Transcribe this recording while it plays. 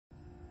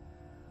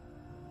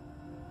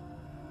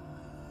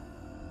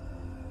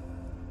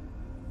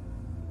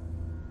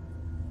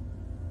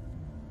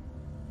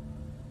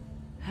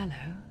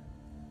Hello.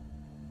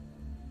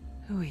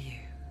 Who are you?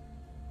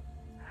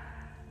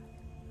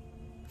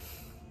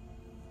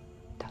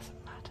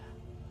 Doesn't matter.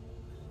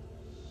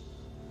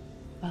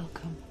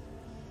 Welcome.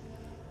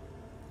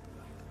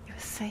 You're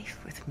safe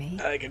with me.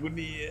 Ai, que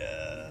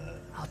agonia.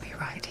 I'll be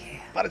right here.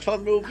 Para de falar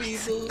no meu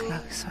Nice ouvido. and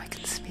close so I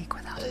can speak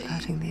without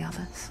hurting the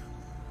others.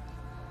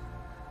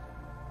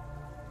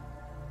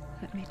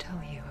 Let me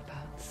tell you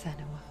about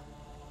Senua.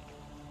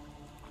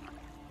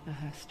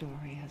 Her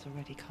story has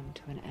already come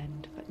to an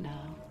end, but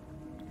now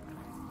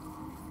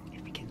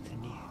it begins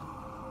anew.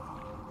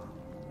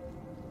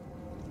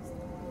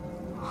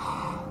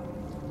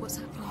 What's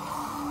happening?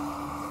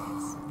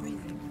 It's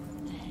breathing.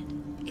 The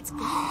head. It's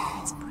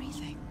breathing. It's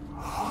breathing.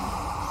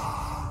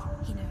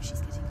 He knows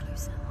she's getting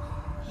closer.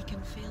 He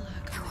can feel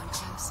her coming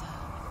closer.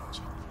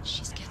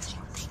 She's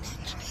getting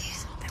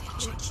closer. They're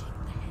watching.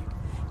 The head.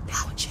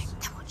 They're watching.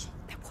 They're watching.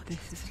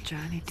 This is a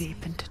journey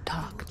deep into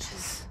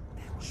darkness.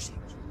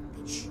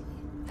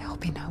 There will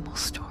be no more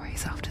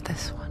stories after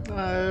this one.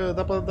 Ah,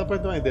 dá pra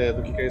ter uma ideia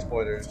do que é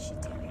spoiler.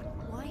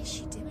 Why is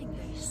she doing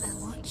this? They're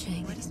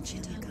watching. Why doesn't she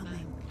turn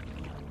coming?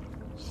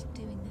 She's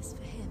doing this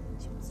for him.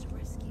 She wants to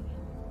rescue him.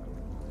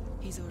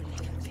 He's already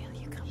dead. I feel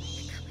you coming.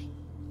 They're coming.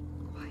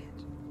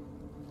 Quiet.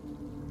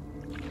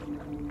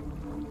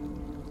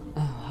 Oh,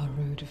 how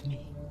rude of me.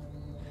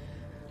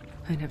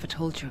 I never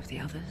told you of the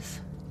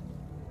others.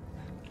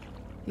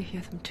 You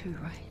hear them too,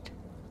 right?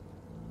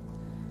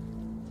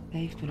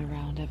 They've been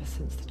around ever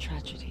since the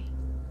tragedy.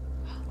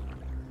 Well,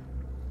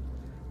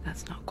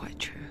 that's not quite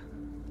true.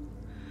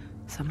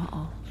 Some are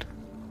old,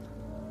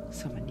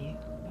 some are new,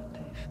 but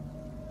they've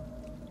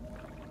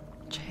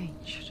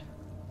changed.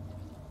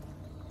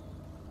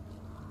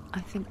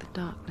 I think the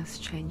darkness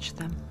changed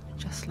them,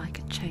 just like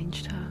it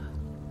changed her.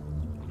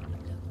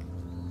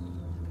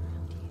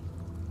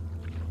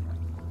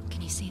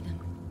 Can you see them?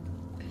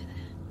 Over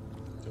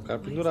there. Tem um cara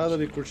pendurado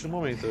ali, curte o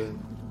momento.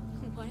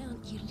 Why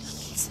aren't you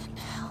looking?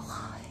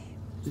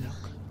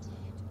 Look,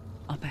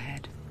 up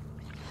ahead.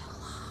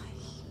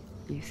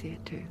 You see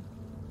it too?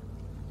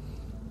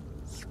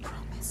 You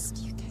promised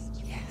you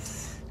could.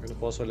 Yes. Eu não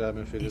posso olhar,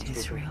 minha filha, It is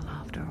desculpa. real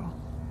after all.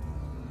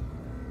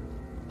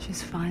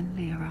 She's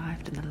finally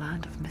arrived in the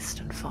land of mist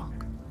and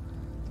fog.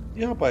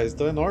 Ih, rapaz,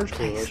 então é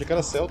nórdico. Eu achei que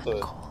era celta.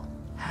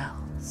 Hell.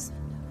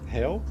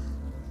 Hell?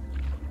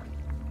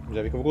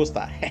 Já vi que eu vou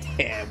gostar.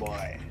 É, boy. Go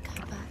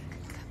back.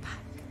 Go back.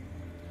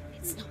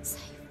 It's not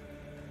safe.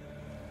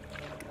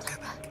 Go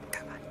back.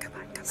 Go back. Go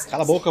back. Go back.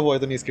 Cala a boca, boy,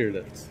 da minha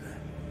esquerda.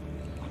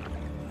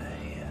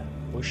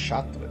 Foi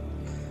chato, velho.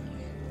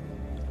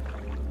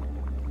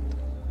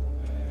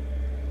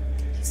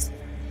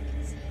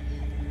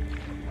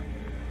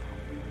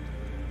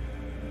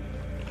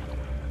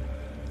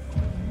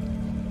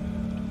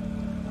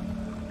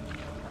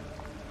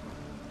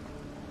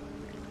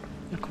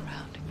 Look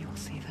around and you'll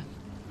see them.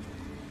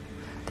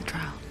 The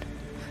drowned,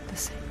 the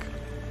sick,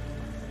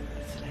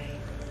 the slain.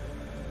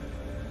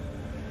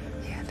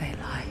 Here they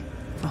lie,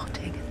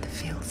 rotting in the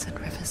fields and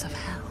rivers of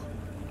hell.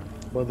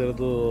 Bandeira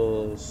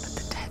dos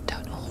The dead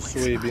don't always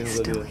Suebinos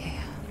lie still ali,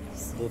 here.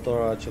 do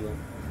Thor Attila.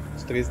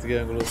 Os três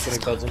triângulos This is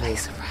not conectados a no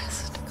place outro. of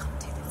rest.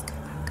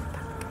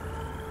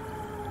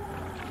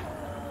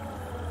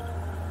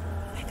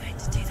 They're going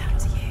to do that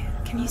to you.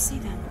 Can you see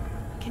them?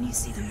 Can you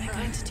see them? They're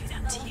going to do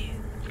that to you.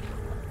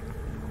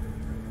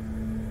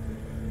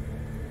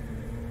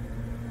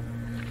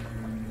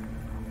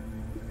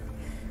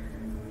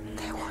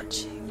 They're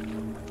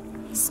watching.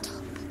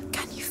 Stop.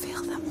 Can you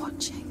feel them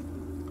watching?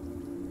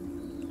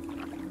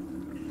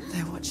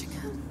 They're watching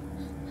her.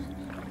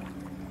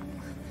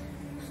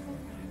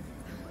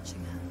 They're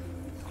watching her.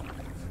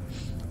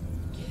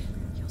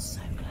 You're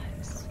so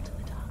close to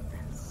the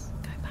darkness.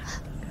 Go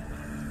back.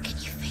 Can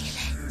you feel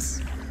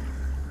it?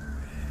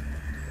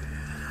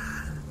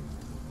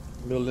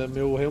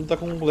 Meu remo tá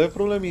com um leve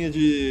probleminha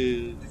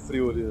de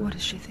frio ali. What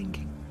is she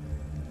thinking?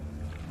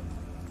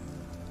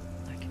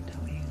 I can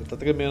tell you. Ele tá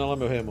tremendo lá,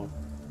 meu remo.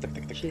 Tac,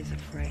 tac, tac. She's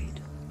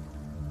afraid.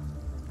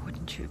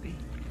 Wouldn't you be?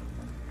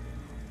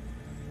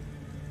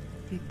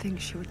 You'd think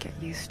she would get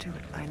used to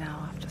it by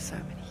now after so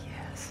many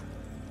years.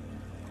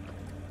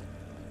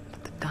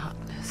 But the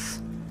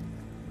darkness,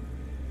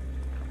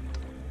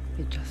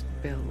 it just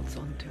builds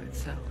onto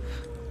itself,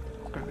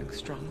 growing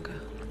stronger,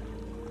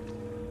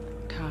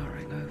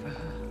 towering over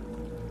her.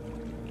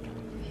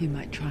 You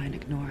might try and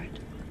ignore it,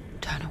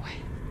 turn away.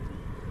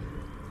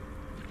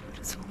 But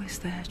it's always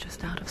there,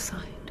 just out of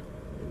sight,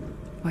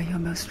 where you're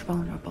most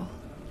vulnerable.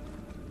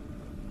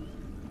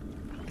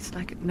 It's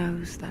like it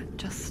knows that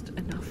just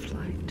enough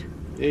light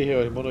Ei,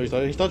 Harry, boa noite.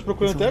 A gente tá te is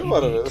procurando all até you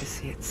agora, need velho. to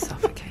see its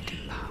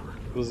suffocating power.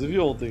 Inclusive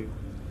ontem.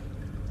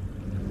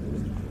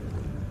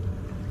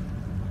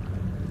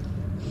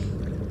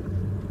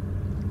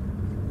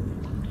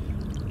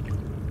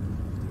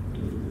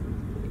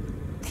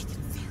 They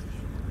can feel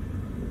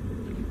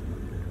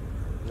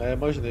you. É,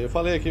 imaginei. Eu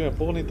falei aqui, mas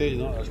pouco não entende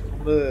não. Acho que todo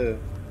mundo é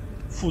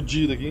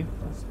fudido aqui.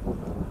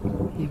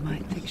 You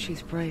might think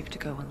she's brave to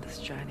go on this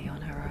journey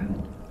on her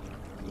own,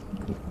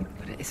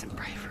 but it isn't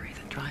bravery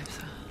that drives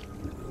her.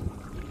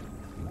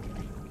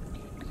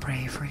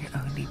 bravery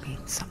only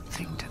means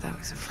something to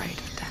those afraid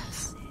of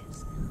death.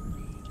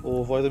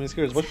 Ô, voz da minha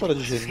esquerda, pode parar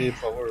de gemer, por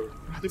favor?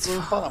 Não tem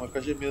problema falar, mas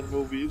ficar gemendo no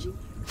meu vídeo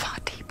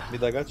me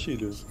dá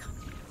gatilho.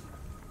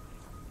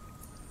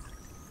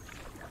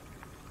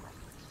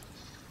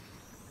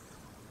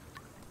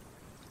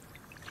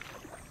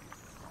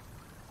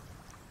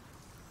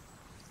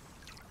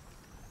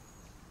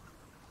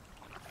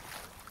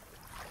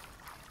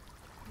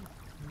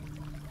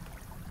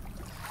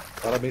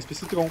 Parabéns pra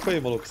esse tronco aí,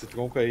 maluco. Esse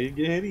tronco aí,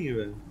 guerreirinho,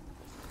 velho.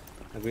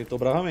 Aguentou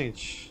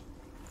bravamente.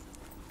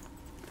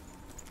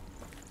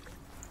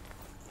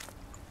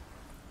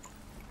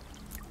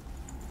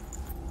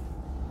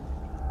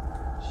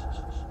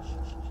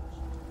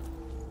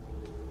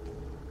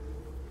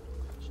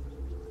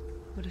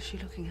 What is she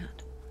looking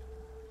at?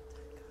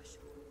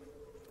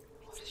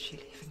 What is she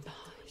leaving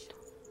behind?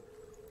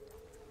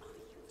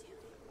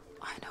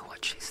 I know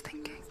what she's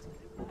thinking.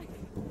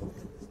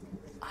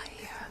 I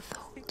hear her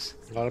thoughts.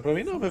 Não olha pra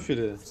mim não, minha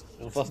filha.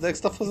 Eu não faço ideia do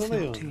que você tá fazendo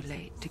aí, ó. Too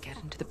late to get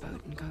into the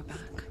boat and go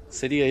back.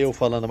 Seria eu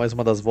falando mais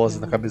uma das vozes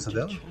na cabeça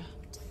dela?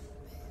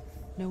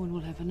 No one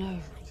will ever know.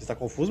 Você está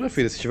confuso, minha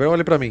filha? Se tiver,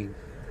 olhe pra mim.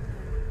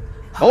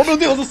 Oh, meu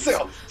Deus do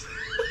céu!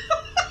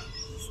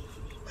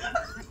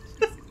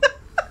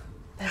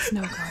 There's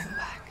no going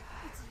back.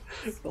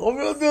 Oh,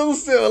 meu Deus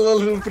do céu! Ela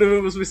não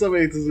prevê meus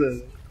pensamentos,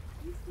 velho.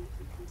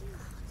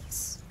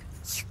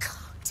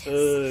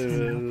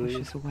 Senua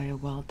pushes away a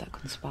world that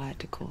conspired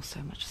to cause so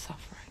much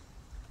suffering.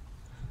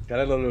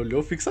 Cara, ela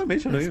olhou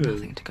fixamente pra mim, There's velho.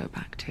 nothing to go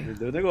back to. Me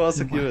deu um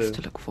negócio aqui, Worse velho.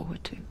 to look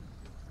forward to.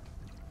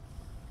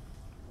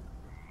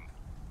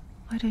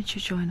 Why don't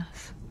you join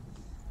us?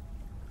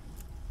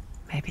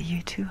 Maybe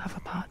you too have a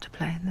part to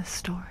play in this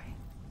story.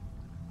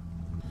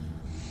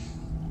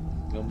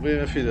 Vamos ver,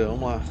 minha filha,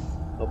 vamos lá.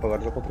 Opa,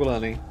 agora tá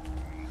controlando, hein?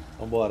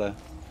 Vambora.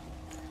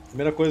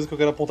 Primeira coisa que eu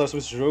quero apontar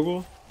sobre esse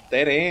jogo: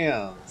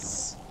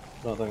 Terens.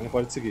 Pronto, alguém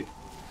pode seguir.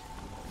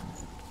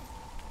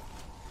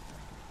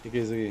 O que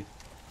é isso aqui?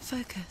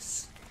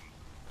 Focus.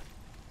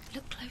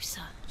 Look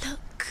closer.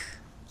 Look.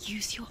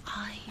 Use your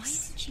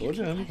eyes. Tô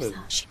olhando,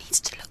 velho. She needs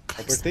to look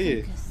closer.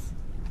 Apertei E.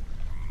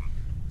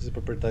 Se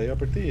pra apertar E, eu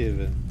apertei E,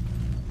 velho.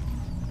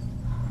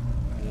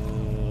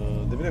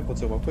 Deveria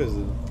acontecer alguma coisa?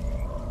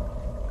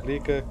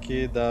 Clica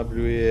Q,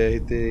 W, E, R,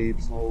 T,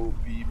 Y, U,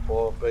 P,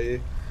 P,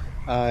 E,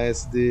 A,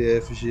 S, D,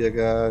 F, G,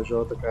 H,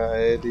 J, K,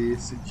 L,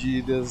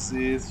 cedilhas,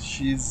 E,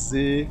 X,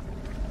 Z,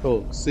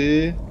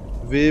 C,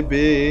 V,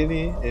 B, N,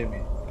 M.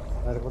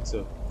 Nada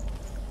aconteceu.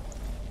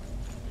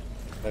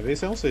 Vai ver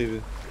se é um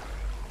save.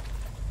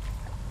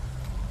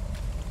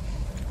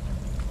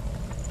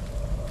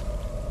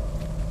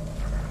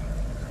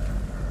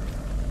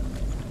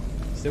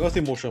 Esse negócio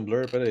tem motion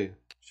blur, pera aí.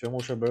 Se tiver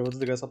motion blur eu vou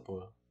desligar essa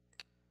porra.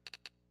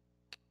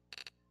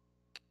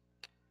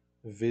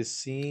 Vê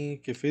sim,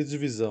 que fez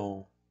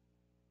divisão.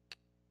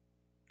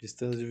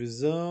 Distância de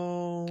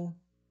visão.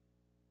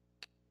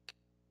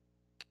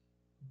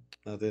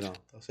 Não, tem não,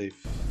 tá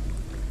safe.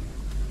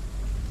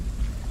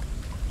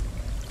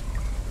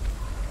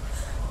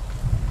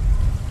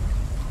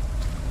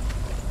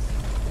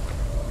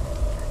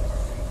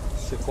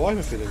 Você corre,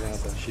 meu filho? Ah,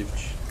 tá,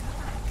 shift.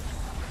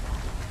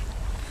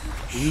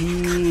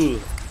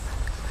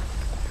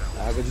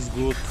 Água de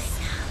esgoto.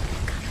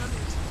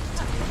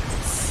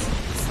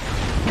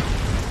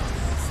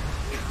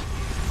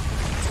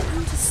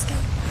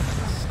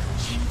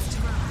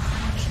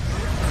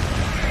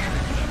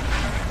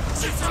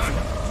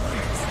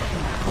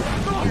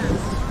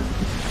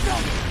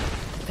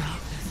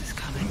 Darkness is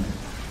coming.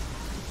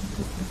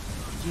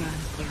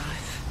 Yearns for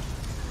life.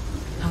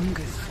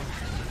 Hungers for it.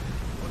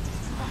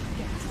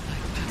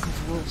 Like a pack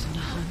of wolves on a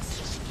hunt.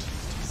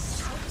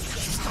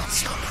 She's not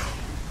stopping.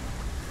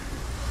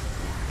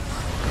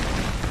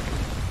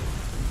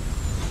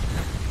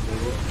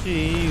 Que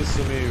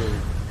isso, meu?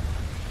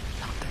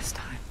 Not this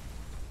time.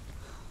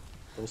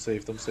 Tamo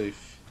safe, tamo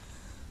safe.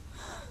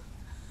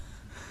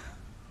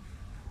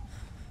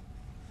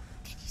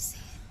 Can you see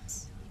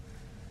it?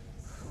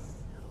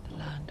 The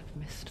land of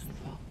mist and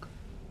fog.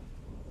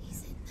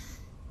 He's in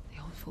there.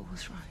 The old fool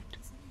was right.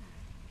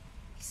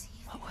 You see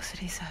it? What was it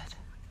he said?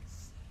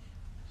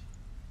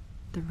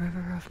 The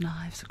river of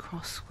knives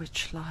across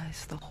which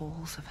lies the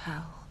halls of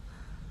hell.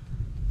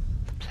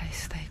 The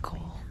place they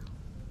call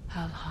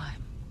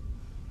Helheim.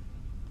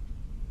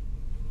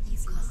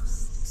 He's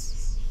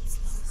lost. He's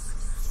lost.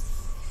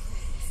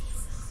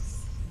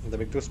 Ainda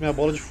bem que trouxe minha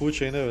bola de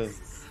fute ainda, velho.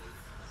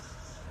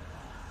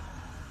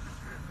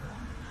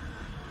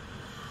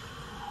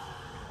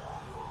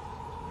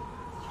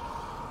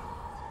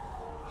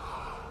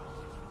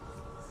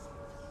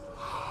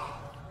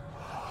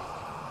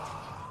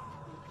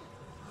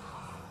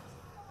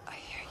 I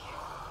hear you.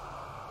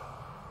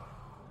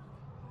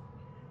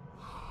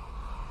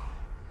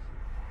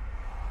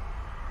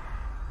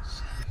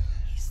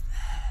 He's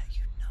there.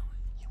 You know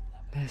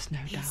it. There's no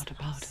doubt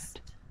about it.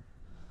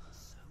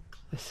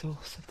 The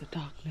source of the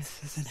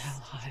darkness is in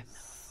Helheim,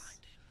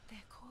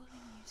 They're calling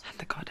you to and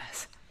the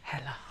goddess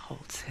Hela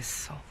holds his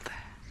soul there.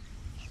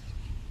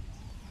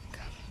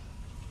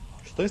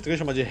 Acho tão estranho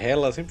chamar de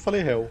Hela, sempre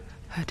falei Hell.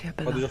 Her dear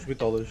College of beloved,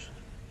 Mythology.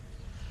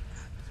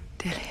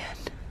 Dillian.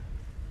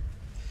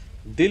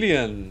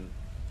 Dillian.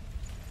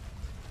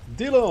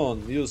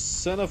 Dillon, you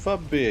son of a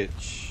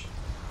bitch.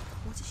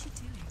 What is she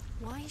doing?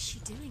 Why is she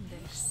doing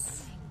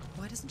this?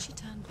 Why doesn't she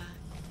turn back?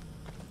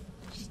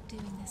 She's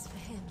doing this for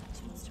him.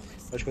 She wants to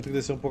rescue. Acho que eu tenho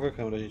que descer um pouco a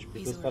câmera, gente.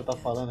 Porque os caras tá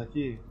falando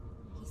aqui,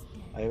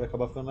 aí vai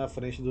acabar ficando na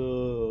frente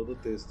do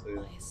texto. Aí.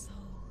 His soul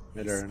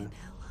Melhor, is né? in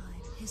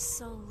Hellheim. His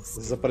soul Às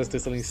vezes aparece o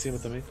texto lá em cima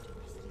também.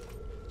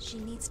 She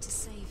needs to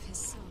save his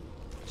soul.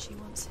 She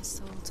wants his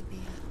soul to be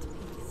at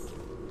peace.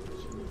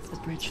 The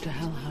bridge to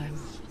Hellheim.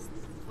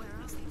 Where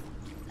are they?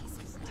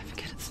 I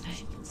forget its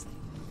name.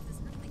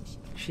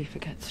 She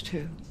forgets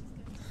too.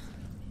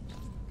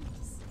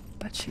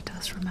 But she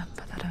does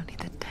remember that only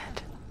the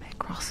dead may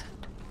cross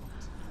it.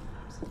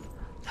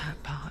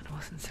 That part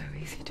wasn't so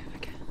easy to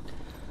forget.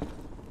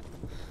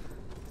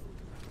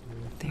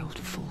 The old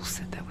fool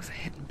said there was a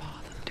hidden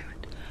path into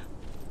it.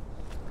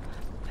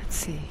 Let's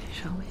see,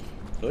 shall we?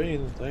 Tô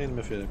indo,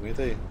 minha filha.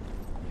 Aguenta aí.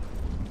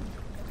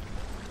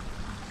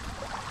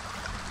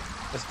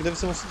 Esse aqui deve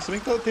ser um... Se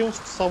bem que tem um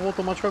salvo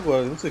automático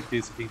agora. Eu não sei o que é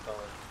isso aqui então.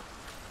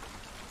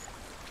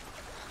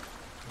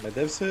 Mas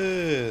deve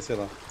ser... sei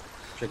lá.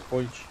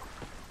 Checkpoint.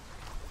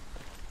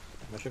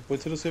 Mas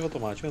checkpoint seria o save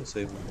automático, eu não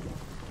sei, mano.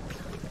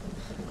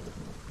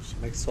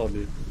 Como é que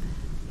sobe?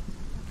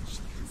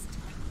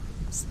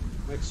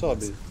 Como é que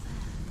sobe?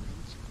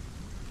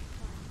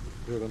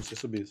 Eu não sei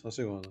subir, só um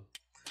segundo.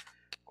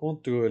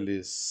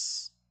 Controles.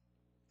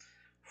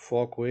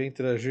 Foco E,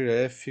 interagir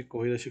F,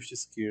 corrida shift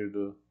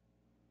esquerdo.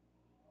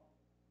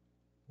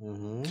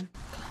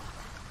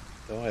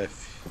 Então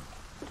F.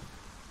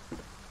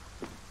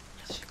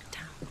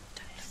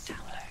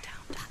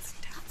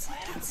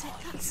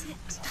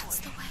 That's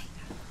the way.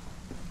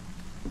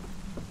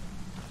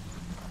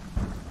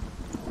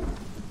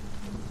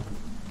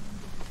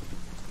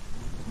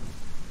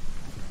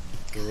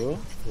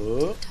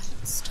 Oh.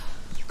 Don't stop.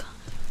 You can't.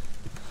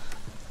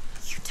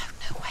 You don't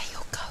know where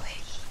you're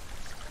going.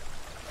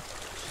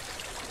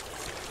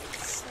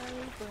 So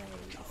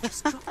brave.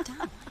 Just drop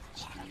down.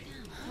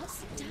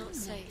 What's down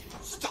safe?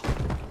 Stop.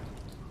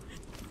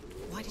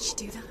 Why did she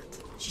do that?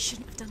 She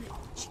shouldn't have done it.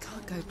 She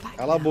can't go back.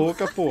 Cala a now.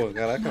 boca, pô.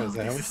 Caraca, mas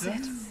é realmente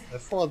é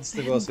foda esse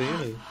negócio aí,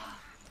 velho.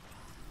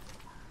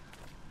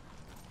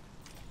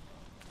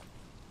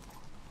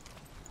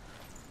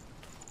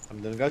 Tá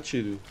me dando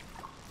gatilho.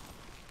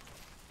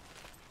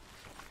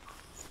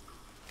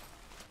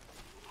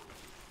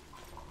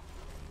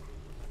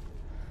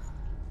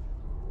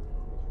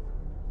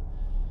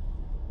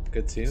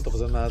 Cutscene, não tô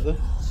fazendo nada.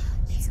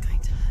 He's going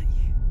to hurt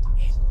you.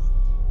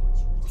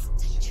 It's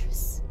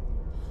dangerous.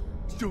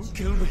 Don't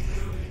kill me.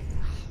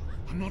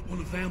 I'm not one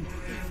of them.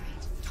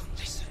 Don't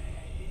listen.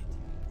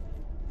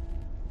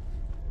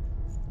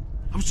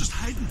 I was just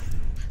hiding.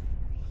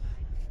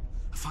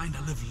 I find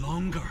I live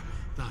longer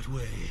that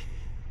way.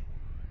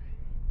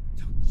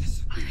 Don't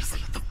listen. I never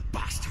let the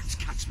bastards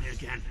catch me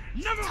again.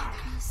 Never!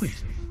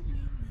 Wait.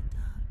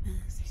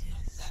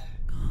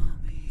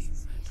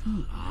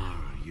 Who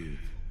are you?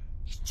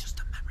 It's just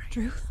a memory.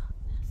 Ruth?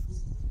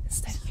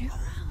 Is that you?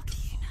 Around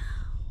you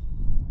now.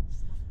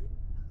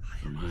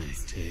 For my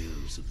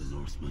tales of the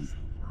Northmen,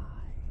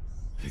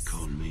 they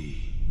call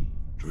me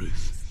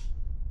Druth.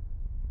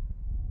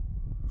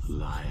 A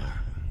liar.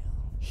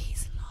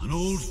 He's lost. An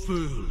old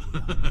fool.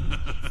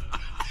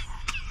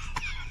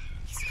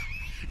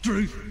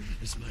 Truth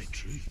is my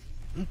truth.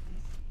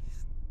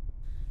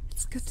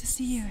 It's good to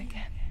see you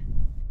again.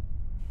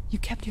 You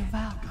kept your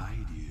vow.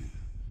 Guide you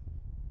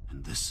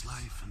in this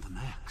life and the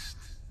next.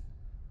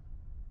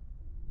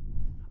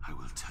 I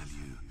will tell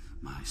you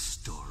my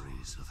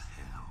stories of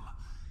hell,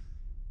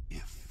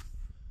 if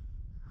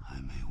I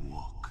may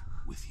walk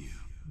with you.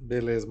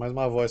 Beleza, mais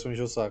uma voz pra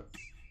encher o saco.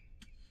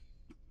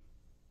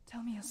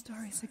 Tell me your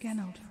stories again,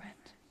 old friend.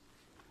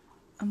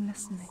 I'm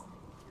listening.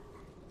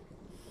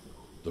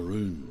 The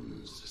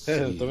runes.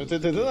 É, eu também não tô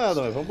entendendo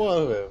nada, mas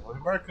vambora, velho. Vamos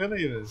embarcando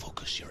aí, velho.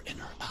 Focus your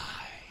inner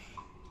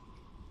eye,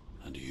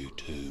 and you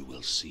too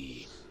will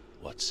see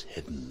what's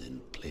hidden in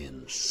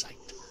plain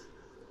sight.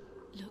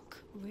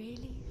 Look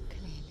really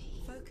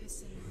clearly.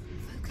 Focus.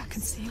 I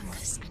can see one.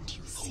 Focus and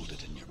you Hold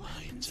it in your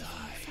mind's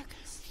eye.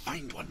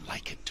 Find one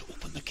like it to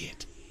open the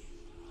gate.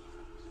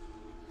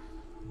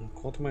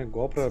 Encontra uma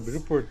igual pra abrir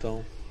o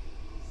portão.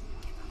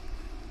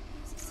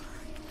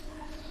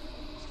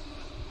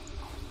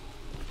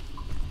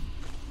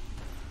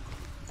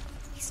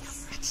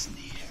 It's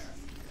near.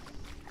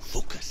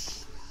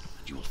 Focus,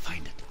 and you will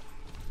find it.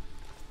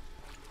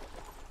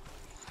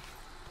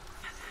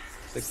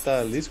 Você que tá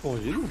ali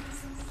escondido?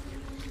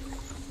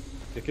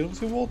 Aqui eu não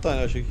consigo voltar,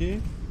 né? Eu achei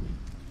que...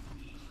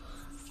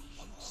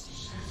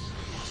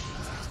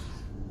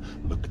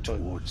 Look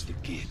towards the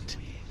gate,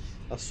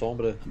 A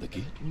sombra. and the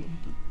gate will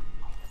open.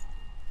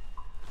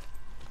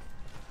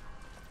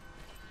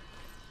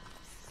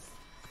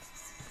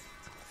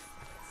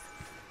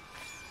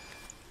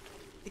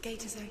 The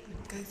gate is open.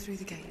 Go through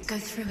the gate. Go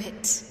through it.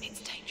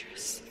 It's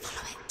dangerous.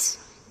 Follow it.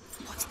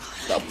 What's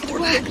behind Tá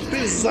porra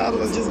pesada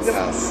na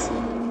desgraça.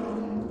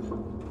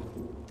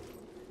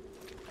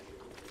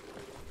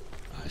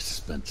 I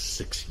spent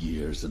 6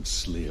 years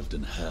enslaved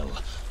in hell.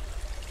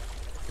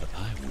 But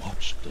I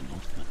watched the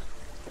Northmen.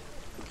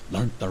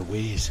 Learned their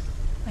ways.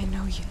 I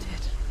know you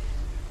did.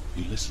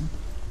 You listened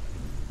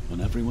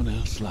when everyone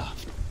else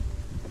laughed.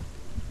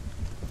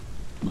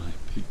 My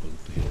people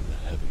paid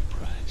the heavy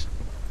price.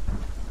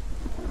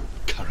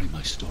 Carry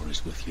my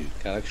stories with you.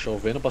 Cara, que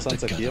chovendo passando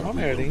isso aqui é uma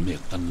merda, hein? Make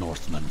the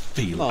Northmen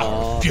feel Nossa,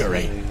 our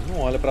fury. véio,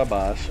 não olha pra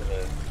baixo,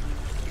 velho.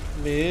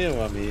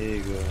 Meu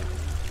amigo.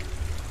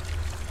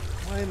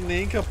 Não é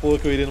nem que a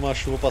pouco eu iria numa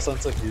chuva passando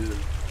isso aqui, velho.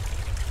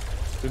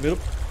 Primeiro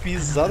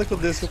pisada que eu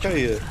desço que eu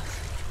caía.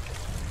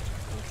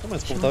 Ah,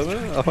 mas como tava,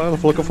 ela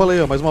falou que eu falei,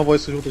 ó, mais uma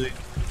voz junto aí.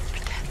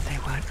 Pretend they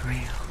weren't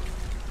real.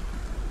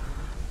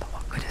 But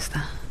what good is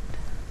that?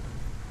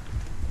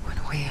 When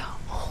we are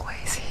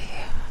always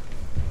here.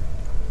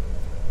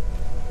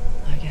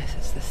 I guess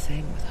it's the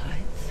same with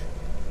heights.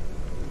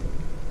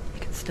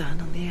 You can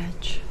stand on the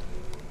edge.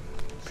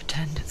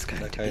 Pretend it's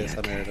going Vai to cair be essa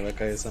okay. merda, vai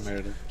cair essa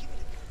merda.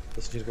 Tô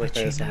sentindo que vai But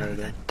cair you essa know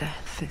merda. that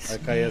death is Vai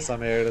cair essa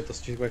merda, tô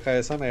sentindo que vai cair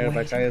essa merda, vai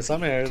waiting cair essa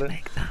for you to merda.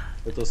 make that.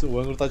 Eu tô, o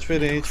ângulo tá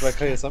diferente, vai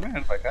cair essa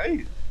merda, vai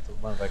cair.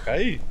 Mano, vai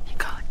cair. You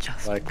can't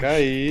just Vai push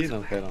cair. things Não,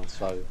 away. cai não,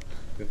 suave.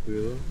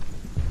 Tranquilo.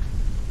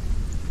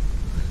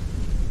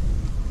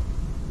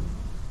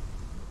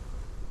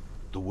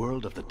 The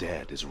world of the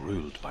dead is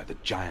ruled by the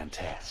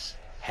giantess,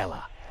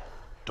 Hela,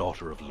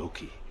 daughter of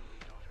Loki.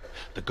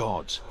 The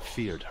gods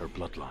feared her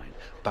bloodline,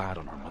 bad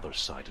on her mother's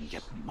side and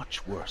yet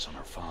much worse on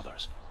her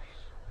father's.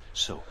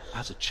 So,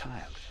 as a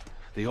child,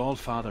 the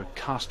All-Father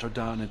cast her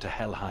down into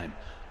Helheim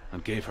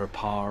and gave her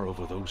power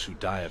over those who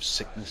die of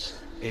sickness,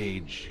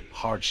 age,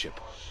 hardship,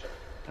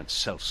 and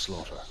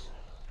self-slaughter.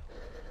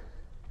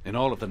 In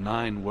all of the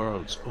 9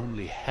 worlds,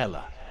 only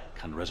Hela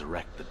can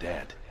resurrect the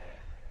dead.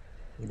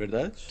 É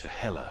verdade? To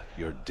Hela,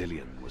 your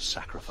Dillion was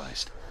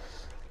sacrificed,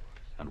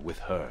 and with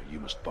her you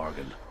must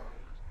bargain.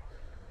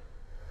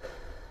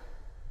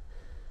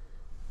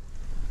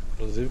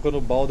 Inclusive quando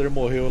o Balder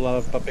morreu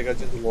lá pra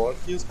pegadinha do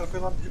Loki, os caras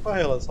foram lá pedir pra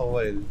ela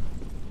salvar ele.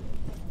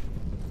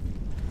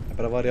 É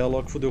pra variar, o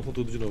Loki fudeu com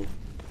tudo de novo.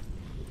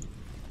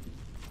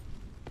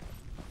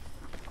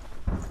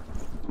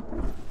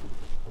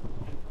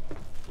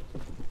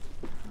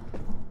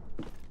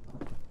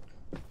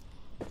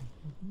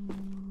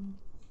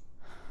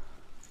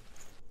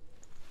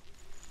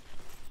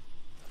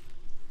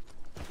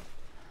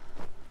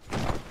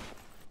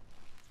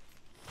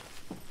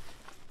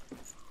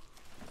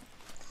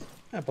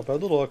 É, papel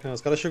do Loki, né? Os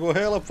caras chegou,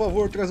 ela, por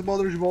favor, traz o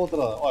Baldur de volta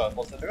lá. Olha,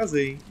 posso até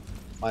trazer, hein?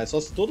 Mas só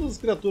se todas as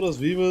criaturas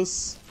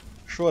vivas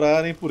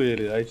chorarem por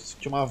ele. Aí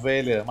tinha uma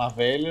velha,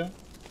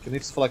 que nem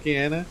preciso falar quem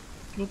é, né?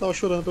 Que não tava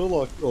chorando pelo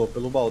Loki, ou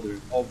pelo Baldur,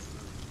 óbvio.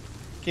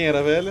 Quem era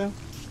a velha?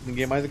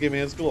 Ninguém mais, ninguém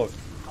menos que o Loki.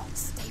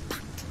 Stay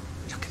back.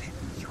 Look at it.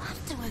 You have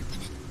to open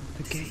it.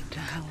 The gate to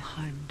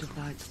Helheim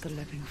divides the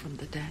living from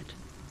the dead.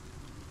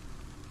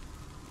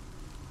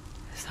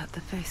 Is that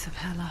the face of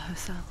Hela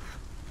herself?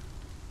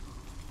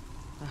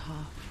 The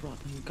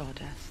half-rotten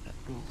goddess that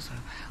rules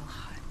over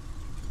Helheim.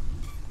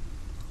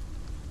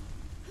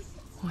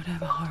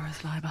 Whatever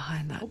horrors lie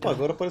behind that Opa, door,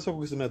 agora apareceu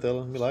alguma coisa na minha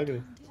tela,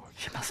 milagre.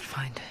 she must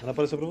find it. Ela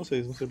apareceu pra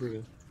vocês, não sei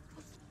porquê.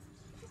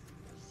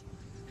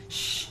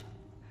 Shh.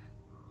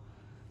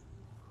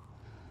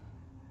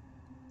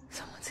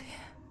 Someone's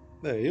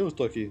here. É, eu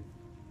estou aqui.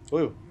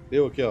 Sou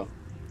eu aqui, ó.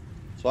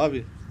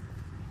 Suave?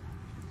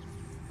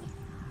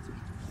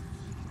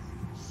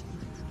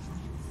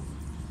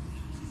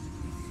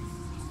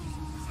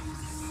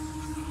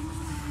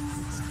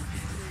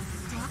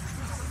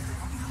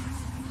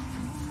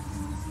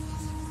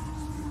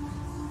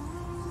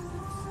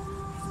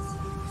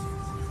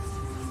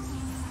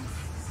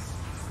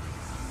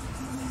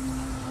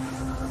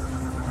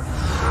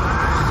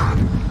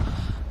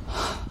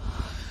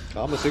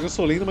 Calma, eu sei que eu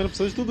sou lindo, mas não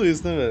precisa de tudo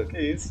isso, né, velho? Que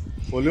isso?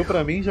 Olhou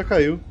pra mim e já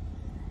caiu.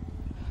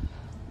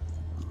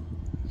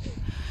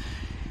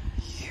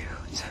 You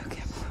took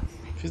him from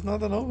me. Fiz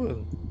nada não,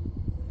 velho.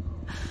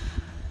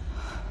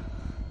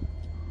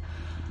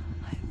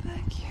 I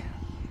beg you.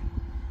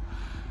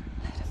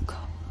 Let him go.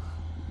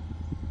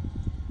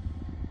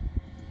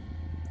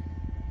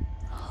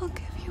 I'll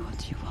give you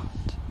what you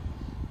want.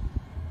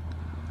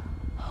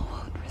 I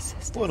won't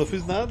resist. Pô, eu não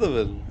fiz nada,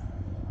 velho.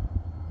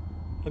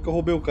 Só que eu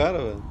roubei o cara,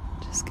 velho.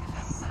 Just give him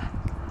back.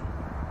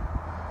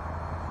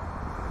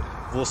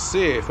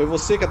 Foi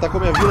você que atacou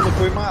minha vila no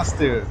Coin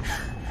Master.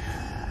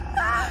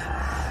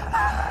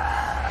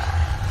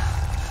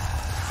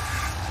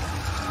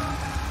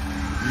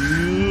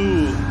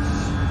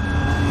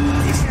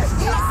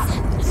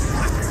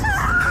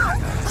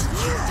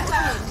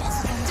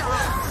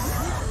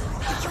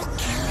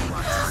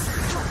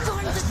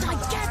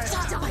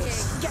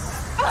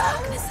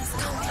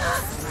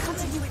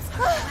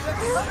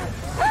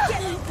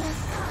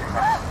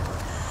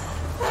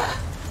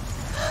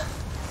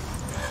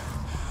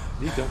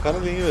 Ih, tem um cara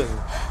ali,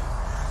 velho.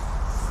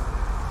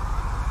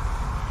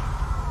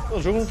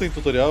 O jogo não tem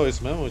tutorial, é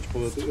isso mesmo? Tipo,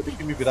 eu tenho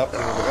que me virar pra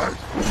algum lugar?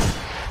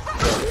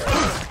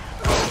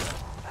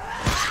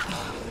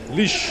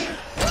 Lixo!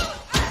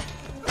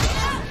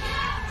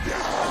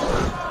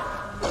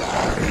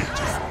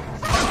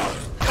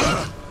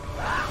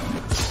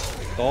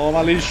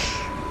 Toma, lixo!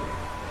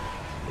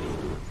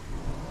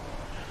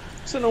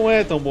 Você não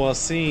é tão bom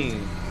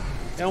assim.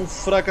 É um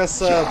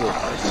fracassado.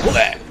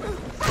 Olé!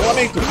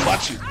 Lamento,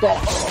 bate!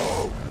 Toma!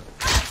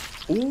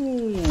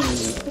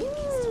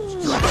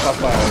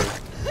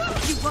 Papai!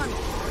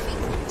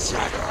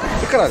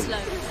 Que caralho!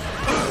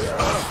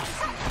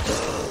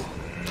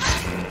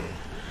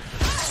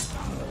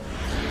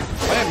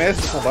 É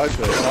mestre de combate,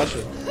 velho, relaxa.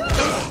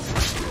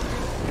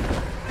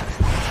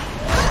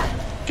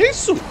 Que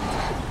isso?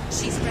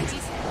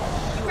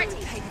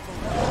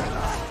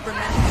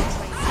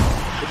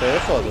 Puta, aí é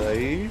foda,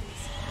 aí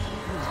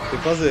tem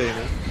que fazer aí,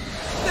 né?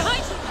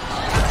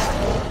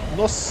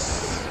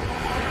 Nossa!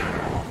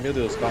 Meu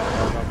Deus, calma.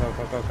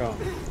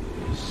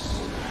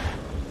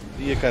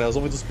 Ih, cara, os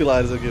homens dos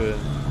pilares aqui, velho.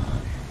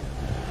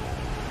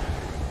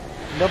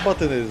 Não dá pra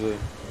bater neles, velho.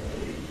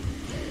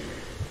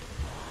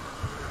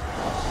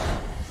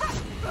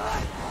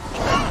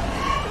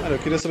 Cara, eu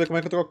queria saber como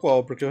é que eu troco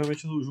qual, porque eu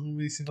realmente no jogo não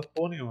me ensina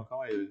porra nenhuma.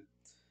 Calma aí, velho.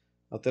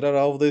 Alterar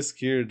alvo da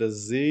esquerda,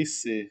 Z e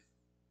C.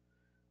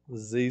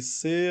 Z e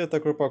C,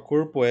 ataque corpo a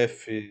corpo,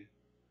 F.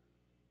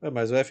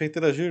 Mas o F é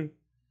interagir.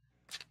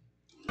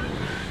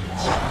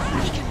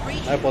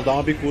 Ah, eu posso dar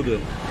uma bicuda.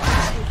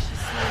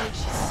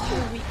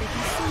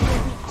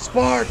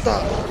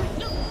 Esparta!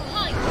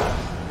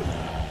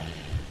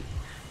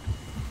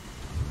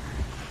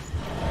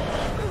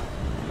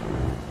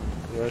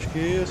 Eu acho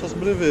que é só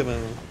sobreviver,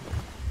 mano.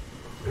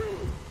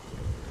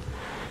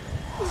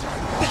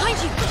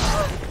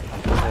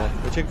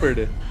 É, eu tinha que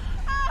perder.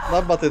 Não dá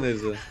pra bater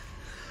neles, velho.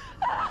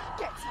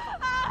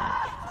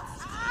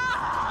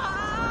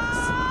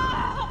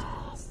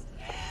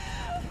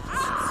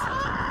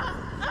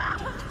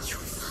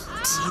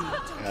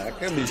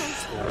 Caraca, bicho.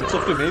 Muito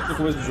sofrimento no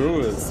começo do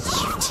jogo, velho.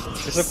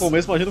 Esse é o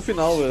começo, imagina o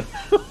final, velho.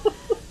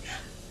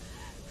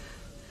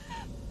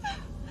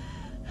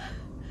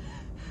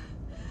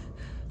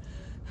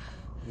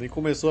 Nem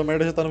começou, a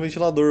merda já tá no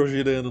ventilador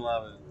girando lá,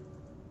 velho.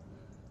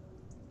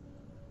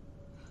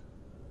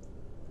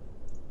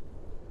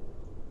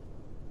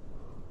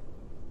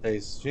 É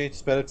isso. Gente,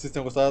 espero que vocês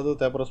tenham gostado.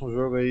 Até o próximo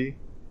jogo aí.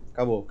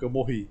 Acabou, porque eu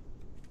morri.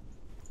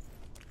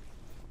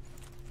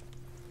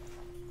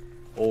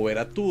 Ou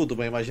era tudo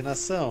uma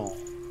imaginação?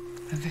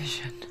 A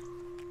vision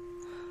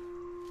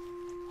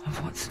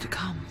of what's to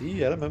come.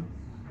 Ih, era mesmo.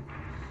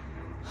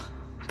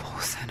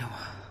 Poor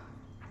Senua.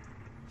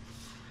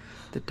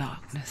 The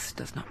darkness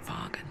does not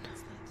bargain.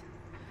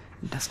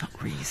 It does not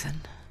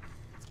reason.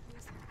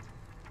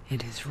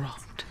 It is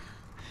wrought.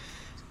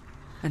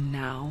 And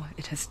now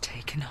it has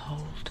taken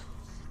hold.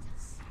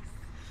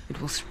 It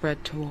will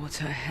spread towards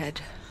her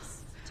head,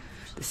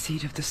 the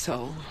seat of the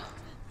soul,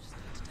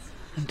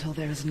 until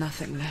there is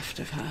nothing left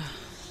of her.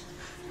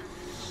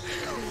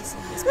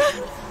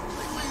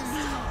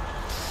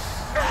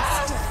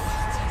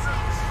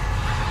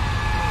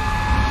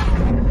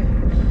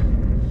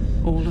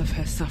 All of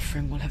her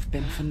suffering will have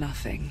been for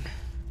nothing.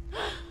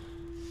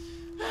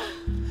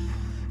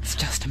 It's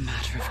just a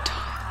matter of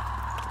time.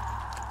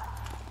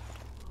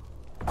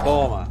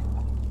 Toma!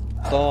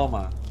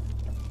 Toma!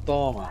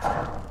 Toma!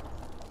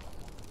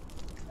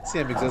 Sim,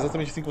 amigos, é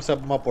exatamente assim que você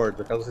abre uma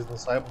porta, caso vocês não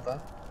saibam, tá?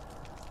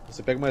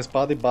 Você pega uma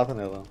espada e bata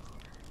nela.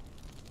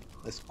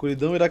 A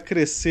escuridão irá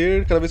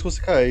crescer cada vez que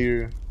você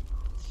cair.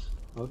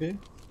 Ok.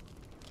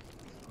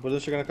 Depois de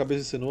chegar na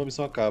cabeça de Senua, a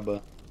missão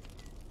acaba.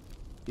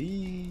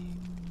 E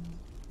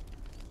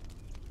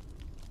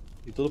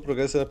todo o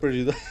progresso será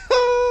perdido.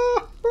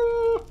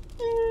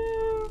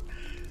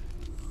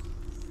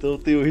 Então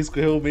tem o risco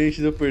realmente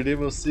de eu perder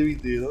meu seu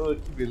inteiro. Oh,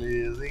 que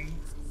beleza, hein?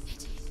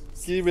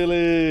 Que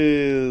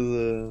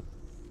beleza!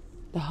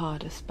 The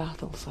hardest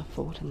battles are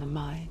fought in the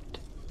mind.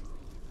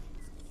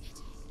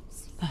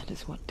 That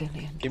is what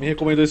Dillian. Quem me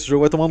recomendou esse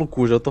jogo vai tomar no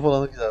cu, já tô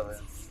falando aqui já,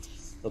 velho.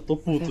 Já tô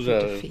puto With já,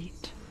 every velho.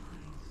 defeat,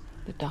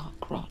 the dark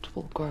rot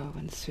will grow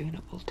and soon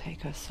it will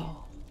take her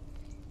soul.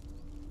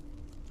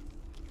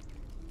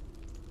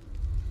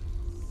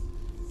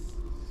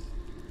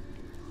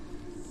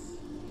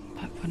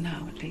 But for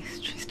now, at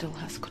least, she still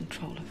has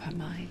control of her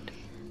mind.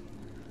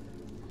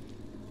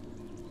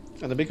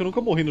 Ainda bem que eu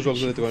nunca morri nos jogos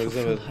She will eletrônicos,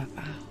 né, fulfill velho? her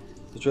vow.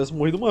 Se eu tivesse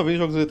morrido uma vez em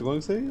jogos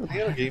eletrônicos, aí eu nem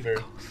era Whatever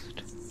gamer.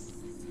 cost.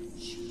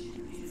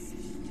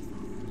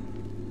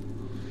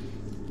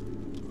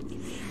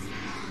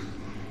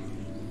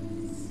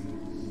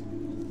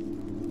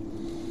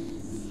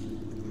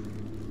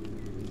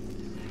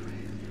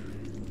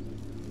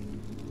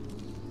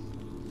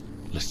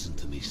 Listen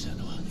to me,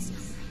 Senua.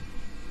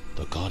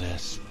 The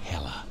goddess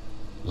Hela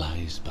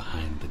lies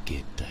behind the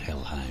gate to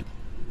Helheim.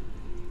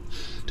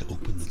 To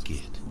open the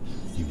gate,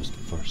 you must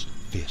first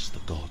face the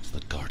gods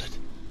that guard it.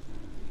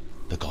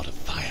 The god of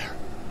fire,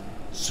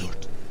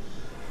 Surt,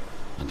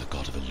 and the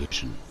god of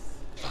illusion,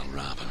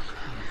 Valravan.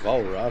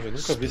 Valravan,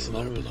 nunca vi esse Spill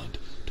their nome. blood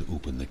to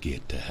open the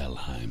gate to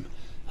Helheim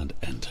and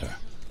enter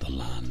the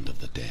land of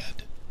the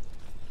dead.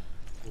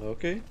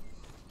 Ok.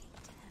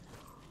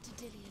 To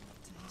Dillian,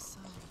 to his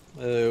soul.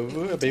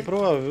 É bem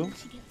provável.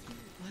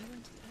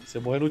 Se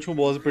eu morrer no último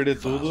boss e perder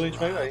tudo, a gente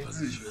vai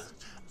desistir.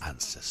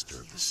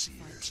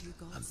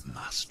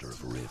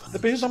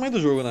 Depende do tamanho do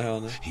jogo, na real,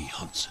 né?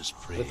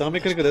 Vai ter uma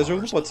mecânica dessa, o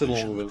jogo não pode ser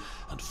longo, velho.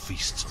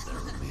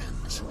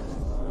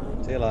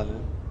 Sei lá, né?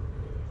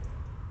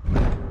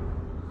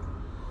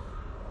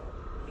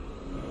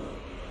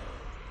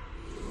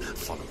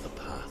 Follow the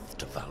path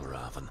to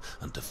Valravan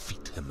and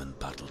defeat him in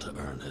battle to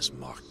earn his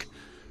mark.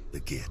 The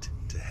gate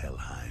to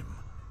Helheim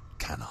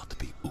cannot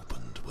be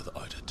opened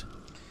without it.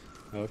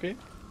 Ok.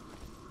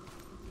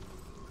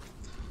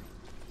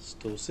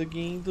 Estou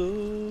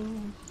seguindo.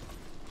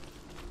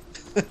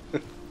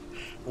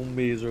 Um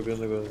mês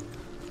jogando agora.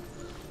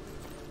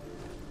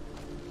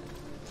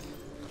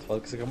 Fala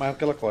que isso aqui é mais rápido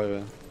que ela corre,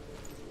 velho.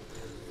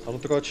 Só no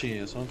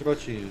trotinho, só no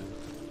trotinho.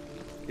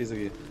 O que é isso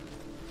aqui?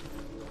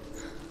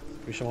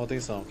 Me chamou a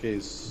atenção, o que é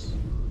isso?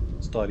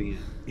 Historinha.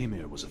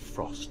 Ymir was a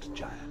frost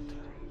giant,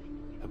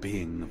 a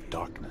being of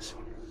darkness,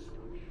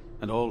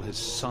 and all his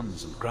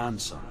sons and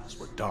grandsons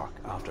were dark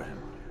after him.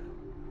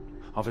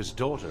 Of his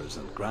daughters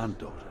and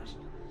granddaughters,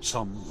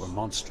 some were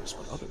monstrous,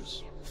 but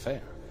others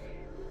fair.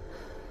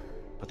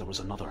 But there was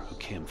another who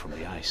came from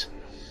the ice,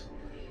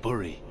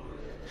 Buri.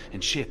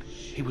 In shape,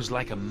 he was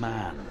like a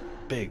man,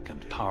 big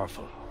and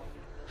powerful.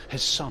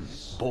 His son,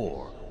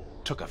 Bor,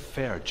 took a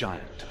fair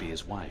giant to be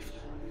his wife,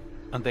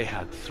 and they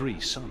had 3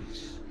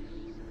 sons.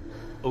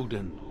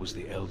 Odin was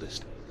the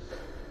eldest,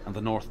 and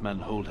the Northmen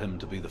hold him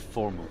to be the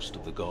foremost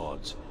of the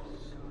gods,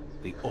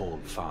 the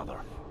All-Father.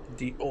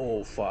 The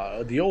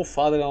All-Father. The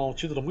All-Father é um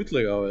título muito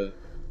legal, velho.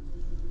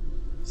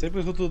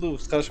 Sempre escuto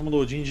os caras chamando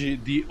Odin de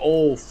The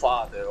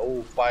All-Father,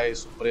 ou Pai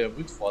Supremo,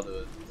 muito foda,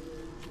 velho.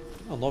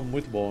 É um nome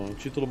muito bom, um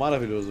título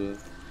maravilhoso, velho.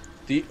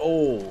 The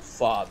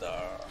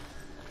All-Father.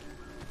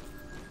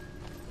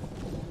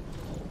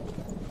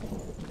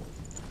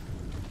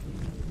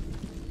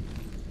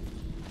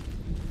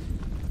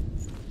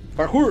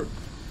 Parkour!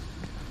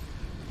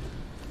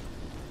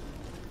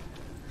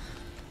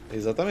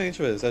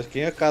 Exatamente, velho. Você acha que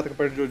quem é cata que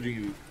perto de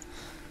Odin, velho?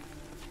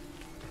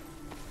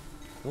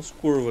 Tem uns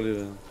curvos ali,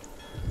 velho.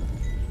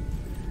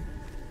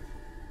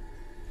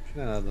 Acho que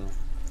não é nada, não.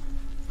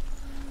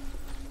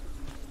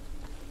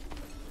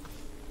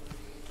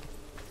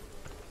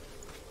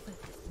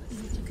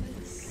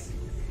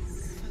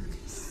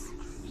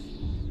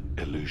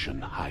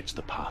 Illusion hides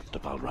the path to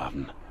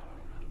Valravn.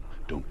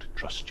 Don't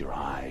trust your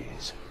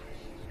eyes.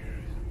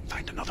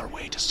 Find another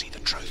way to see the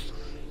truth.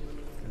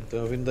 Então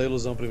eu vim da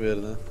ilusão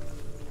primeiro, né?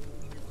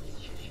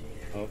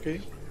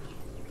 Ok.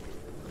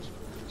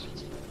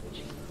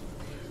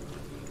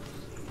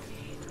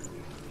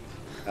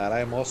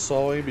 Caralho, mó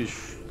sol, hein,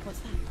 bicho. What's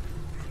that?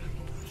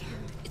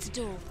 It's a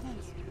door.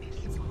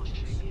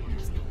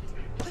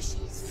 Push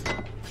it.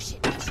 Push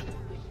it. Push it.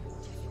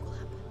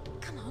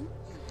 Come on.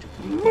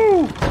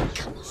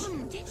 Come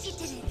on. He did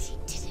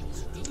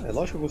it. É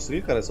lógico que eu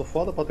consegui, cara. Eu sou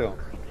foda, patrão.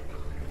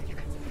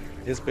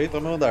 Respeita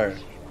o meu andar.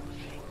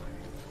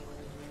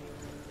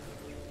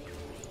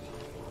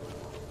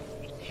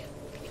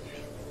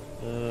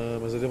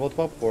 Mas eu dei volta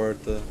pra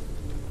porta.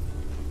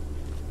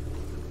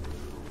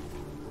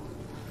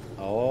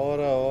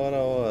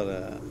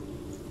 Ora.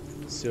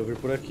 Se eu vir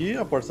por aqui,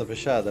 a porta está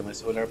fechada. Mas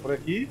se eu olhar por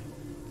aqui,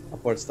 a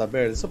porta está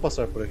aberta. E se eu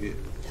passar por aqui?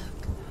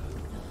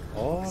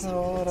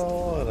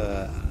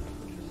 Ora.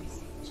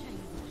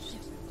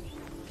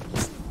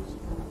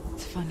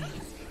 It's funny.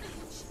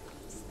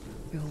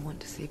 We all want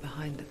to see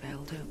behind the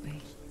veil, don't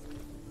we?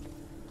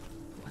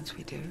 Once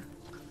we do,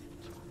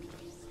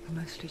 we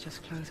mostly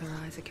just close our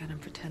eyes again and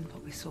pretend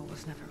what we saw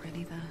was never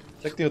really there.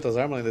 Será que tem outras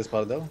armas além da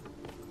espada dela?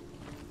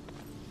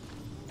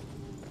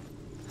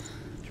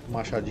 Tipo um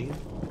machadinho.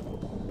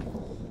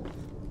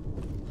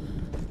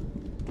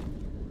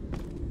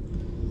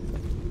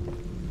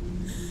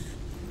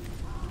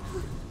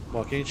 Bom,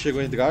 aqui a gente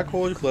chegou em Draco,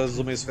 Flores das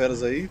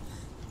Homem-Esferas aí.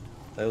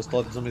 Tá aí os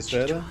totes das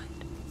Homem-Esfera.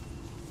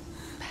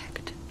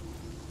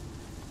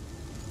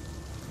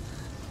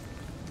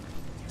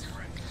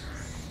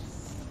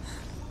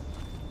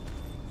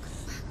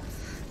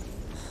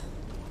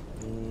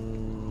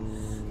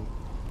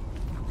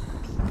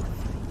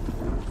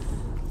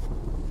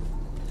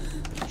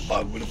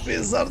 Bagulho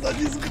pesado da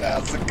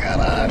desgraça,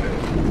 caralho.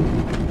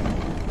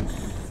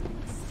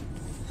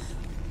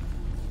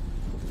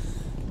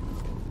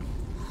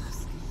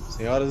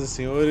 Senhoras e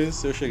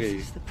senhores, eu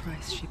cheguei.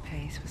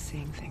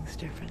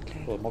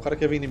 Pô, o cara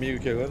quer ver inimigo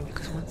aqui agora.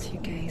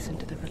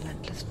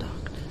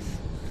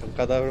 É um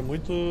cadáver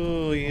muito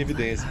em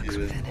evidência aqui,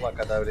 velho. Vamos lá,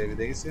 cadáver em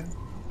evidência.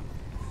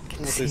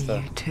 Como você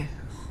está?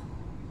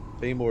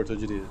 Bem morto, eu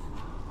diria.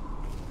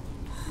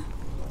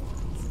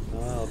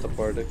 Ah, outra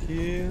porta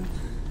aqui.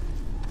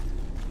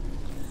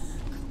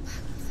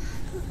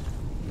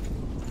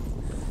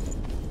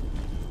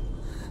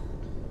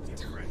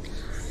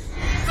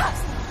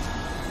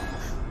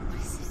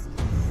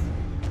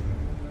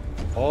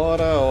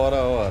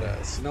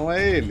 Ora. Se não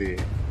é ele,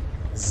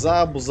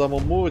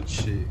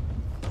 Zabuzamomuti,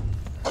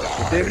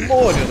 o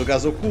demônio do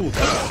gás oculto.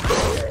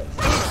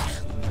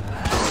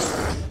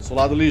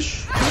 Solado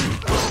lixo.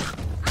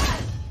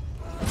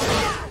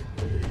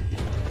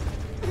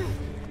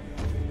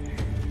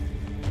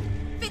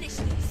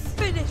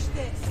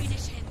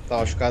 Tá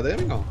machucado aí,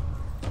 amigão?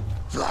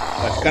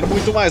 Vai ficar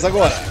muito mais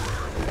agora.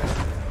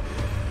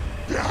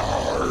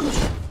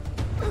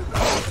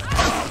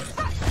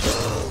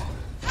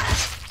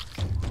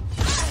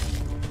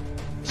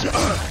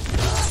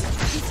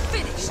 He's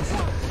finished.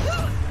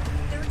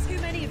 There are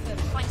too many of them.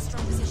 Find a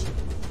strong position.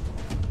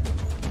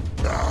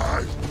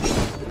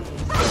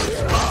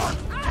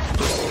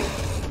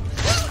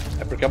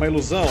 É porque é uma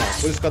ilusão,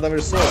 por isso o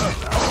cadáver some.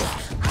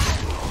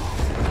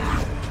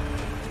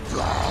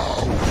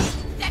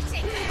 That's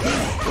it.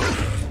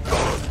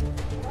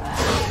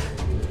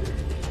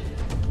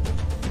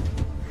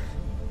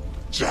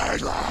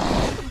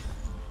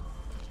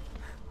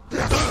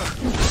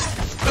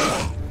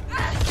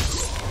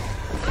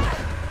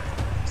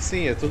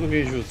 Sim, é tudo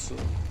genjutsu.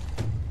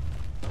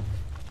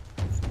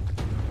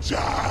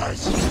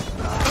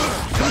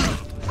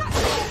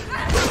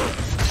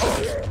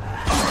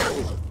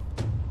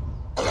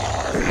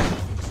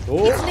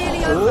 It's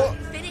nearly Oh, over.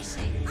 oh. Finish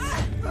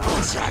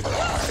it.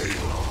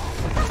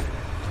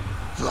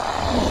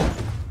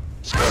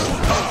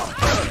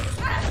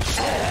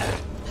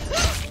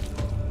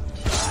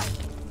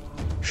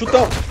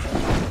 Chutão!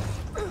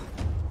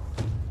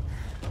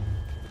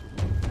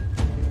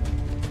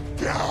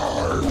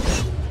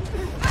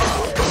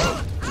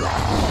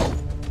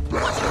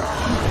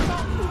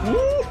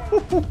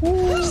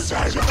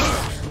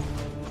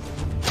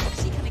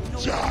 She can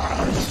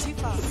ignore it. Too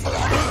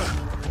fast.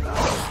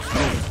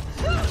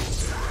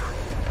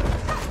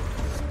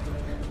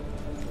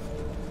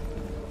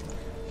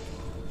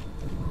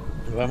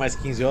 Vai mais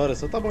 15 horas,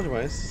 então tá bom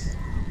demais.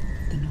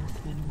 The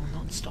Northmen will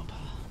not stop her.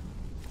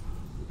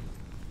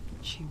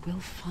 She will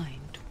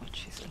find what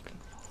she's looking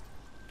for.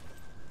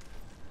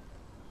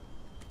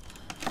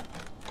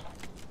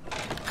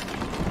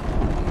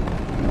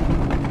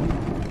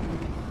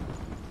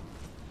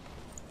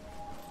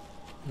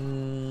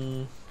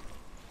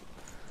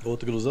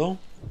 Outra ilusão?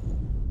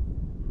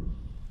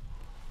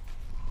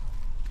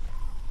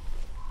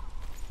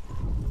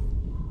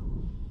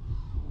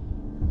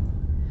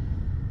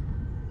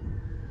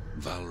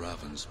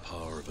 Valravan's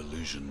power of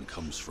illusion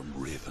comes from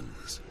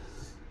ravens.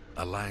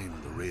 Align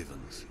the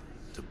ravens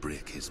to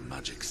break his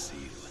magic seal.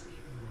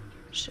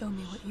 Show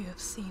me what you have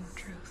seen,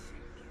 Truth.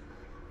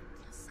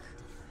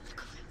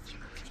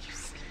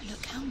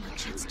 Look how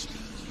much it's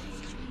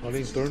changed. Olha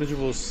em torno de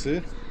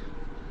você.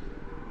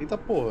 Eita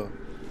porra.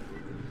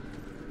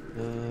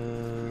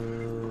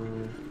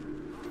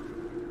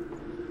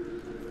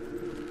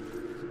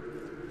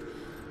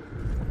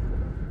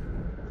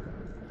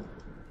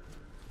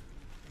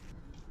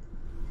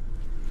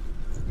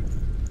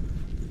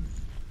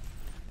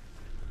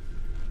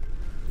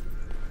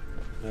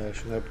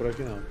 Acho que não é por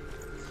aqui não.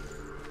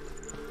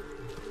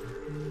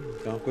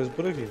 Tem uma coisa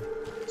por aqui.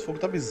 Esse fogo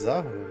tá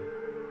bizarro, velho.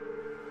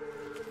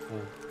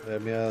 É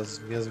minhas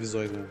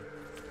visões mesmo.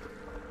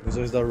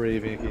 Visões da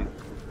Raven aqui.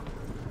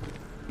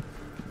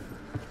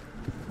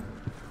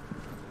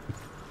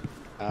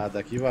 Ah,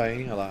 daqui vai,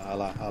 hein? Olha lá, olha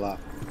lá, olha lá.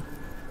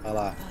 Olha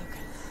lá.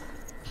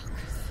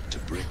 To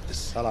break the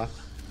seal, Tá lá.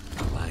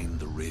 align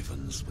the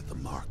ravens with the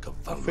mark of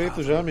Tá Valravan.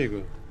 feito já,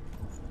 amigo.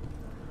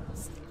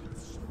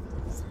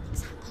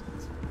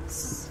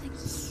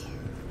 Something's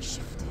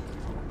shifted.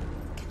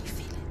 Can you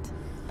feel it?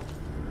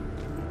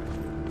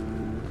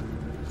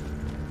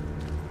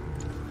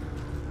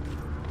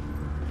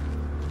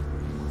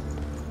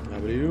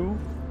 Abriu.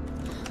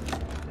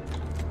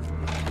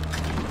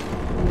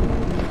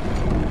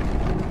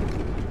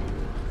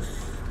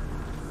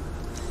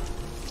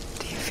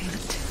 Do you feel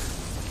it too?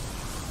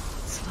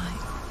 It's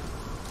like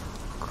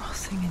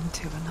crossing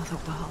into another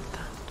world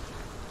that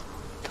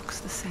looks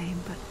the same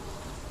but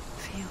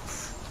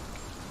feels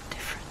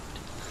different.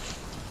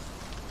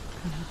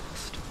 An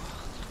lost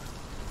world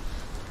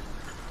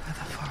where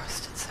the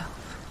forest itself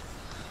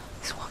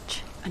is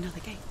watching. Another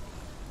gate.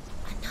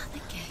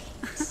 Another gate.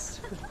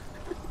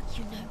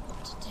 You know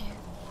what to do.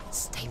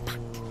 Stay back.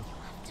 You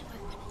have to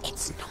open.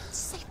 It's not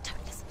safe. Don't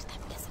listen to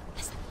them.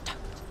 Listen. Don't.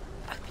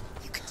 Open.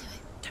 You can do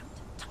it. Don't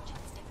touch it.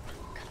 Stay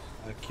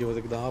back. Aqui eu vou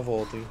ter que dar uma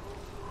volta, hein?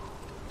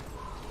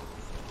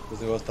 Os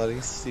negócios estarem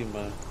em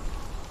cima.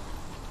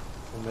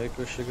 Como é que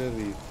eu chego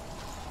ali?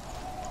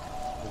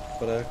 Vou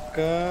pra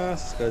cá.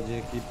 Essa escadinha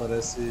aqui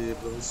parece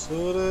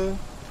promissora.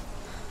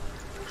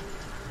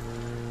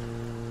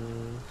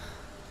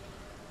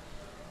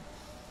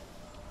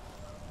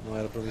 Não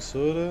era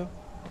promissora.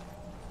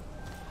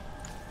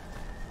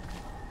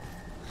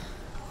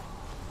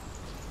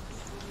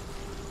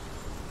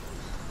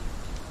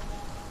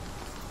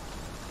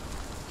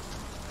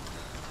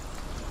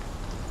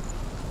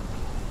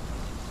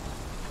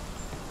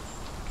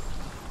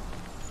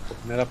 A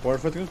primeira porta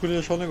foi tranquilo de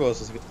achar o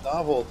negócio. Essa aqui tem que dar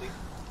uma volta, hein?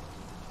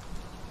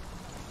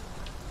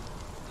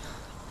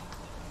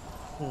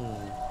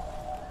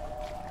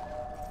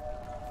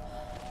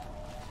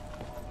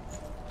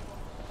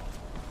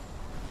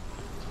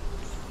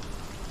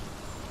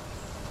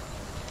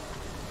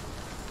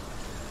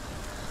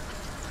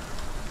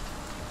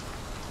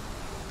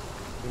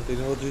 Não tem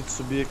nenhum outro jeito de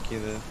subir aqui,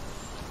 né?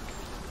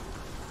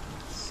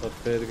 Essa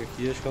pedra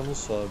aqui acho que ela não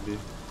sobe.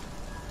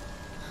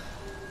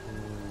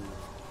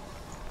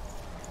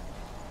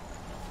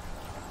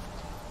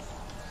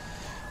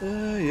 Ai,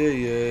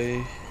 ai,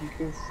 ai. O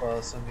que eu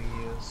faço,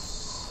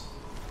 amiguinhos?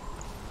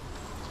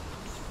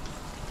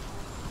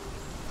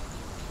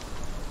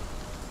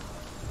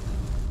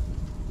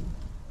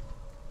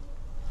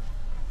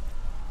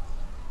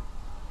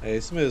 É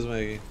isso mesmo,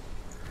 Meg.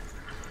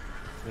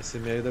 Esse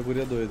meio da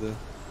guria doida.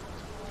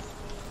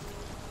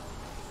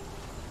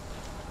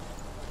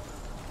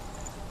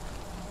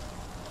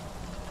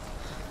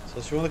 Só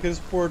se tiver um daqueles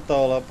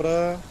portal lá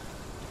pra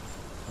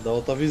dar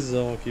outra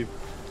visão aqui.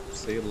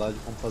 Sei lá de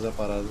como fazer a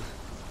parada.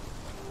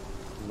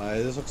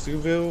 Mas eu só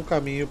consigo ver o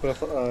caminho pra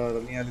a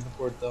linha ali no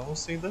portão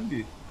sem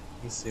dali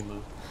em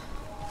cima.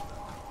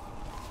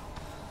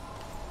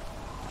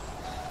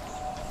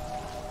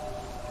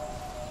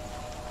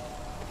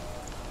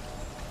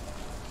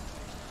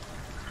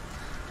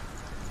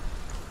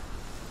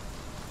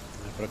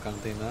 Pra cá não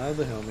tem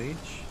nada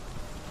realmente.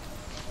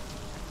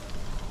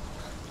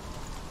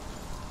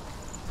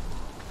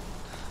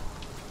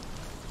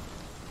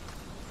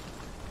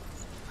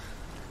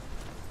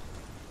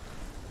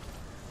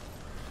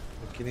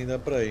 Aqui nem dá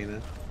pra ir,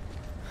 né?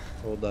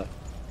 Ou dá?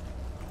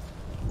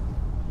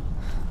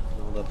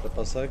 Não dá pra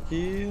passar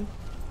aqui.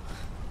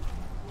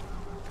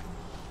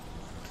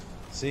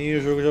 Sim,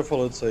 o jogo já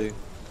falou disso aí.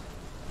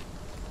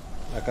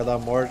 A cada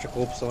morte a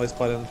corrupção vai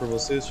espalhando por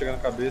você, se chegar na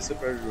cabeça você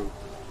perde o jogo.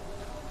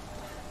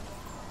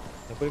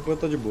 Mas por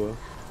enquanto tá de boa.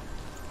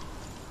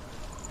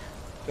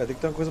 Cara, tem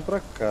que ter uma coisa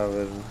pra cá,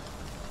 velho.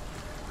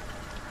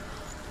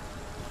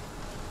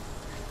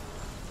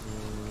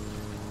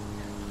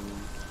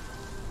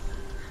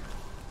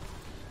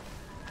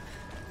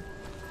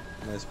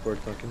 Mas esse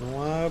portão aqui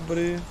não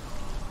abre.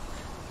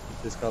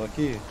 Tem escala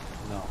aqui?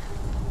 Não.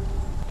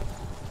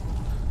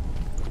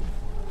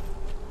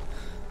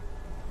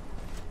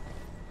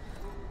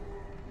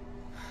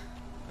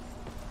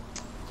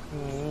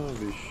 Caramba,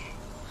 bicho.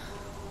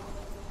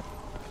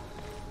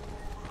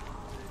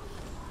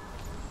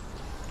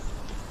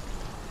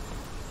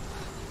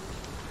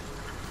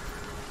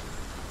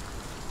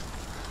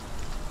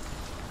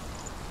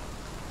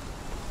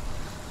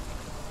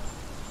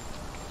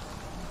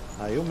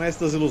 Aí o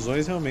mestre das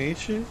ilusões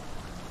realmente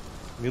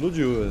me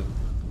iludiu, velho.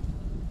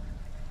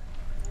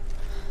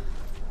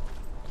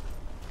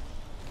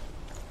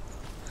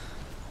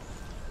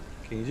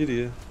 Quem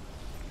diria?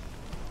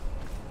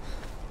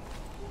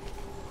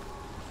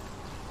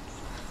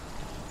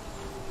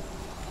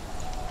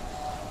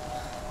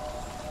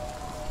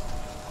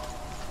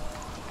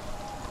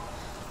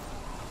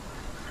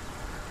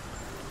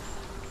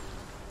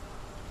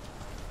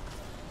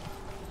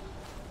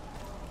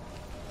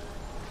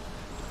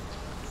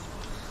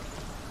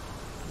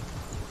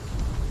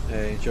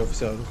 É, gente, é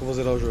oficial. Eu nunca vou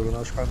zerar o jogo,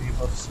 não acho caminho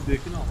pra subir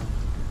aqui não, mano.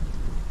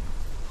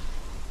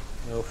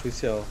 É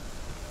oficial.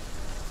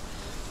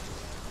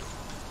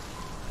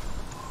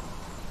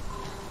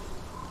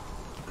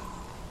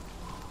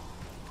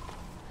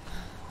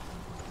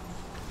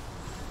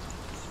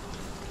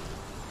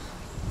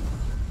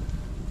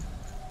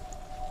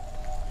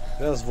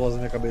 Vê as vozes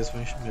na minha cabeça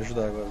pra me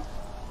ajudar agora.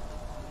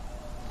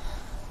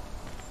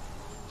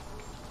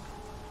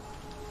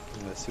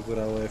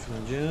 Segurar o F não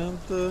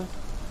adianta.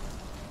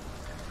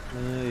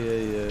 Ai,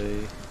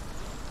 ai, ai.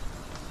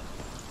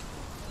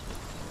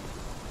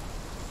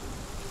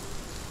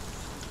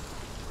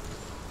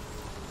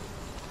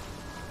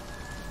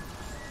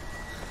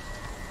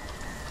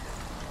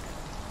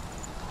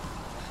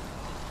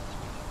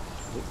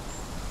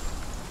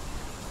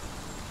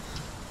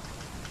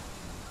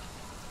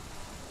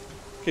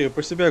 Ok, eu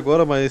percebi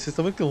agora, mas vocês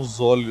também tem uns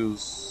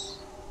olhos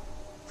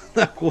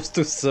na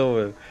construção,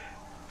 velho.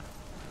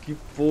 Que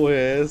porra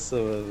é essa,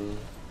 mano?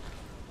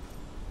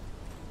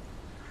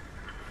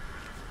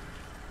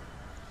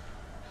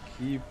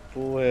 Que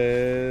porra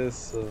é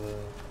essa,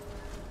 velho?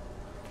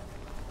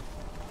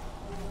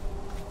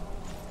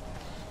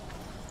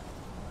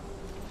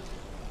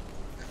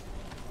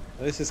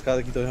 Olha esses caras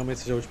aqui, então realmente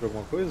seja útil pra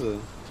alguma coisa?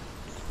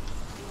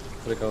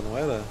 Falei que ela não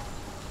era?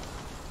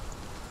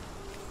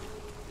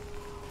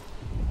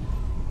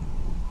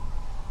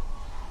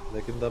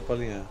 Daqui não dá pra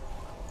alinhar.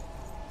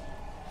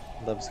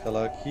 Não dá pra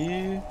escalar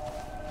aqui.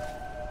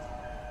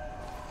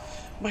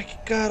 Mas que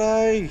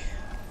carai!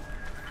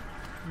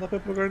 Não dá pra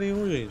ir pra lugar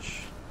nenhum,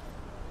 gente.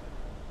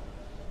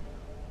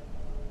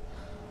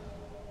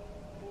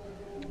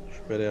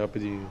 Espera aí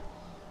rapidinho.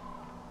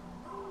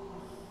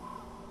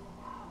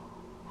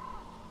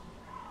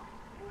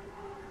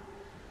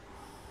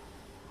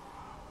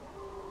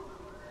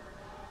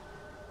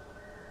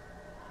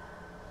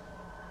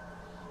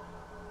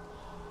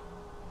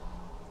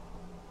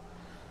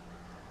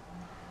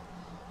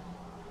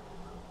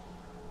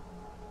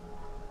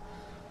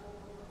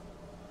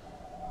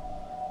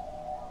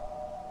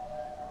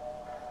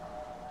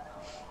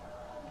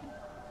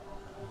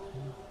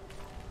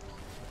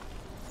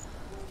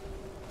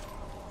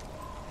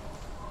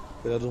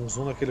 Cuidado um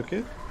zoom naquele o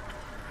quê?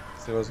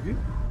 Esse negócio aqui?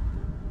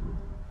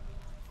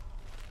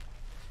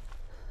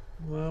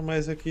 Não,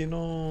 mas aqui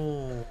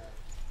não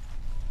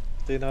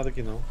tem nada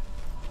aqui não.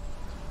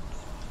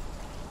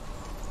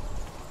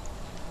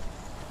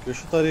 que eu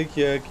chutaria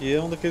que aqui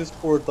é um daqueles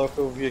portal que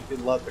eu vi aqui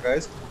lá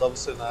atrás, que mudava o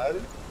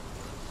cenário.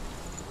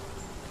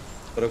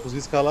 Para eu conseguir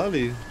escalar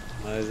ali.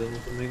 Mas eu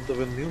também não tô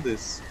vendo nenhum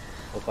desses.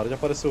 Ó, para de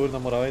aparecer o olho na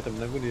moral aí, tá me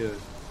dando agonia.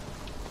 Velho.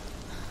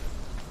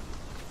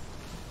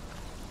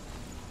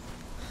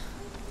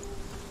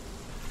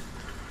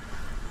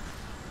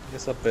 E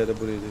essa pedra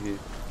bonita aqui?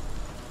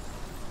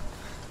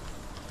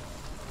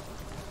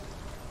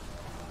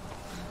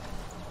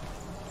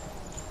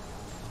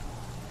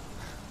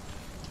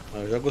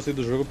 Eu já gostei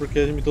do jogo porque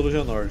é de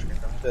mitologia nórdica,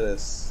 então me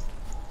interessa.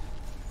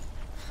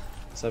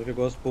 Você sabe que eu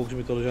gosto pouco de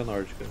mitologia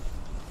nórdica.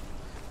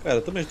 Cara,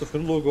 eu também tô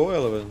ficando louco igual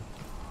ela, velho.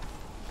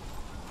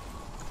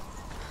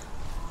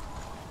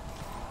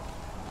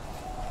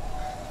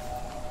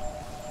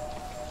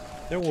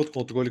 Tem algum outro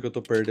controle que eu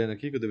tô perdendo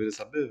aqui que eu deveria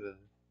saber, velho?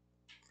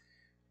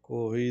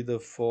 Corrida,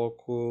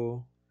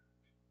 foco,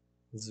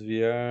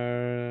 desviar...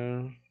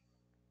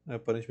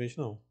 aparentemente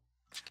não.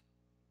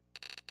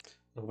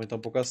 Vou aumentar um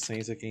pouco a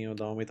sense aqui, vou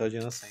dar uma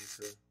aumentadinha na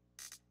sense. Velho.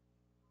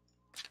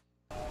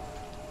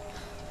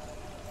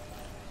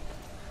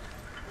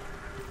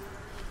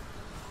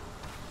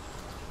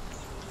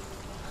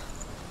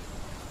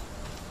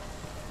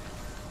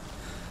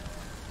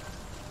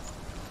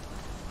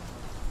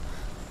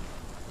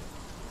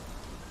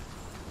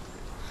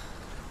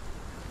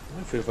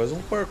 Filho, faz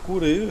um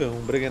parkour aí, velho.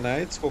 Um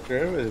Breguenites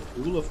qualquer, velho.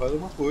 Pula, faz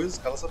alguma coisa,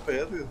 escala essa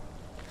pedra.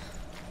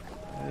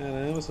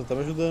 Caramba, você não tá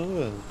me ajudando,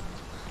 velho.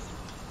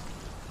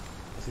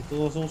 Assim então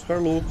nós vamos ficar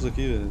loucos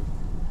aqui, velho.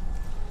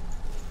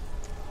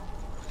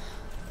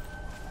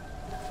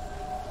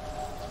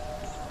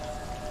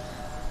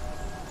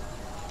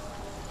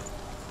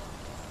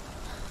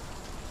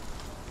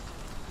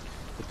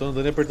 Eu tô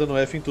andando e apertando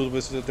F em tudo, pra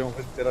ver se tem uma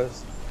coisa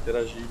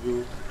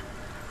interagível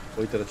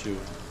ou interativa.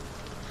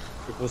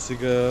 Que eu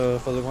consiga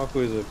fazer alguma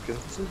coisa, porque eu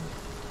não consigo.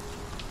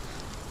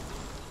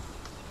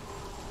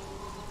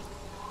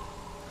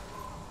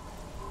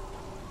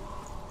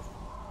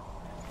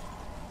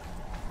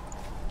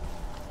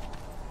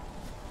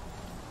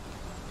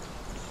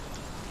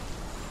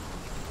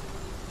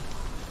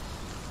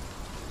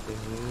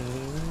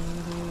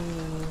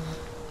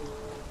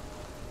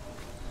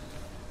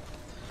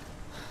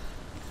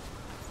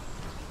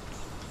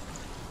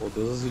 Pô,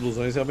 Deus das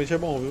ilusões realmente é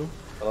bom, viu?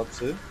 Vou falar pra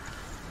você.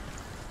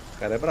 O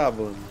cara é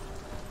brabo, mano.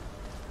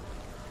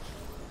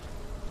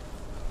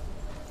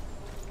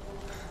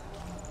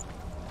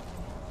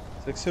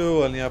 Será que se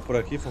eu alinhar por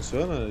aqui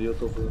funciona e eu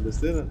tô fazendo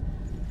besteira?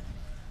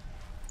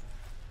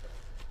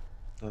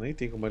 Não, nem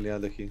tem como alinhar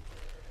daqui.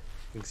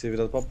 Tem que ser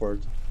virado pra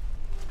porta.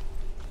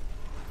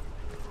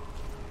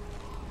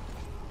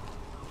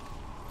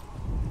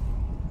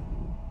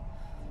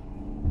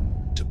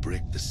 To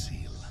break the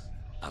seal,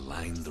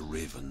 align the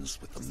ravens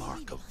with the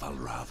mark of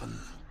Valravan.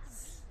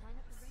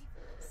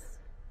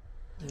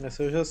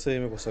 Essa eu já sei,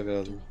 meu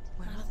consagrado.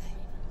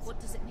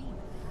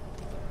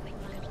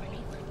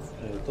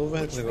 É, eu tô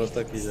vendo que o negócio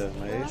tá aqui já,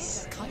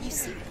 mas...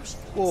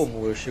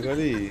 como eu chego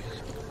ali?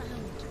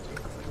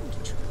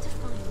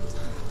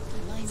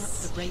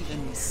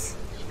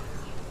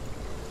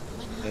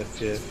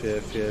 F, F,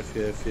 F, F, F,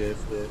 F, F,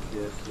 F,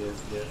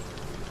 F, F,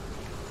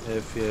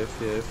 F,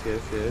 F, F,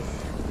 F, F.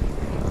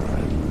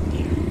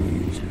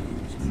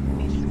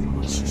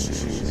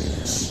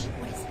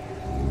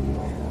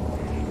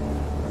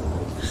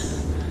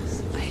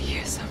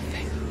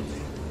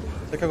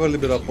 Será que agora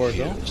liberou a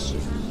porta, não?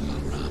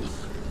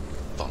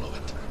 Follow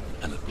it,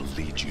 and it will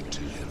lead you to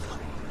him.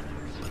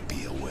 But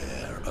be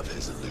aware of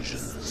his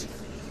illusions.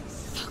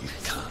 You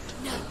can't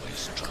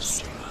always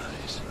trust your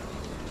eyes.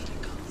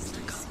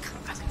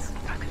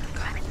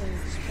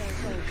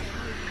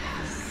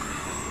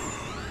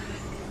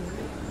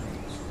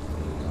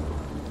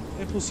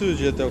 É impossível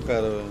de ir até o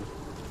cara,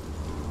 velho.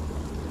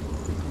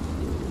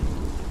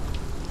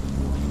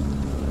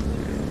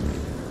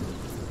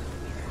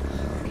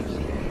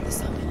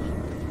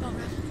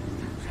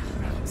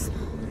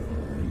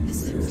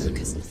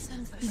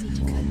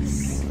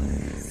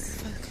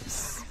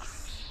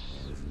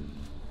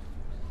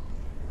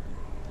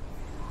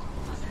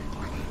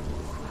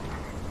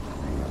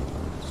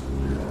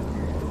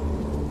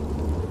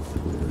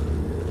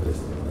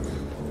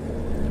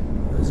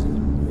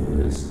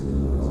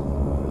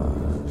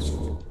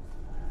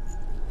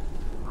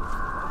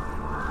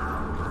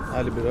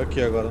 Ah, liberou aqui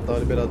agora, não estava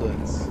liberado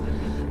antes.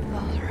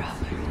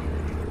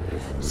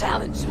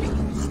 Silence me.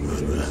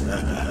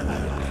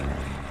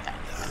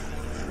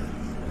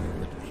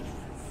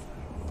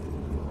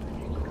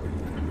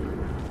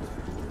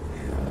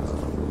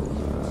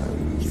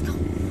 He's gone.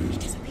 He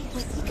disappeared.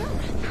 Where'd he go?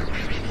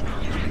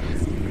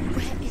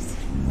 Where is he?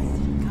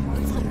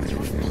 It's not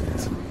your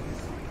fault.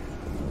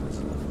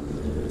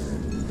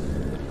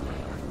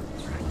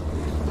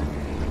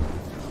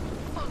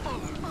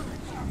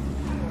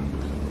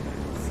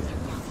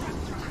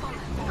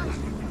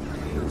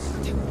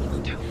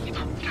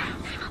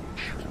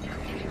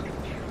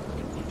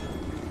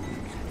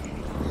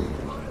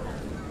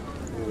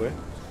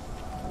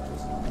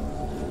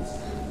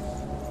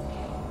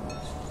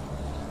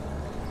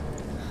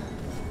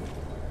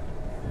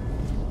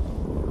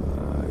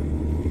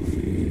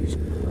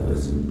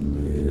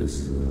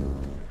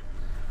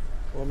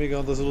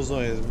 amigão das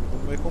ilusões,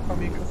 qual o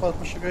caminho que eu faço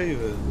pra chegar aí,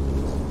 velho?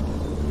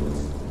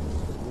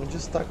 Onde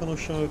destaca no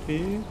chão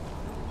aqui?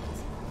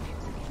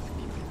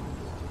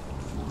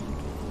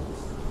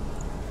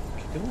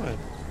 O que não é?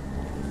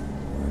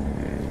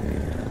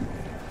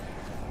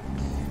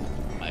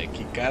 Ai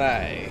que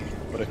carai!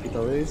 Por aqui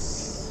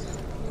talvez?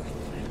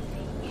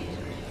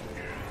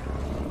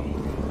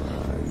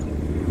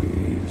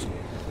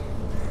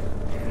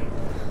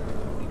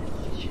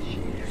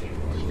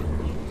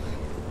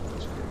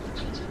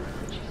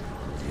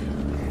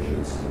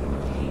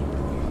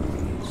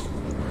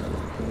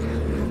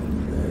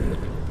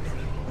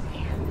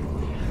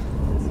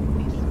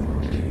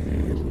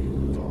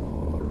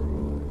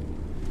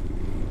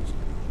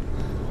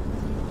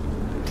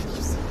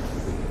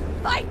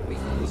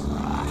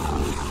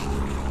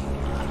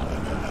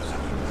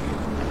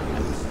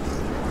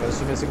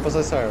 Assim que passar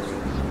essa árvore.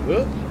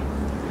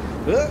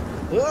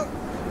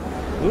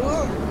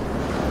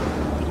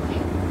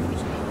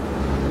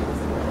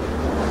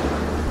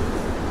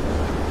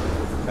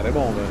 O cara é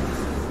bom, velho.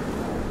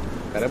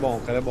 O cara é bom,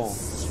 o cara é bom.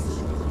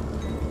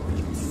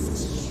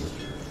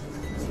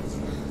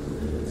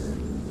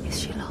 Is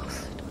she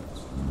lost?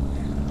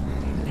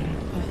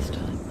 First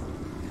time.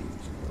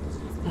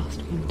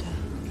 Last winter,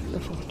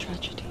 before the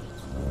tragedy,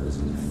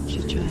 she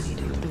journeyed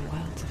into the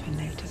wilds of her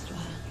native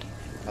land.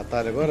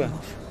 Atalho agora?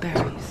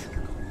 Berries,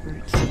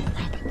 roots,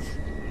 rabbits.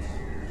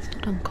 It's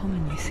not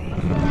uncommon, you see.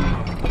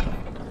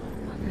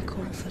 We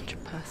call such a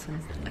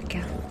person a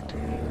gallant.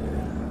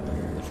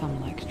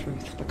 Some, like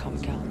Truth, become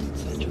gallant in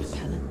search of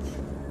penance.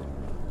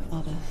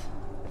 Others,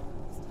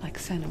 like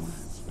Senua,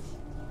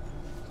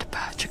 to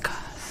purge a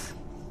curse.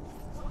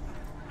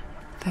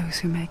 Those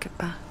who make it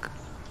back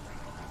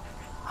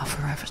are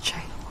forever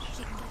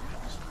changed.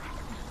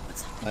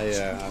 Aí,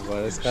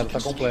 agora esse cara tá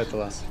completo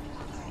lá.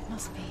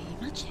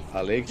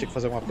 Falei que tinha que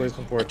fazer alguma coisa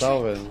com o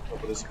portal, velho, pra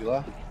poder subir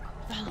lá.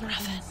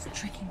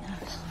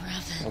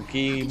 É um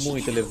key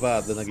muito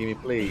elevado na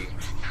gameplay.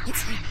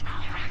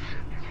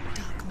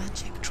 Dark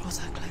magic draws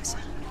her closer.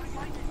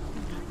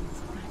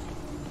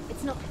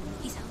 It's not.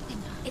 He's helping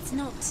her. It's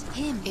not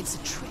him. It's a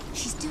trick.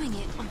 She's doing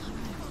it on her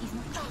own. He's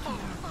not tricking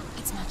her.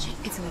 It's magic.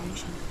 It's an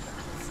illusion.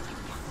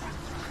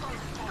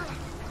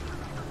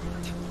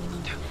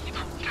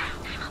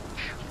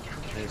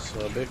 Aí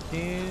sobe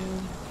aqui.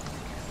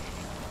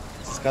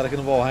 Esses caras aqui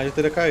no Valheim já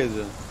teria caído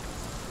já.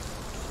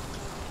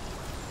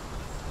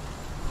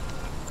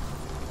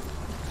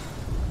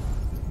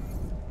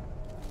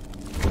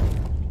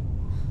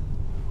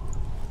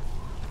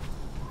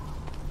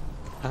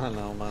 Ah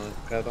não, mano,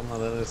 o cara tá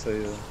mandando isso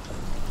aí, ó.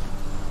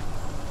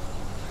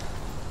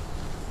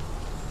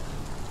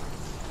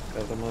 O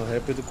cara tá mandando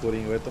rap do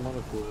Coringa, vai tomar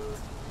no cu.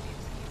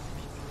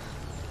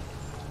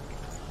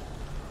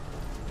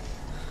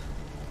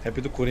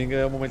 Rap do Coringa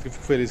é o momento que eu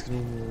fico feliz que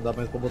não dá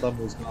mais pra botar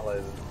música na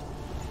live.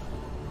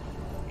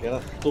 Que era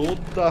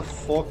toda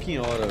fucking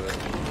hora,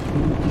 velho.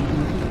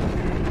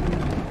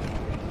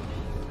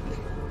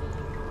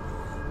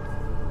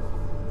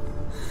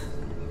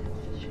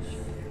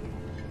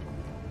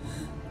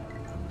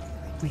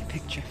 We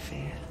picture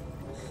fear,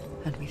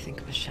 and we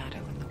think of a shadow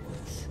in the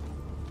woods,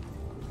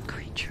 a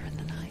creature in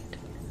the night.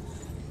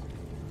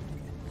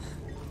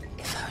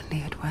 If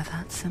only it were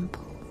that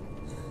simple.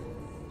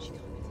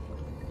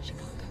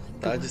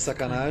 Tá de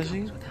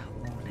sacanagem?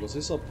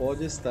 Você só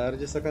pode estar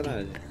de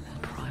sacanagem.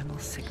 Primal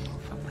signal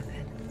from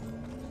within.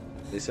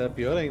 Esse era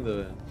pior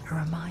ainda, velho.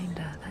 A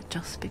reminder that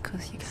just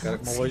because you O cara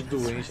com uma voz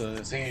doente,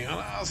 né?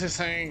 Senhoras e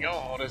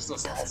senhores do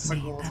doesn't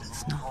mean that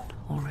it's not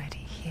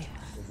already here.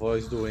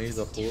 Voz doente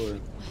da porra.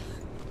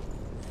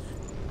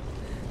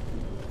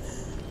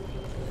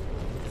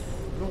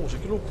 Nossa,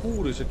 que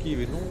loucura isso aqui,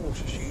 velho.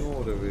 Nossa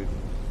senhora, velho.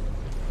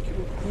 Que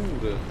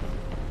loucura.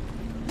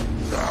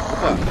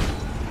 Opa!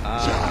 Ah!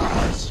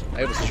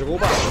 Aí você jogou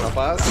baixo,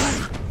 rapaz.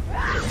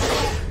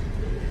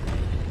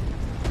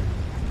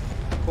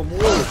 Como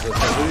ousa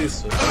fazer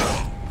isso?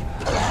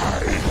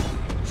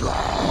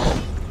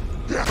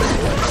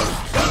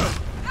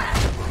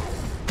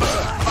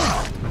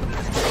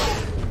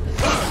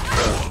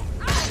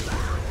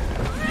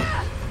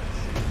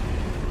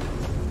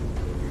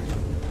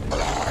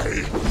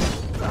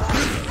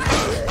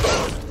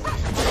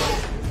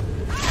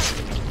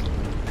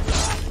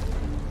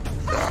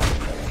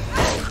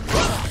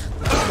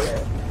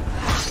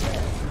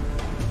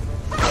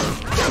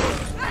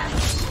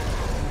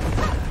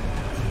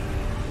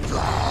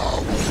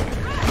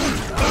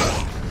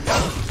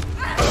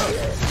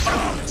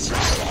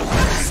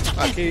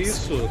 Que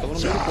isso? Eu tava no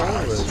meio do combo,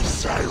 velho.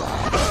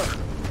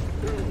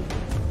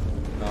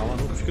 Calma,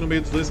 nunca fico no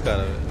meio dos dois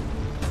caras, velho.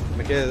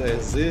 Como é que é? É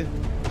Z?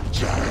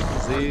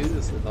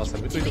 Z. Nossa, é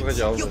muito ruim trocar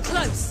de alvo, velho.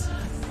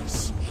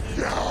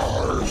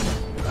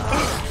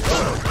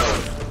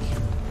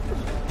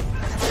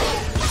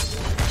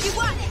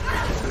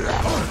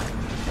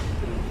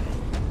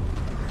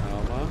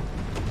 Calma.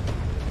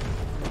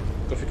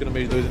 Nunca fico no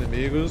meio de dois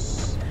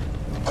inimigos.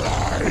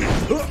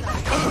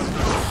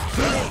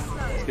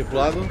 Aqui pro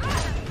lado.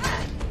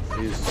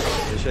 Isso,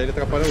 deixa ele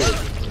atrapalhar o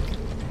outro.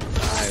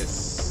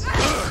 Nice.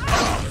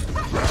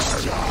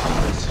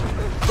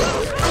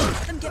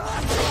 Let them get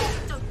behind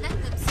you. Don't let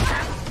them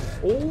stab.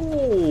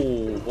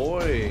 Oh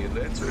boy,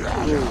 let's go.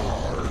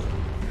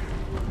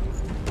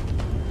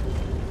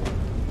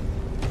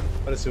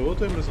 Apareceu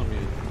outro ou é impressão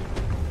minha?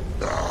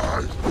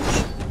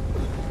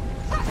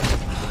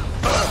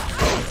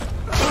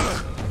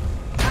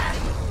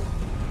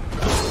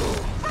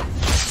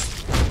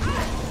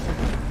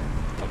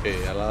 Ok,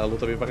 ela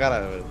luta bem pra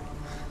caralho, velho.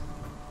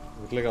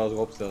 Muito legal os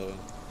golpes dela, velho.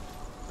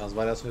 Tem umas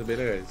variações bem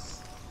legais.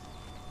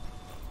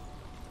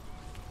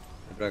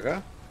 Vem pra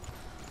cá?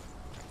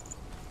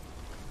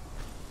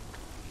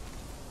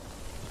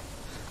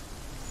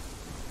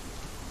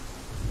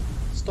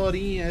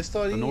 Historinha, The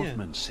historinha.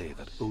 Northmen say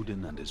that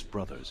Odin and his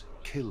brothers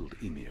killed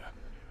Ymir,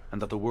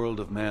 and that the world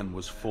of men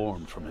was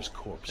formed from his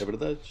corpse. É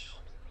verdade.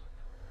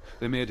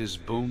 They made his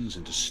bones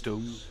into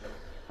stone,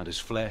 and his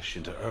flesh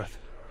into earth,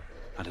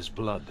 and his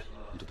blood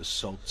into the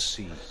salt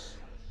sea.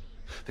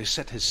 They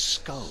set his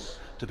skull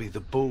to be the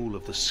bowl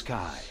of the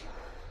sky,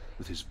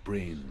 with his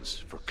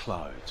brains for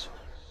clouds.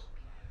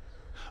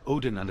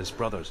 Odin and his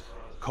brothers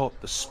caught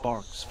the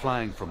sparks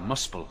flying from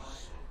Muspel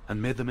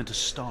and made them into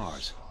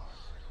stars.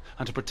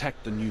 And to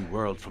protect the new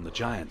world from the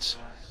giants,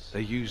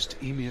 they used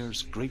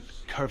Ymir's great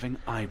curving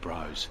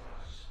eyebrows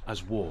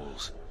as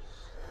walls.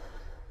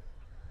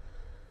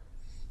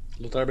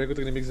 Lutar bem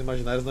contra inimigos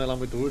imaginários não é lá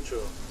muito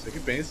útil. Sei que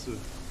penso.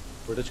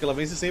 O importante é que ela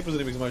vence sempre os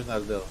inimigos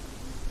imaginários dela.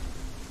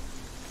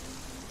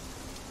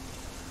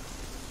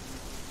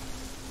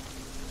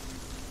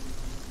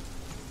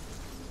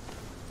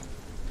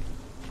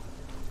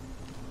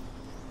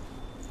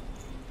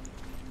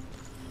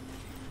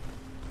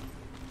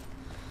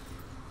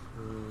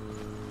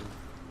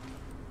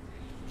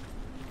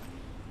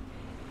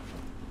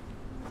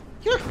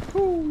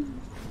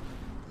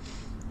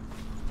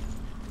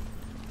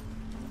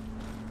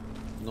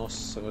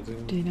 Nossa, agora tem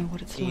Do you know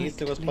what it's 500 like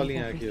to negócios pra leave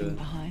alinhar aqui, everything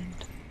velho. behind?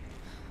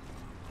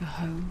 Your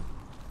home,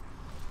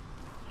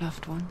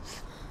 loved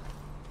ones,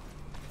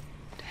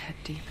 to head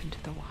deep into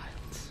the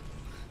wilds,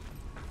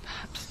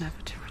 perhaps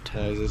never to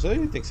É return. isso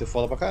aí, tem que ser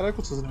foda pra caralho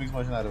com os seus inimigos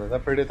imaginários, velho. Vai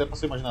perder até pra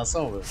sua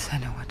imaginação, velho.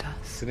 Senua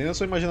does. Se nem na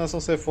sua imaginação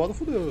você é foda,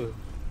 fodeu, velho.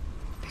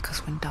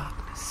 Because when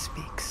darkness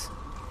speaks,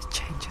 it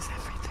changes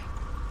everything.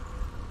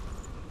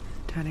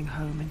 Turning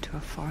home into a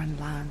foreign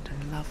land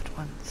and loved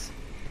ones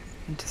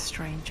into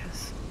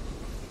strangers.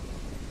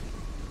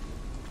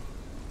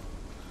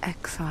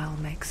 Exile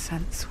makes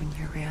sense when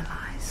you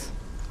realize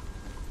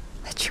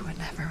that you were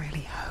never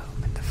really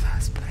home in the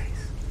first place.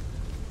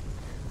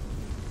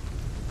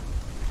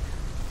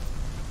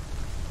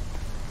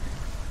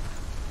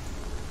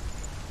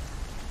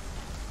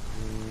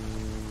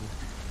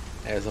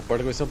 Essa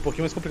porta vai ser um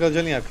pouquinho mais complicada de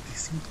alinhar, porque tem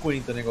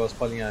 50 negócios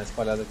pra alinhar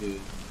espalhado aqui.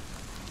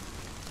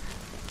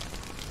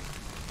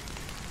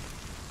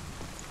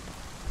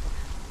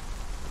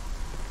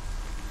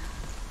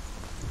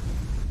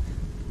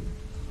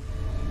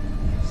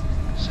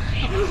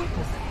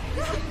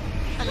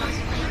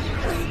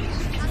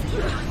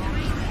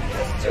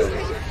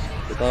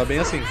 Eu tava bem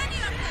assim.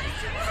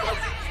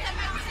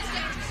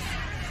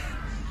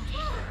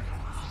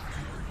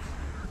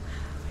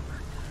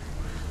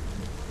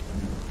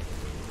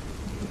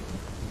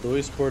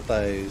 Dois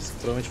portais,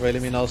 provavelmente vai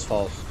eliminar os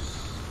falsos.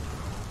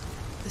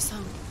 The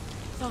song.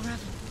 Valravan.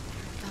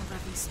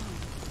 Valravan's song.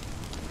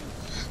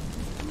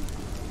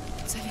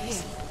 It's over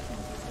here.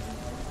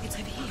 It's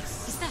over here.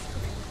 Is that?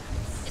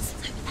 It's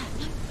over there.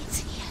 No, it's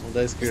here. Vamos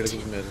dar a esquerda aqui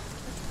primeiro.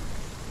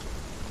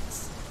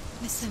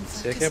 Listen,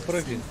 Se é que é por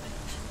aqui.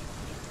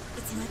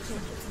 It's natural.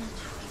 It's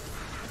natural.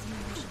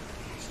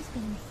 She's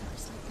been in the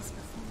forest like this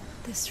before.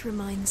 This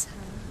reminds her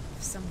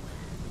of somewhere.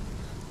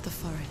 The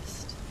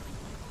forest.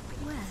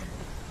 Where?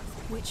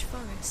 Which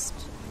forest?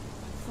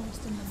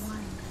 Forest in the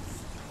wilds.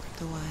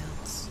 The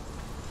wilds.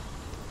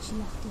 She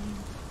left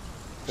Delia.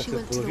 She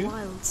went to the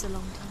wilds a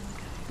long time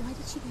ago. Why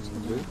did she go to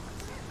the wilds?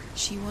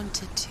 She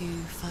wanted to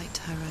fight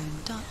her own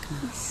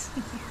darkness.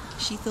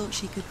 She thought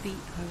she could beat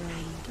her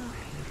own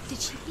darkness. Did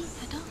she beat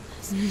her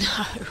darkness?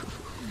 No.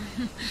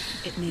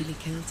 It nearly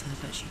killed her,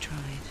 but she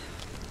tried.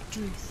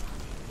 Druth.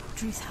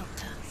 Druth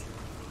helped her.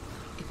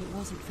 If it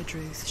wasn't for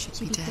Druth, she'd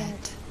be dead.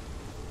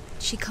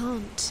 She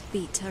can't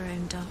beat her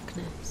own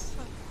darkness.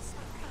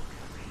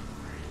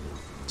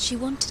 She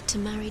wanted to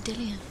marry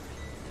Dillian.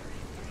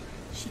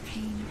 She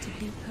came to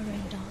beat her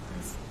own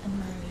darkness and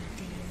marry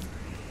Dillian.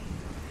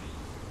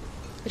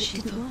 But it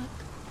didn't work.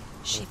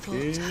 She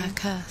thought her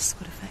curse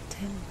would affect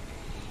him.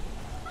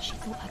 She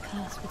thought her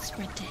curse would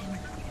spread to him.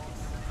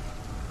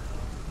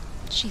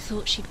 She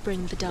thought she'd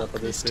bring the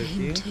darkness to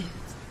him too.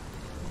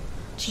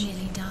 She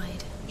nearly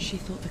died. She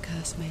thought the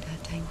curse made her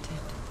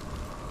tainted.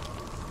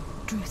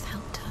 Druth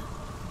helped her.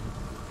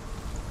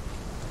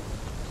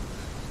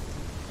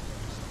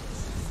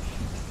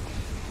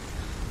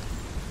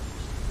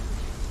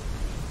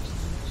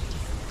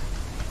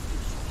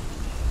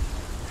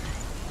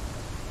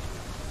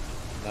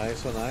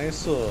 Nice,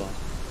 nice.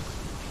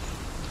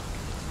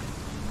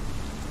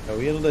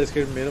 Eu ia no da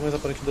esquerda primeiro, mas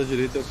aparentemente da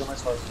direita é o que é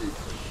mais fácil de ir.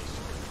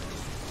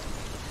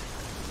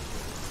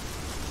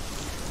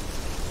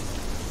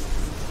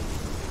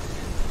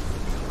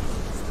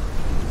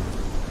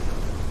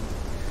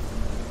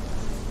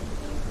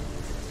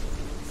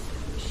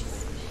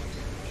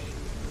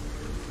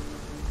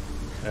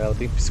 Ela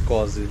tem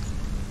psicose.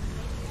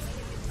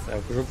 É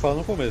o que o jogo fala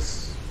no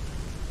começo.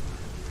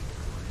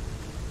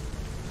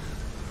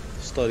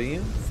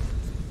 Historinha.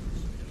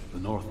 The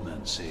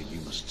Northmen say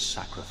you must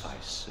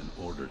sacrifice in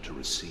order to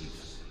receive.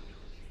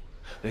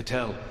 They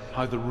tell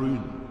how the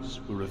runes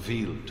were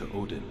revealed to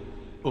Odin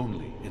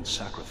only in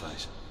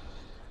sacrifice.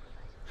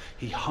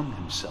 He hung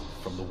himself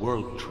from the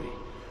world tree,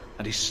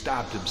 and he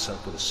stabbed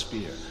himself with a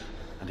spear,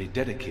 and he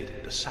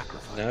dedicated the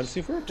sacrifice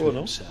to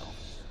himself.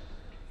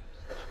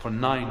 For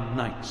 9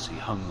 nights he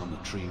hung on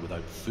the tree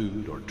without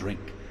food or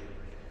drink,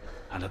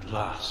 and at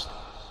last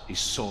he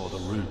saw the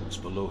runes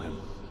below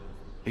him.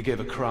 He gave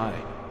a cry,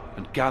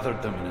 and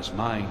gathered them in his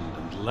mind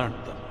and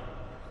learnt them.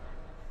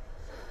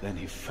 Then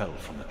he fell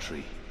from the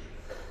tree.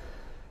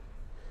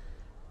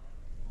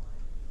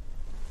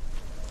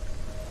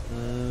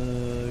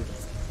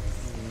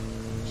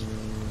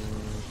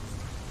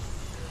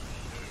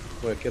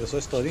 Ué, aqui era só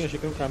historinha, achei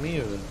que era um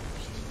caminho, velho.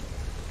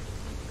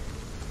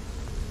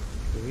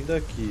 Eu vim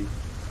daqui.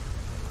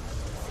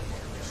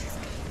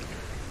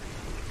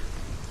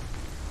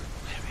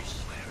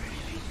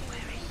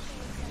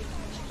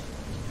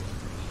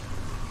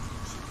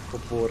 Ô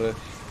porra.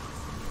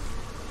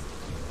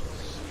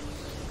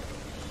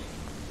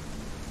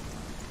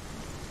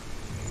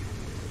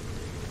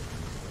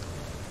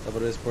 Dá pra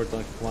ver esse portão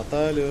aqui com um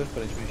atalho,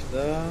 aparentemente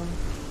dá.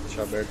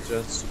 Deixar aberto já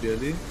antes de subir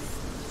ali.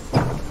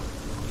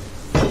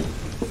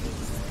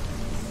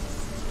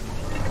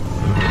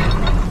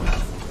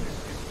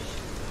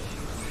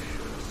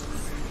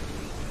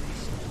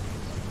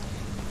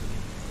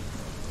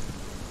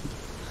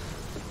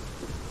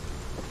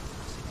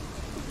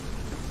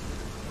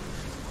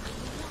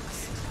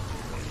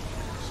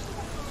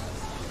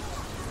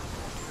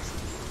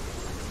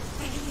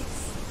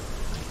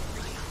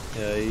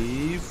 E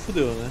aí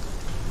fudeu, né?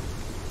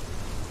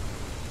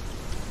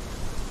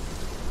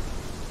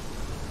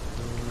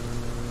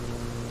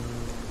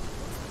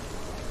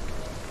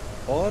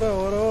 Ora,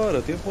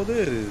 eu tenho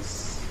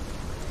poderes.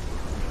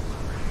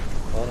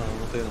 Ora,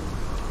 não tem não.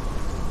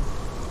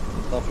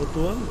 Não tá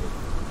flutuando.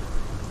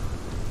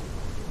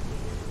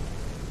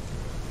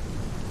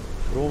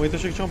 Por um momento eu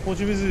achei que tinha uma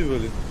ponte invisível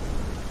ali.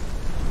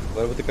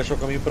 Agora eu vou ter que achar o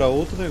caminho pra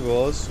outro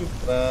negócio,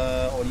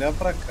 pra olhar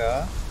pra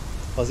cá,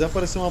 fazer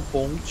aparecer uma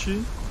ponte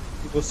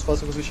e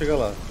fácil conseguir chegar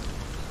lá.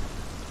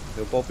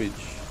 Meu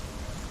palpite.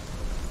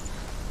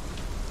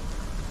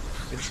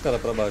 Tem esse cara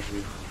pra baixo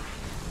ali.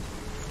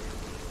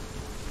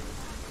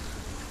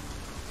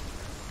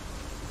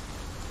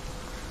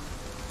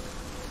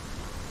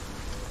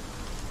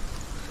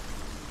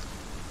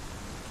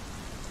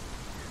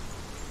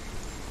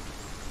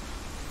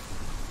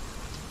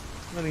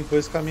 Mas limpou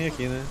esse caminho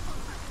aqui, né?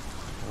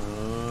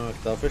 Ah,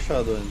 que tava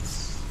fechado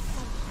antes.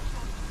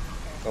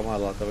 Calma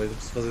lá, talvez eu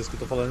precise fazer isso que eu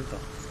tô falando então.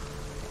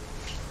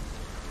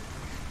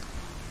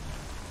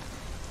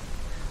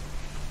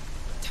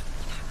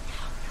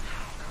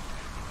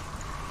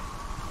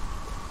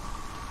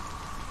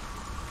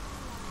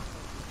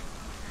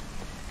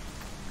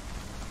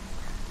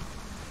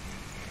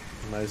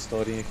 Mais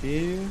historinha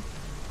aqui.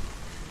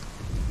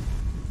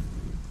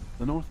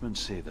 The Northmen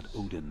say that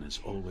Odin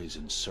is always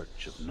in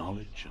search of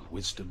knowledge and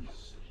wisdom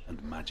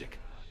and magic.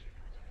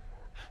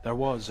 There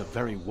was a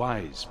very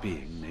wise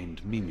being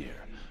named Mimir,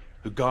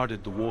 who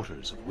guarded the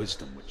waters of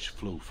wisdom which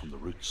flow from the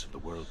roots of the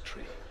world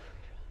tree.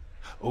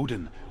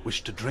 Odin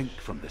wished to drink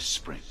from this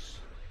spring,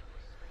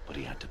 but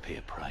he had to pay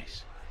a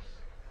price.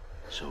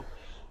 So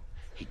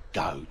he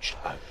gouged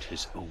out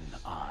his own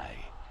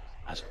eye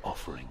as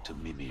offering to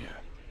Mimir.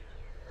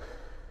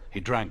 He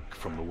drank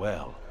from the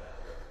well,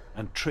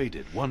 and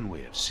traded one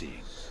way of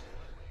seeing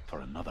for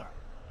another.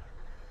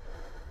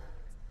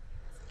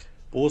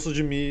 Poço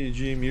de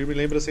Ymir me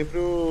lembra sempre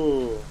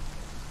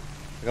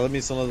aquela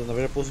missão lá, na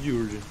verdade, Poço de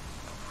Urd.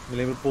 Me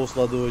lembra o poço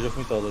lá do Age of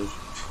Mythology.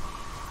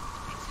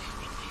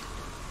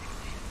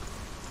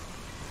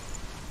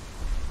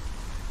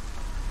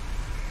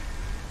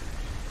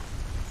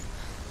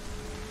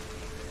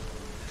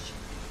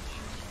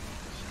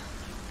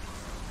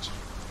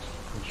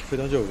 Aqui foi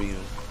de onde eu vim,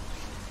 né?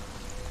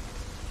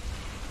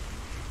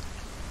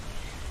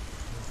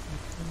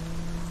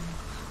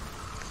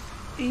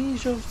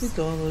 Age of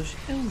Mythology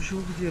é um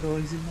jogo de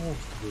heróis e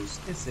monstros,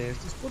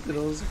 exércitos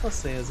poderosos e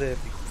façanhas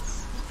épicas.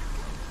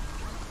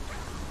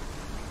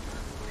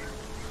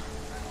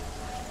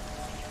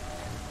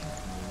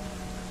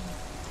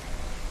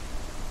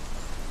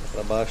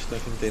 Pra baixo então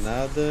aqui não tem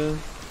nada.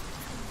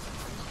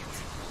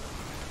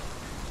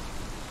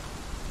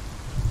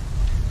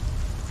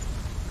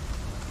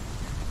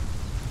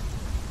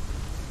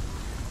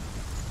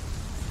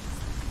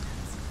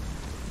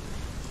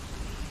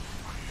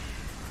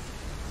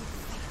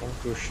 Como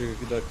que eu chego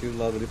aqui daquele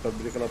lado ali para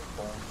abrir aquela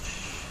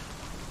ponte?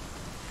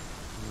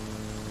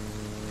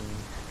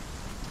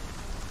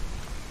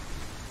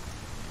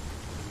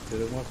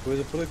 Tem alguma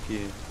coisa por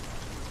aqui.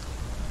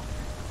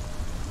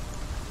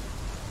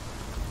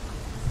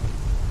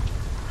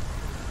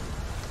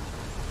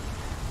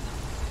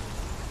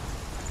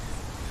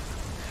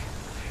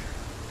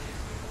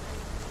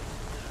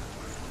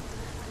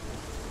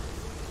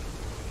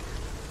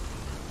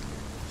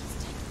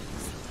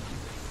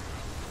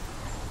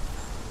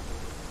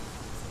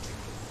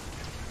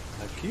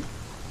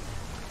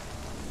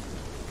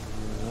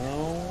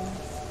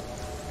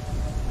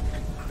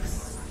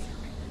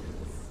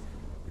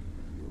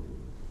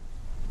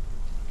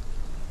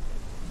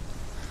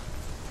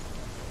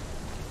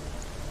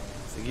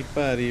 Que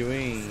pariu,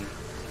 hein?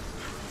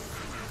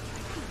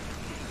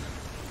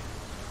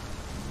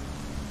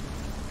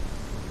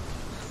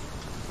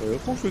 Eu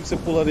confio que você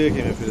pularia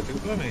aqui, minha filha,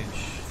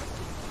 tranquilamente.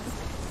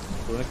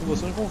 O problema é que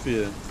você não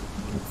confia.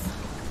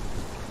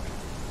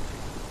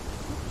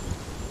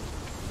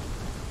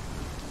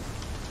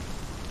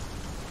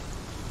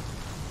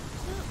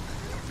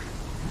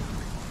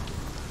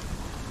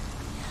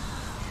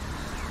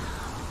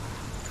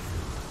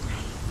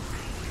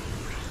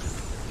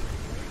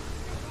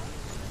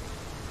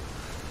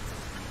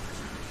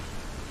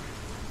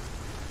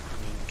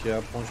 Aqui é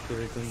a ponte que eu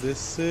tenho que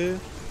descer.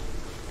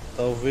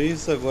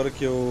 Talvez agora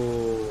que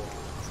eu...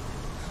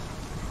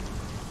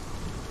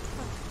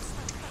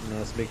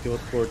 Não, se bem que tem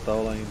outro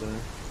portal lá ainda,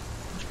 né?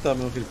 Onde que tá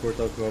mesmo aquele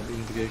portal que eu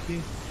entrei aqui?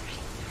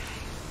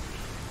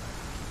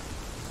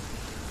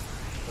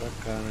 Pra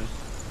cá, né?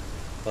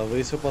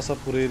 Talvez se eu passar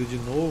por ele de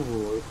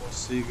novo, eu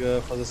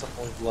consiga fazer essa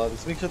ponte do lado.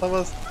 Se bem que já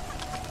tava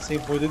sem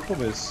ponte desde o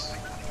começo.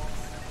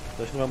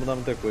 Então acho que não vai mudar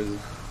muita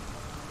coisa.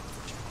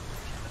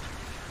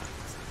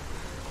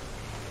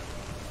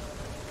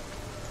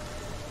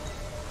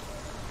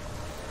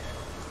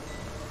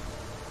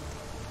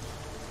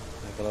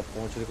 Aquela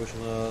ponte ele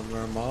continua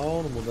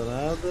normal, não muda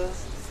nada.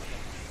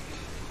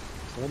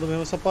 Só muda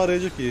mesmo essa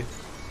parede aqui.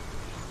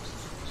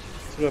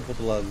 Você vai pro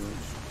outro lado, né?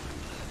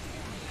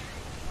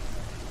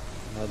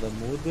 Nada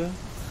muda.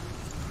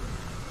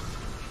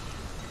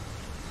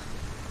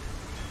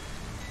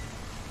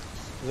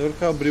 Mas agora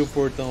que eu abri o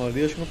portão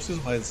ali, acho que não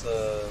preciso mais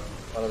dessa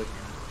parada aqui.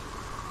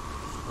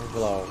 Vamos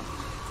lá, ó.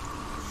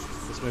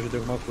 Ver se me ajuda em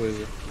alguma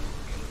coisa.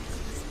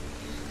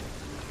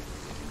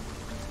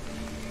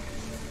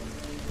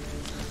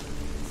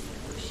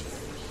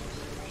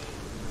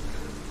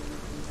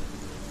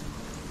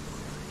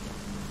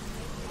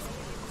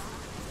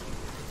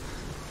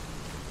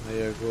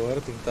 Aí agora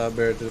tem que estar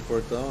aberto o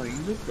portão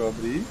ainda para eu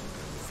abrir.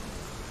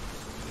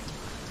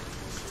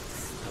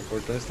 O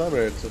portão está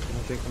aberto, só que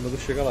não tem como eu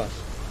chegar lá.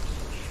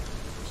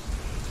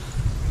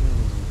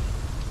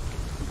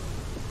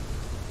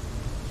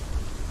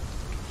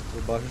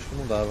 Por baixo acho que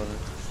não dava, né?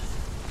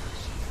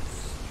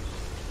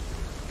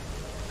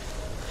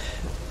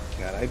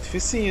 Caralho,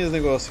 dificinho esse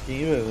negócio aqui,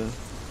 hein, velho.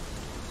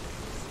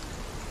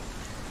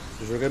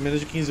 Se eu jogar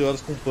menos de 15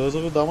 horas com puzzle,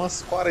 eu vou dar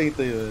umas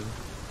 40 aí, velho.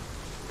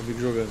 Comigo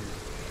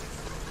jogando.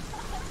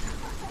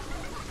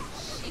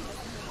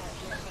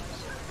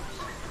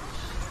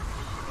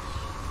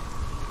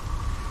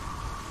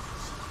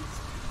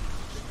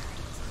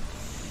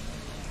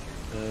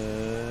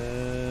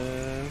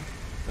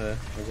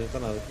 Não adianta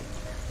nada aqui.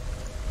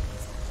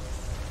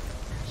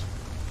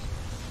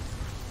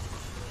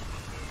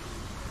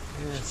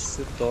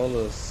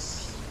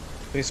 Cetolas.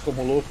 Pensa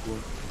como louco.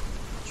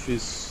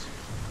 Difícil.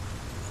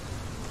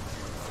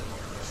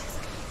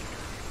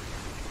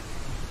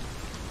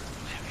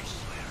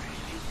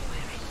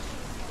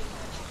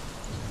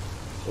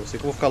 Eu sei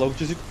que eu vou ficar logo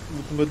com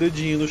o meu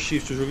dedinho no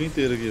shift o jogo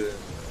inteiro aqui, velho.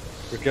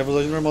 Porque a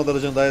velocidade normal dela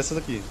de andar é essa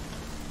daqui.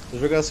 Se eu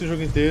jogar assim o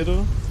jogo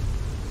inteiro,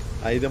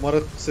 aí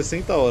demora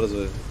 60 horas,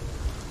 velho.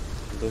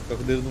 Então eu vou ficar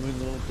com o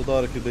dedo toda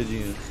hora aqui, o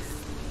dedinho.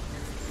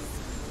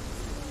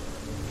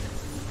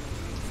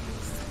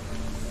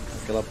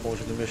 Aquela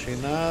ponte não mexeu em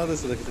nada,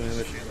 essa daqui também não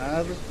mexeu em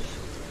nada.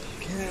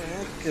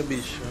 Caraca,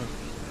 bicho.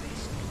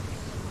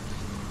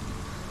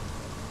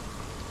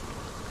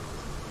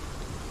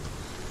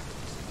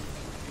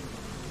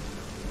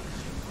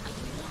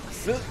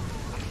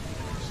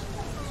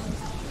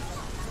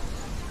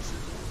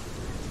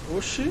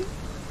 Oxi.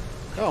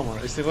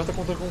 Calma, esse negócio tá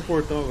contando com um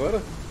portão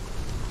agora?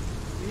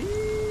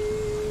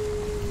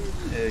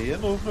 Aí é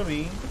novo pra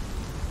mim.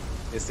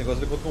 Esse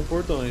negócio ele conta com um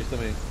portão, gente,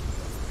 também.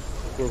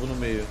 Um corvo no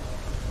meio.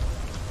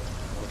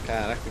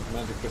 Caraca,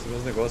 tem que perceber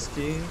uns negócios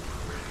que...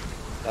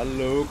 Tá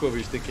louco,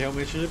 bicho. Tem que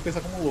realmente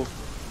pensar como louco.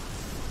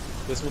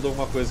 Ver se mudou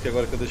alguma coisa aqui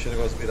agora que eu deixei o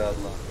negócio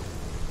virado lá.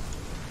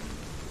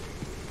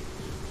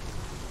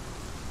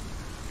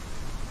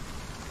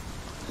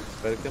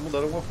 Espero que tenha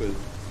mudado alguma coisa.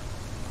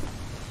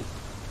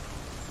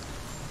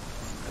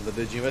 Ainda o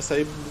dedinho vai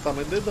sair do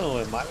tamanho do dedão,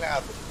 é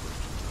malhado.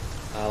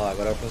 Ah lá,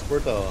 agora alcança o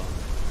portal,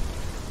 ó.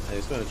 É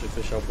isso mesmo, tinha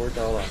que fechar o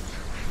portal lá.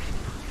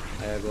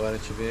 Aí agora a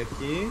gente vem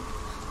aqui.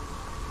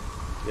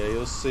 E aí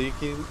eu sei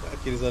que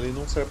aqueles ali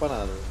não servem pra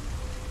nada.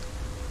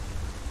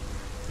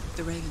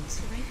 The Ravens.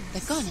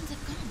 They've gone.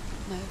 They've gone.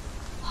 No.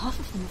 Half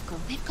of them have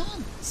gone. They've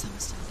gone. Some are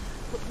still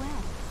there. But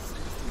where?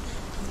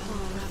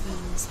 Oh,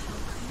 Ravens.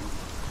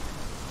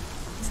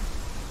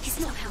 He's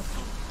not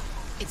helping.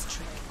 It's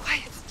trick.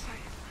 Quiet.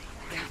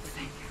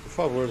 Por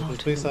favor, não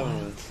pode pensar, meu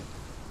velho.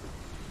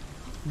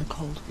 In the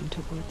cold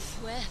winter woods.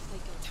 Where have they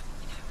gone?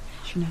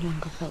 She no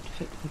longer felt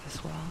fit for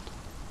this world.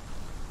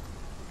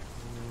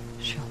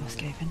 She almost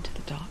gave in to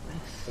the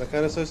darkness. Pra cá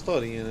era só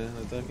historinha, né?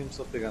 Então aqui não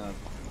precisa pegar nada.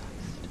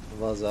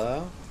 Vou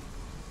vazar.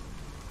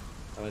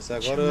 Ah, mas se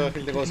agora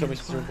aquele negócio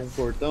realmente serve com um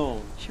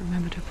portão, She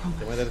remembered her tem uma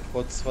promise. ideia que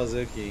pode se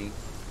fazer aqui, hein?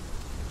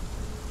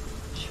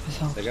 She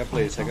resolved Segue a to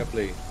play, fight segue a on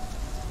play.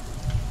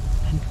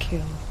 and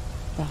kill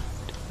that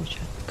which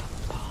had become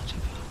part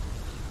of her.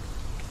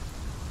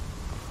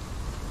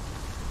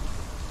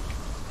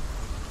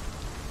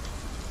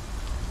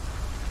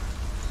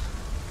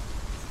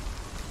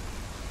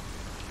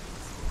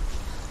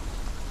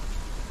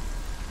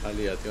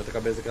 Ali, ó, tem outra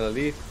cabeça daquela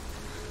ali.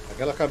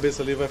 Aquela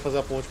cabeça ali vai fazer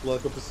a ponte pro lado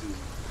que eu preciso.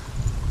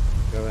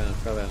 Fica vendo,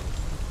 fica vendo.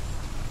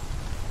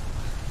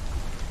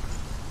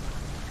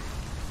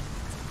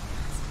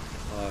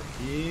 Ó,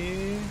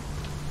 aqui.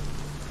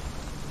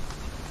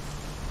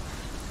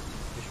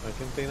 Ixi, mas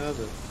aqui não tem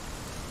nada.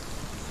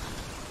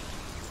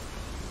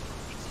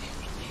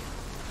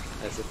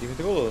 Essa aqui me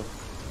trollou.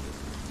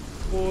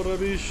 Porra,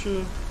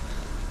 bicho.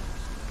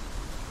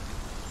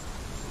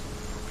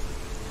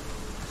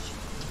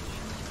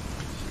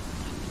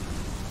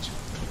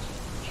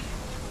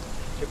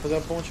 Tinha que fazer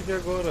a ponte aqui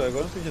agora.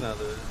 Agora não entendi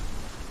nada.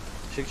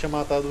 Achei que tinha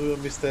matado o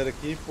mistério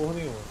aqui, porra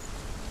nenhuma.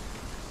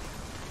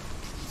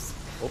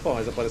 Opa,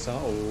 mas apareceu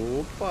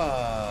uma...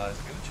 Opa!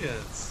 Isso aqui não tinha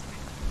antes.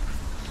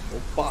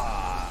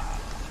 Opa!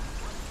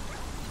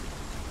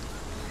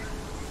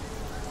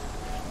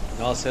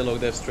 Nossa, é logo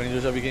Death Stranding,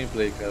 eu já vi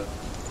gameplay, cara.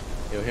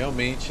 Eu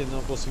realmente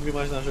não consigo me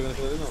imaginar jogando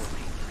aquilo ali, não.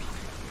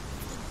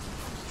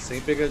 Sem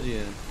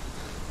pegadinha.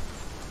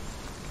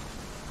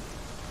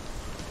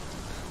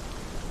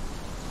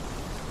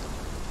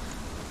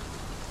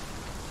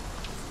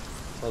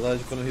 Saudade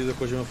de quando o Hideo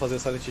Kojima fazia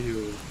Silent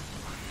Hill.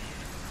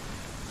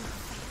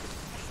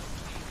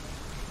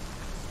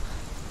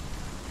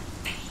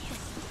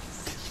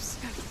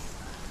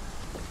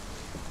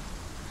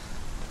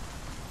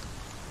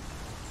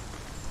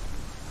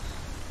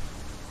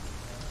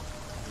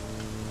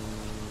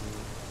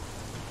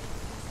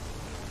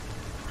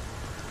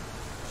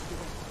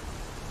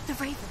 The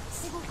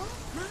Ravens. They were gone.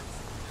 No.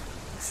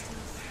 There's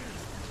still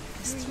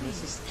three.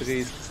 Esses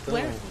três que estão...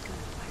 Where have they gone?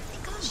 Where have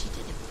they gone? She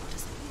didn't want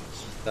us there.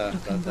 Tá.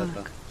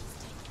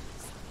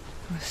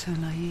 I was so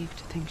naive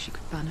to think she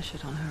could banish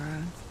it on her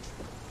own.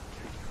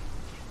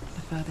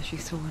 The further she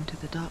saw into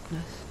the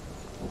darkness,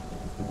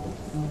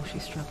 the more she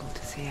struggled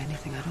to see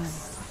anything at all.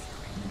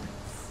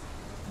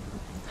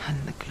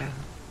 And the gloom,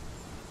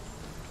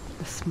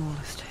 the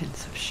smallest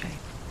hints of shape,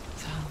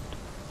 sound,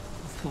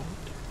 or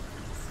thought,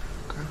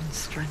 grew in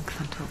strength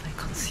until they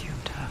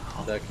consumed her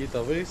whole. Daqui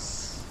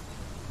talvez.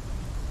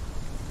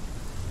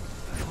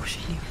 Before she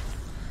knew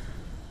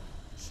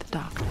it, the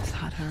darkness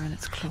had her in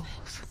its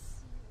claws.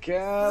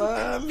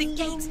 Caralho, The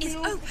gate is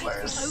open.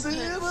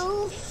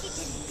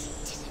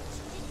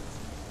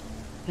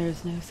 There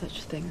is no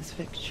such thing as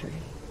victory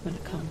when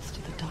it comes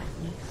to the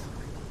darkness.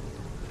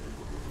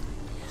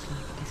 It's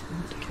like it is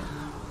meant to kill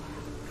her.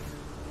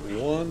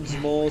 One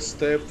small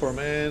step for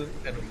man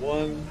and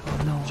one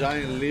Lord.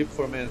 giant leap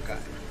for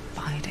mankind.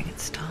 Biding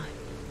its time.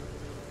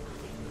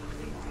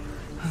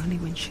 Only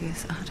when she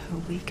is at her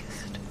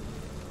weakest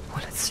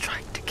will it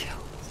strike to kill.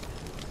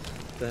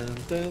 Dun,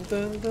 dun,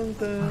 dun, dun,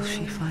 dun, Will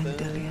she find dun,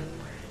 Dillian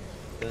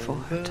before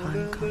dun, her dun, time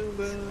dun, comes?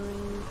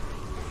 dun.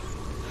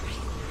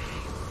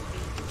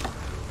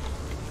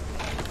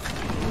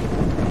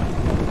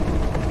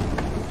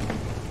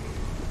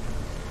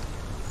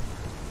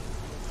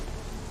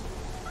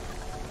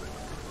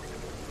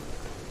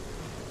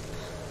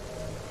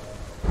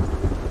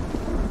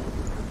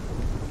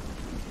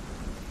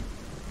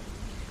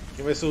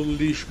 Quem vai ser o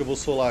lixo que eu vou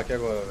solar aqui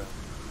agora, velho?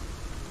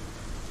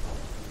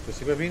 Eu sei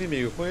que vai vir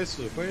inimigo, eu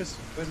conheço o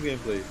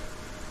gameplay.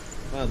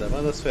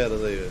 Manda as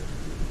feras aí, velho.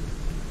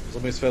 Usa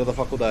uma esfera da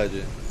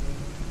faculdade.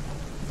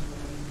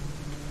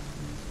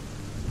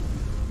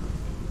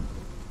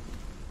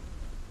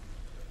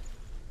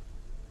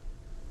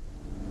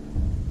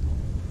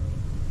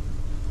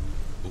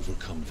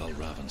 Overcome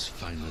Valravan's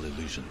final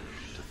illusion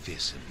to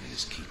face him in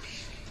his keep.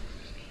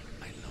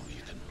 I know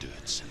you can do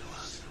it, Senua.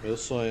 Meu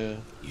sonho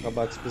é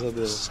acabar com esse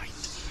pesadelo. Sight.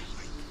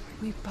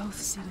 We both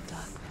see the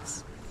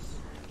darkness.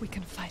 We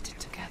can fight it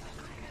together.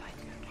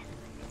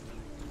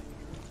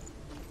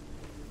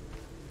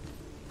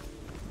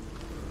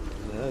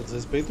 É,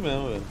 desrespeito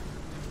mesmo, velho.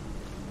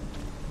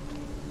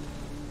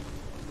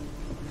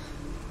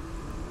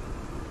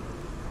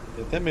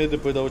 Tenho até medo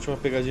depois da última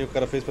pegadinha que o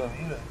cara fez pra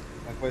mim, velho.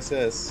 Como é que vai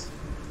ser essa?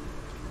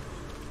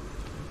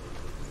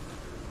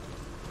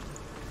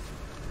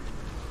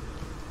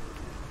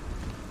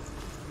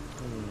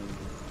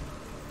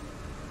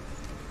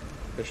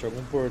 Fechar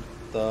algum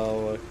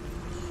portal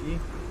aqui.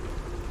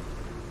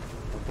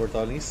 Um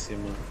portal ali em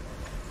cima.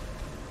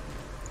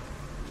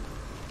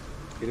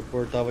 Aquele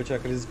portal vai tirar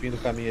aqueles espinhos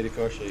do caminho ali que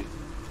eu achei.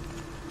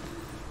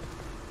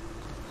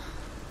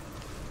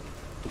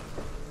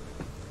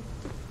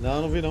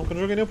 Não vi não, porque eu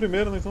não joguei nem o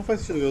primeiro, né? Então não faz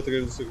sentido ver o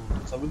trailer do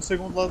segundo. Só vi do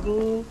segundo lá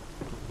do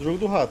jogo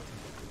do rato.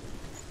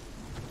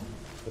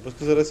 Depois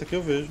que zerar esse aqui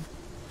eu vejo.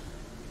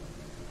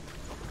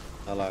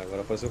 Ah lá,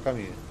 agora apareceu o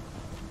caminho.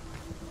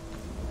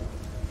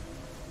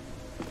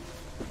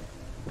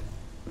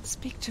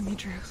 Speak to me,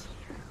 Drew.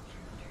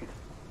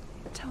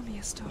 Tell me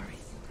a story.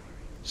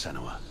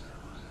 Senua,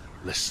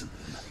 listen.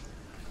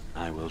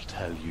 I will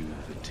tell you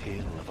the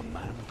tale of a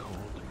man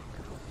called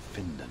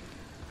Findan.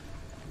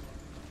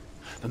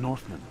 The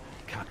Northmen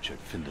captured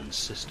Findan's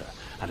sister,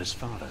 and his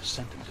father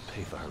sent him to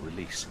pay for her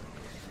release.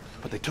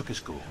 But they took his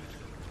gold,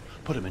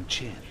 put him in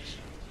chains,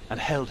 and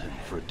held him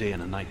for a day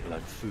and a night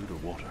without food or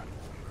water.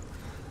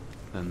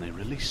 Then they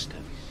released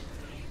him.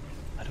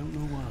 I don't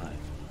know why.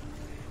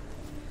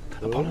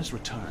 Upon his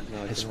return,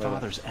 No, his não era.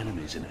 father's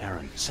enemies in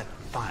Erin set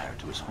fire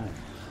to his home.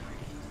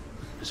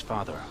 His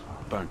father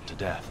burnt to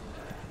death,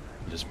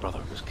 and his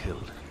brother was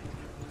killed.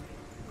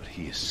 But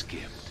he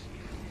escaped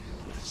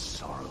with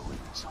sorrow in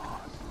his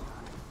heart.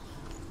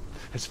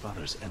 His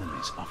father's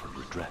enemies offered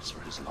redress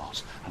for his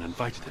loss and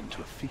invited him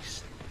to a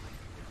feast.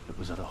 It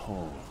was at a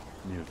hall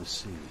near the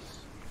sea.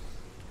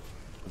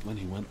 But when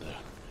he went there,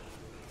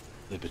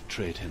 they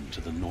betrayed him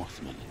to the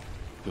Northmen,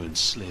 who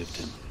enslaved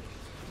him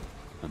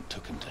and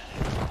took him to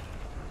hell.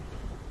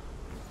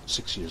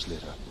 6 years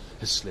later,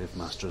 his slave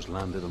masters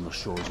landed on the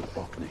shores of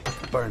Orkney,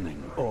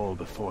 burning all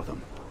before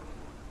them.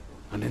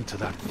 And into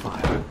that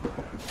fire,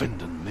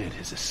 Findan made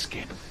his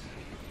escape.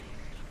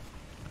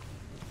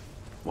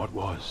 What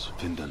was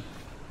Findan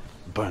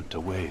burnt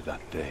away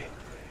that day.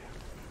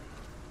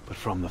 But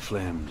from the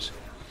flames,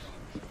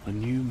 a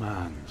new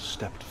man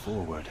stepped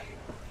forward,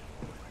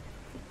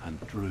 and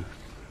Druth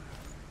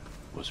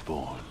was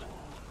born.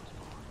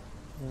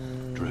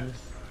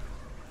 Druth,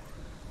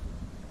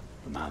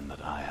 the man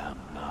that I am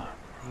now.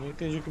 Não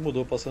entendi o que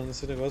mudou passando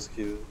nesse negócio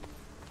aqui. Viu?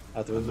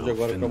 Ah, talvez mude Although agora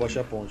porque eu Findan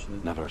baixei a ponte,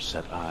 né? never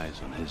set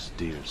eyes on his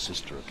dear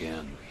sister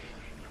again,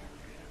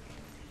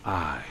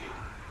 I,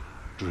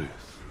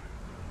 Druth,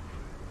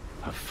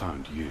 have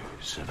found you,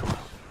 Senua.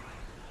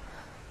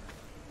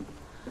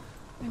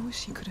 I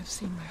wish you could have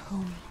seen my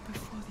home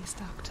before these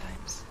dark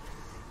times.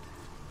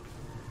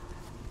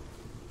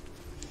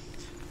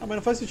 Ah, mas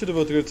não faz sentido eu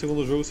ver o trailer do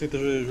segundo jogo sem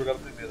ter jogado o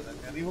primeiro, né?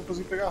 Eu nem vou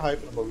conseguir pegar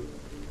hype no bagulho.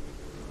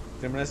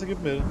 Terminar esse aqui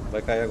primeiro.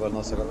 Vai cair agora.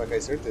 Nossa, agora vai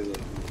cair certeza.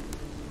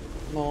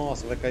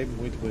 Nossa, vai cair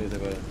muito bonito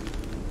agora.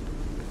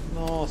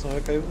 Nossa,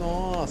 vai cair.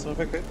 Nossa,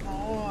 vai cair.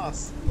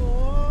 Nossa.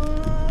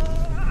 Nossa.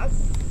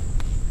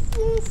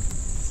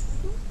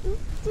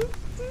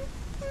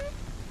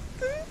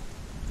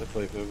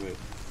 Foi.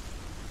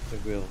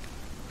 Tranquilo.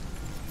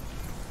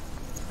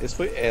 Esse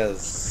foi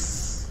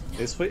S.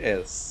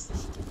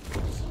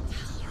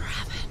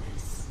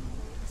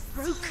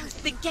 Broken.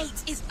 The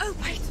gate is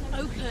open.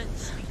 Open.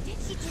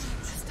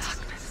 This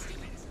darkness.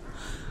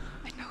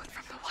 I know it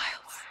from the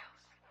wilds.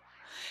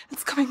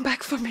 It's coming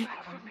back for me.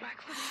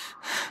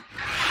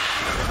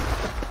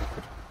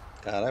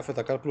 Caralho, foi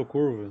atacado pelo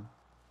corvo, velho.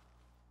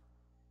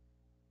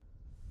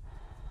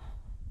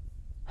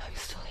 I'm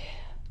still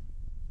here.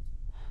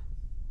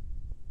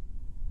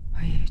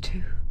 Are you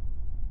too?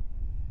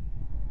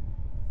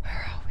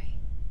 Where are we?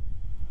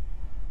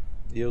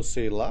 E eu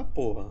sei lá,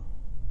 porra.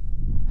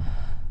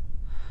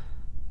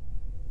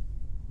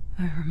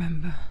 I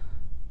remember.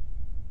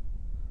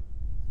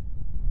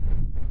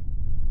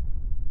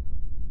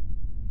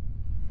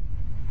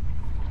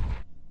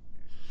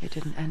 It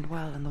didn't end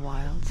well in the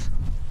wilds.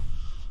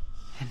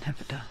 It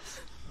never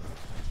does.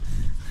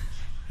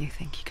 You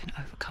think you can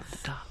overcome the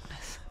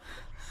darkness,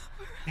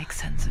 make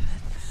sense of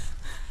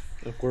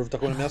it. O corvo tá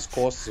comendo minhas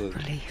costas, velho.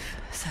 Relief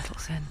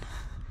settles in.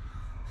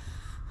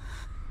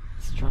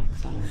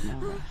 Strikes out of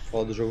nowhere.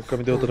 Fala do jogo fica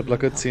me derrotando pela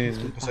cutscene,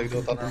 não consegue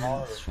derrotar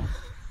normal, velho.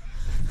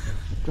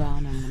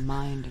 Drowning the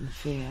mind in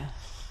fear,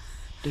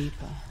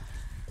 deeper,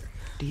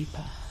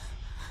 deeper,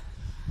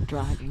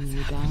 dragging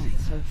you down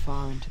so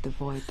far into the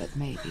void that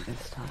maybe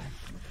this time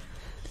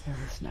there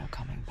is no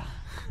coming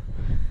back.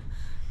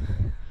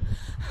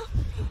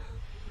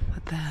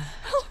 But there,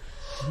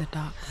 in the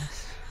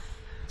darkness,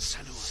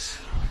 Senua,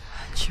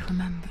 she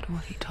remembered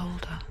what he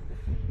told her.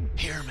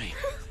 hear me.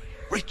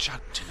 Reach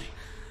out to me.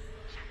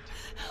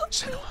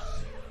 Senua,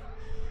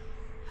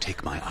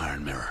 take my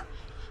iron mirror.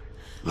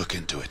 Look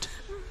into it,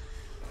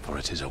 for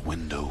it is a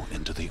window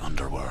into the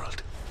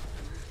underworld.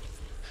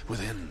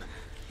 Within,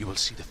 you will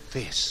see the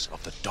face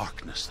of the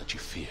darkness that you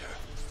fear.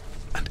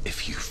 And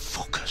if you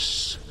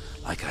focus,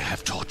 like I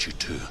have taught you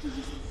to,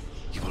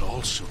 you will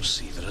also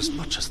see that as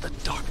much as the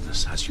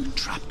darkness has you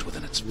trapped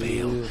within its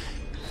veil,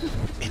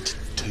 it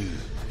too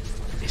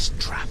is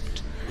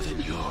trapped within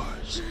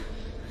yours.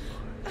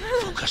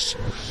 Focus.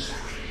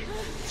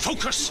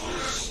 Focus!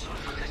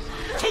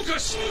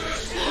 Focus!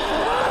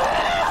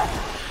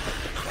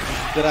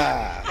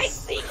 I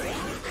see you.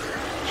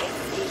 I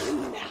see you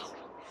now.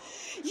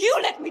 You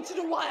led me to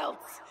the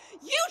wilds.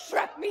 You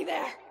trapped me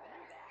there.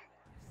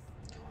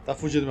 Tá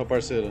fugido, meu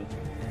parceiro.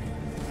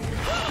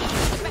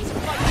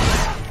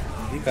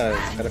 Ih, cara,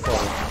 esse cara é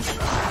foda.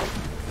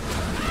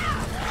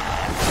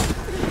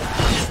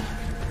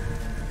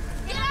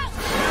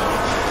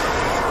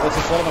 Pode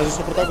ser foda, mas eu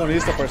sou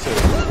protagonista, parceiro.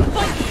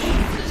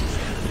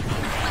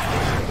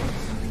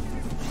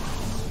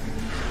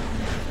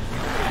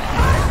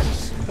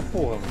 Eita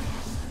porra, mano.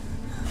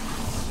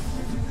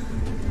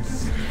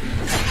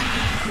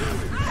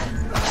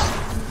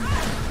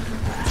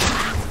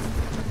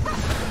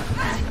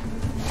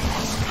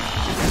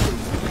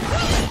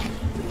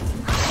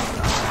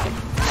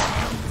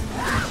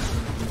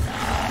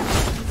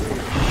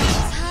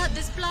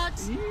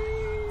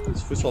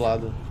 Fui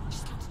solado.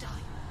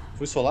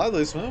 Fui solado?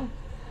 É isso mesmo?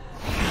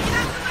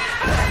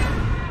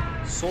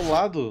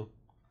 Solado?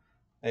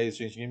 É isso,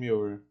 gente. Game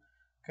over.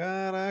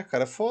 Caraca,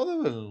 cara é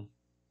foda, velho.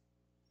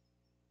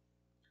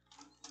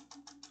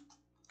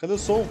 Cadê o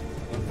som?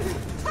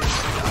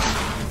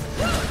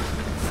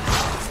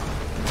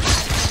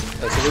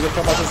 Essa vez eu vou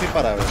ficar batendo sem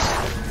parar, velho.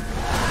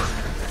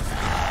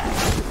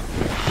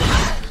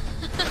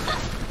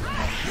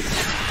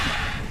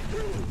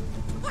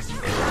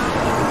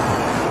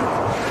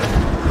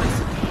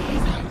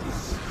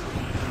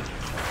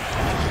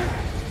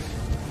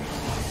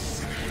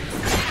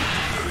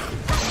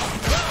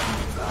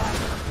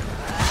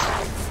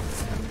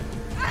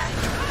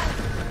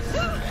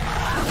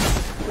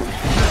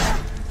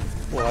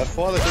 Porra, é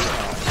foda aqui.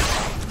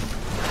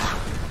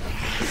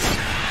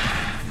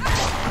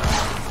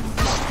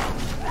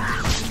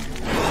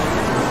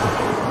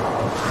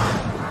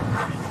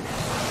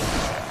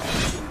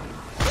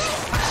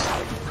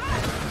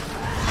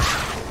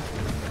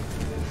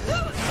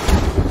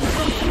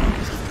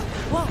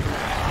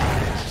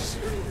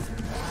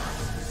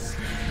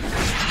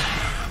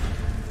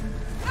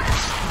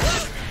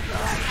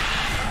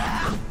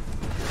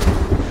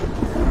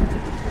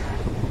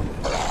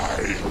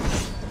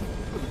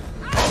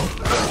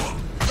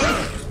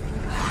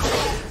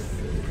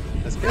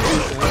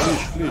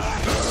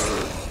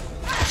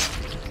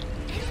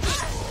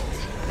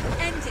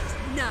 End it.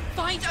 No.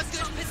 Find a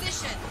good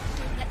position.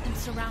 Don't let them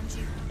surround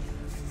you.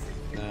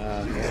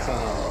 Ah, essa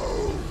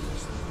não.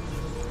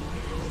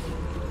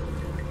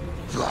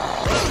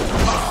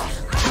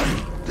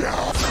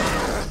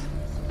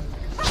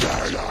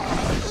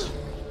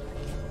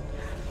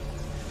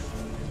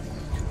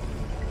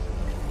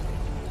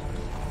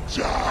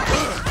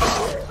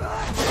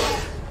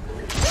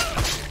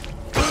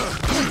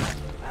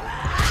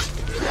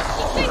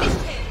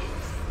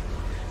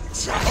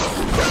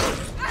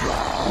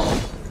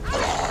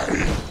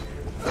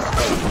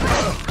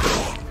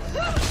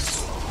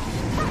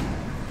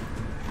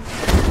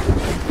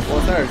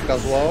 Boa tarde,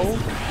 casual.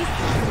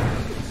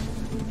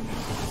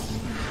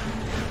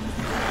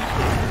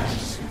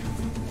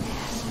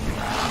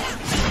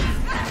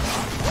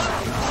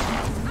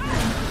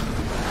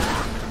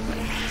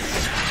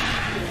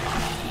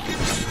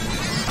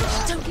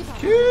 Don't give up.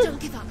 Don't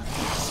give up.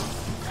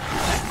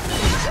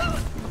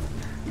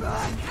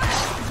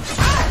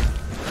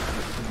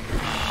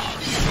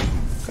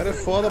 O cara é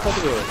foda,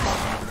 patrulha.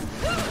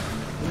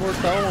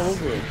 Imortal,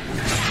 maluco, velho.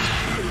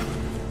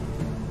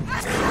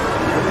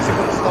 Eu nem sei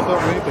quanto esse tabel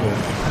aguenta, velho.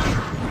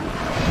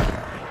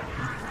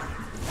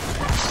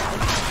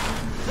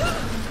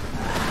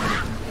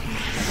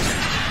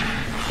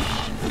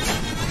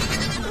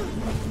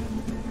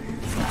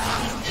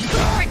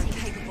 Pretty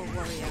capable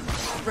warrior.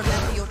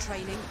 Remember your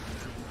training.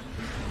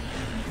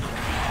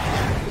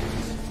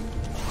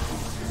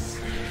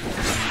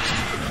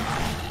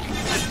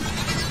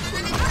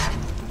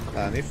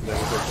 Ah, nem fudeu,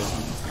 não cortou.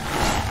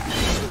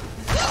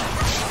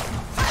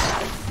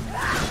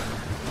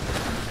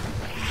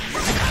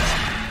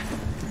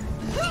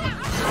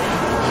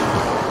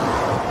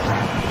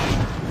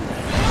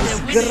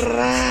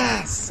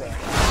 Desgraça!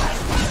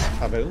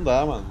 Ah, velho, não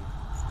dá, mano.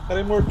 O cara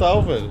é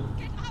imortal, velho.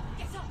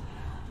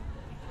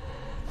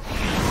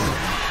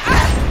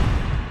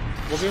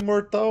 Vou ver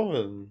imortal,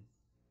 velho.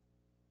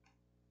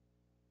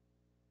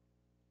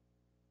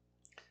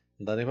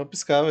 Não dá nem pra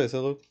piscar, velho, você é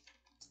louco.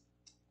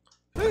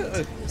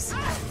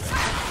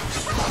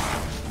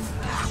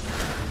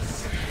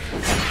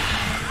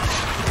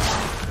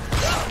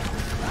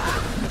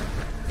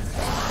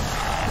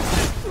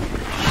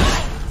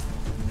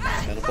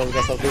 Eu não posso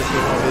gastar 2 vezes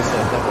uma vez só,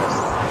 tá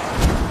bosta.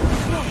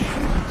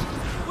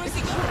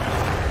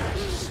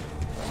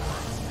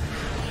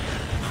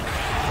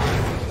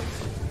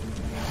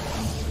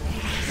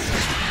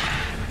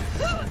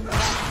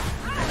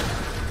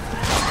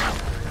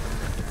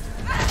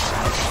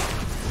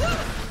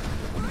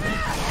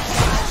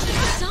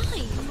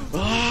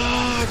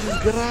 Ah,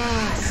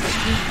 desgraça,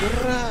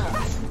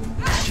 desgraça.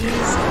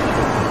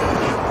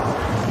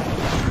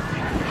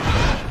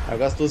 Eu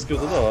gasto 12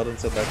 kills toda hora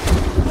nesse ataque.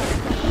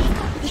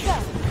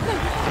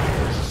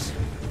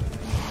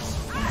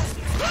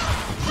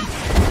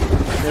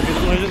 Minha vida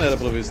não regenera,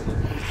 pelo visto, né?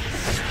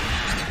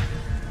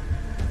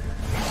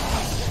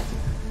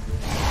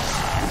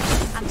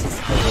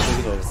 Eu vou fazer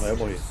de novo, aí eu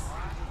morri.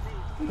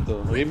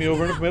 Então, no game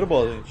over no primeiro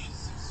boss, gente.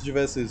 Se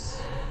tivesse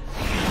isso.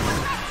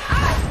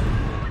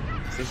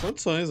 Sem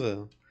condições,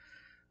 velho.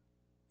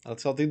 Ela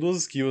só tem 2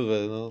 skills,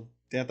 velho. Não.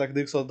 Tem ataque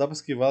dele que só dá pra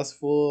esquivar se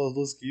for as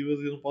 2 skills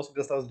e eu não posso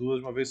gastar as 2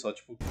 de uma vez só.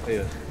 Tipo, aí,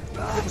 ó.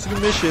 Eu não consigo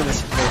mexer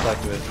nesse primeiro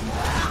ataque, velho.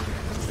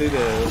 Não tem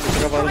ideia, eu tô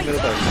gravando no primeiro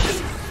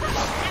ataque.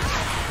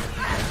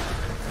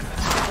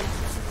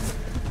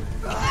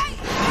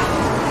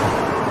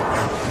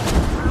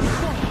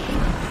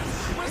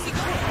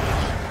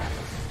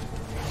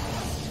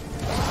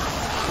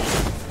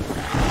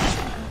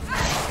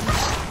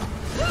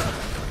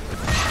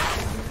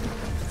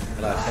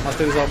 Relaxa, só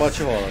masterizar o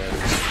bate-rola,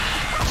 velho.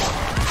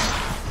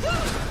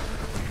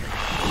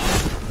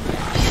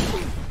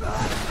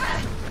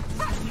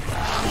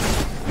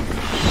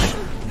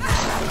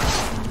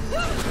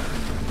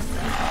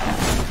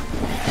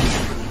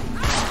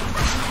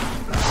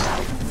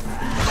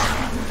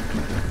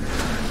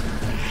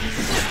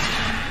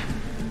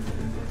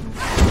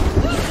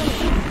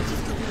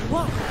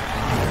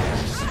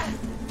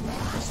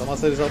 Só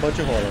masterizar o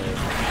bate-rola,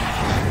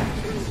 velho.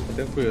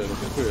 Tranquilo,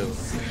 tranquilo.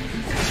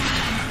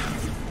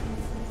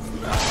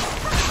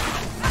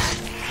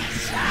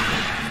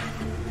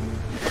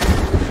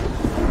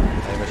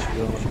 Aí vai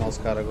chegando, vou chamar os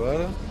caras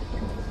agora.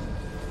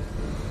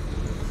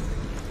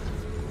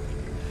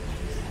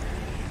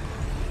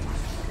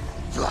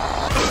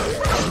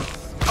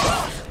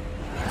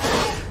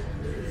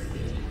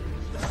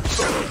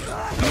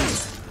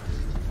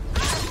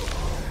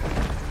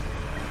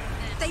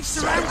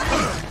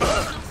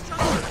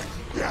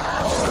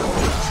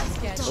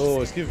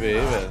 Oh, esquivei,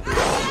 velho.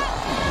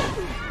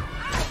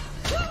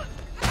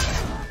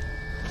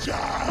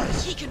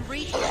 He can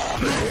read.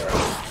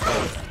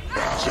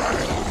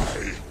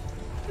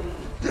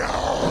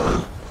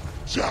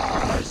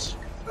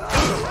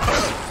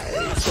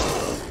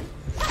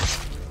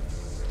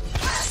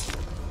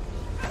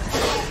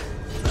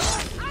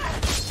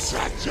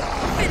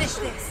 Finish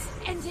this.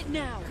 End it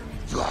now.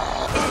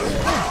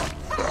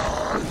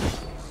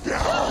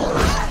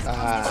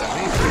 Ah,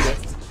 nem fuder.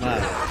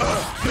 Mano,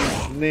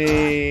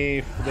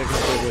 nem fuder que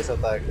não pegou esse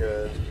ataque,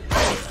 velho.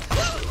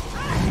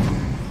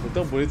 Foi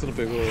tão bonito, não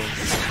pegou.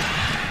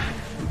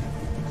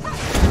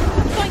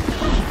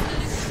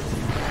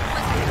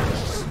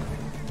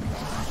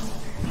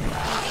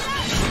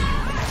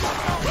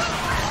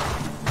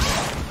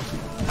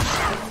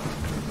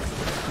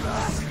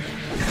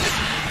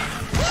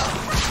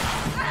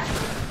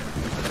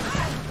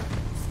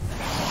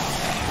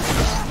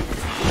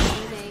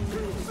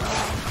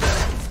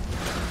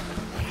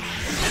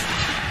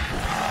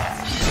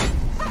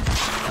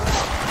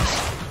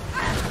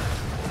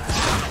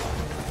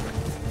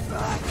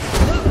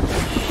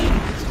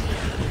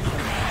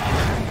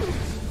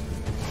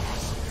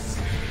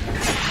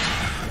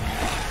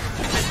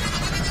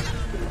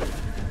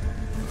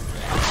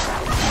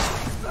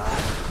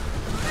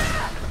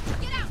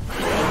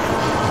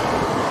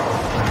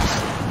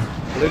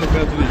 Falei no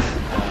canto, lixo.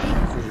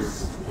 Fugiu.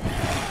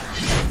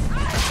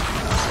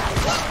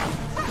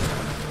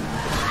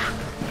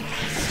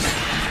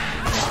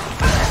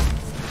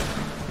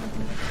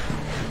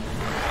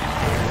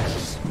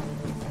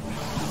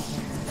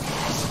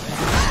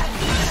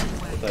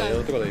 Tá,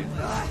 eu trolei.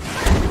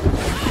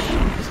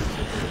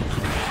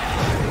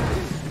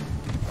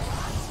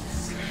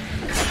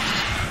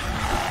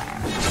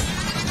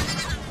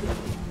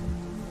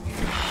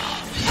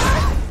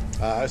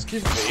 Ah,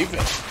 esquivei,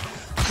 velho.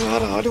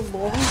 Caralho,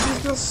 morre,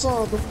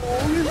 desgraçado.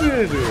 Morre,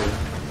 velho.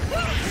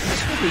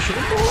 O bicho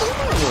não morre,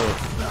 mano.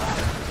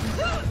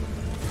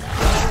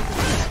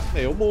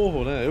 Eu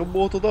morro, né? Eu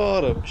morro toda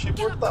hora. Bicho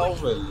imortal,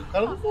 velho. O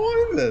cara não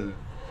morre, velho.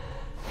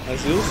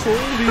 Mas eu sou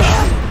um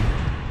lixo.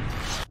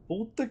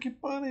 Puta que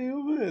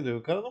pariu, velho.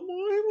 O cara não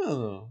morre,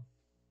 mano.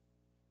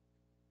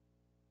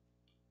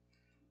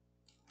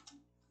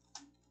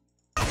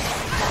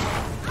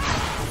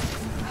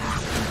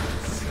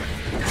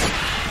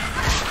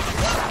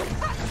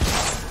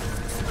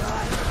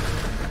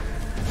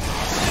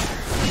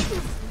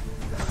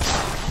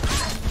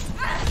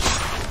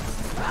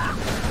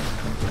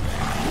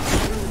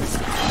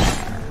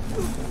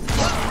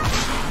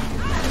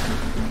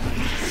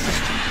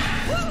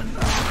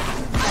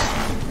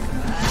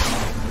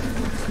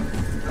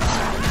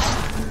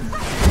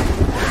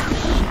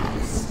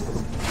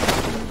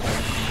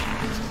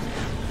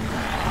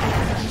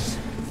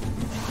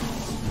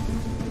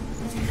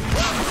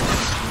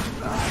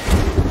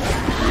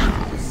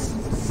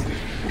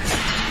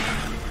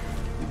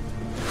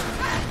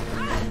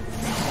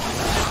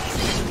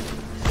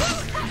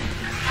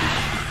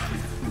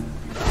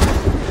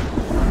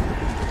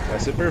 Vai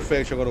ser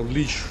perfeito agora, o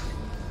lixo.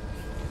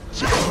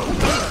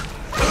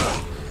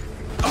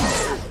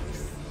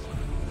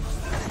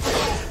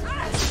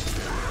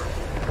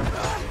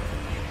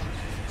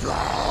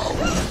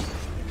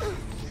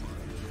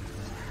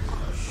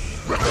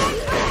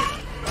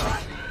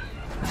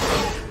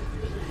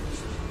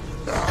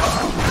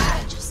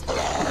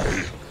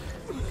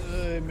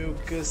 Ai, meu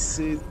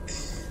cacete.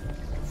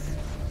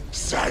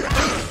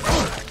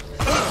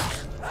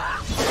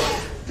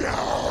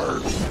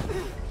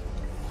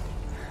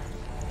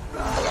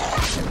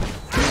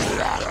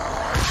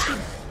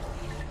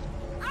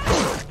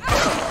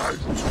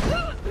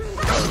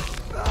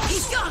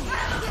 He's gone.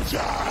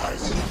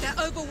 They're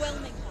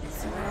overwhelming her.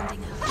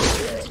 Surrounding her.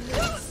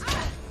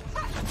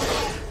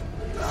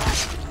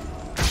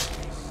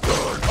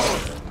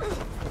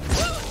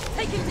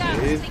 Take him down.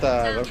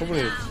 Eita, vai pro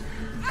bonito.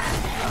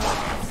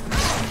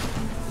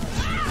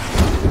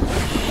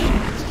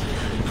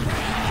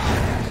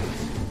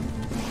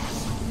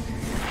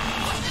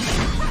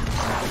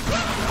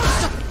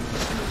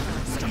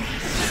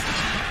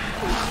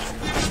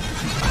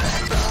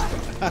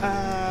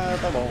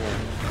 Tá bom, mano.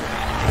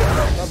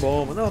 Tá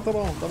bom, mano. Não, tá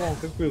bom,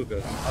 tranquilo,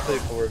 cara. Mata aí,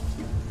 por favor.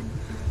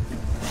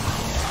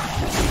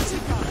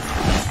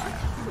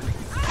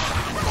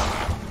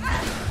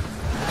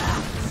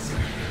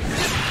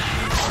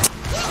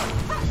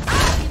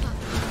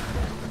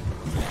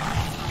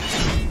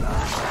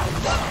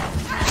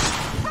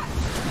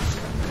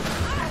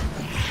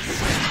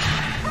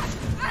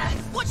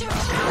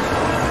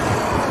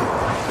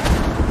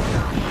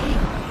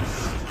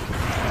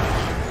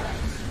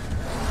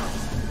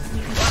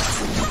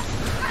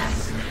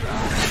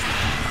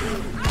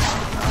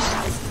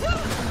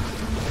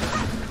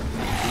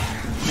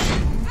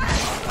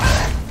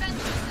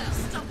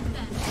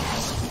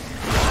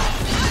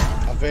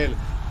 velho.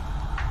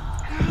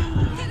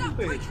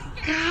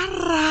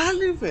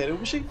 Caralho, velho. O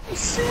bicho é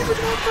impossível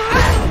de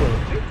matar,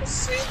 mano. É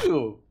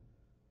impossível.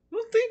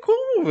 Não tem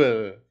como,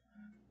 velho.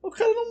 O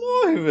cara não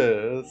morre,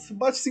 velho. Se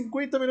bate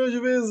 50 milhões de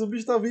vezes, o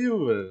bicho tá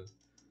vivo, velho.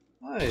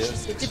 Ai,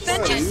 essa que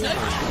pariu, mano.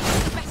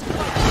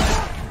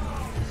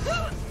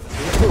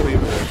 Isso é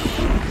horrível, velho.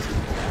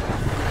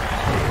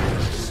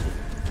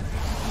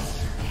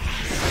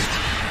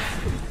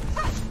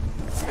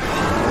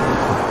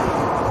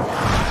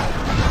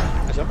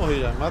 Já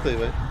morri, já. Mata aí,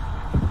 vai.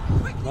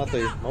 Mata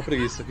aí. Mal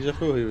preguiça. Aqui já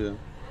foi horrível, já.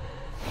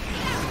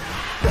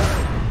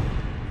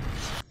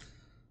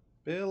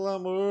 Pelo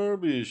amor,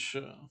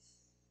 bicho.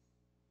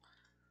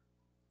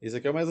 Esse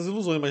aqui é mais das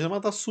ilusões. Imagina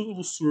matar o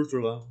surto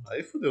lá.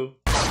 Aí fodeu.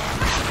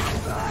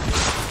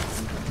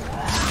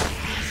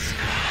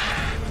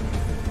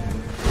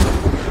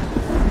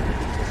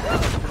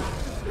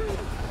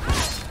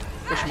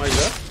 Poxa, mas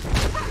já?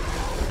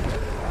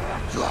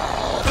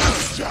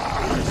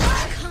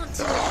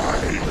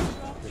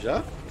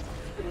 Já?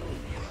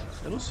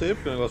 Eu não sei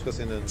porque o negócio fica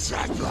acendendo.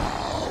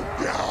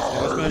 O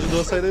negócio me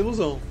ajudou a sair da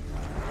ilusão.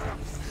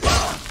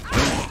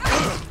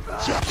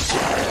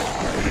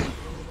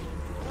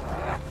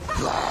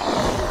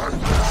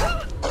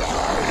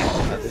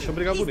 Ah, deixa eu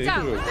brigar bonito,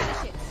 jogo.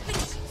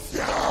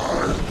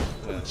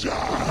 É.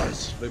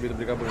 Proibido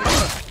brigar bonito.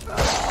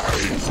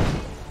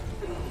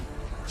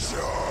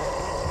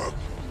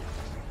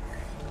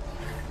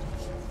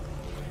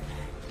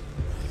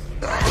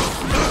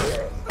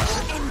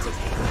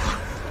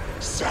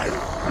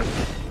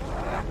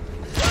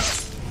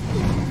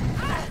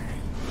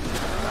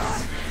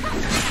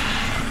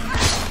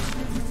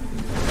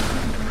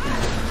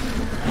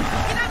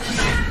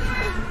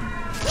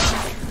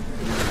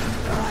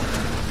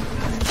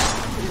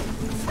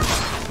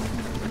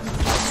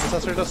 Vou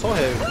acertar só o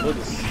heavy,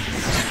 foda-se.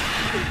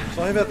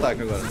 Só heavy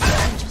ataque agora.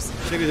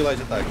 Chega de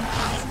light ataque.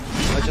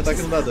 Light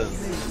ataque não dá dano.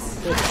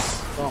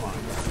 Foda-se. Toma.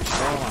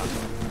 Toma.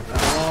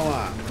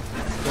 Toma.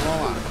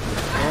 Toma.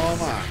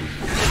 Toma.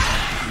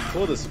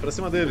 Foda-se, pra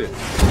cima dele.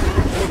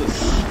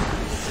 Foda-se.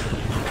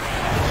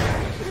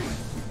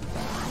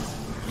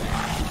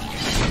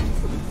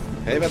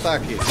 Heavy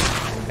ataque.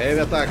 Heavy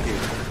ataque.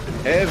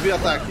 Heavy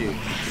ataque.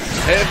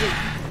 Heavy.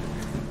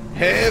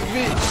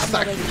 Heavy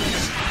ataque.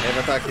 Heavy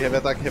ataque, heavy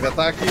ataque, heavy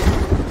ataque.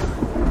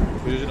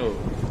 Fugiu de novo.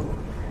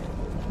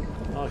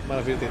 Ah, que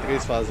maravilha, tem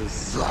 3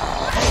 fases.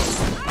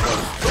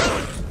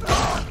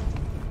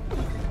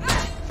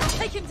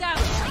 Take him down.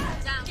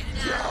 Take him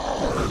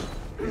down.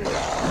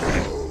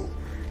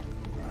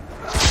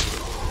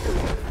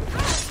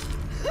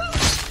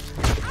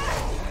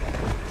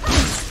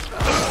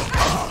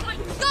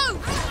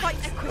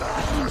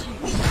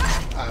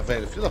 Ah,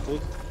 velho, filho da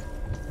puta.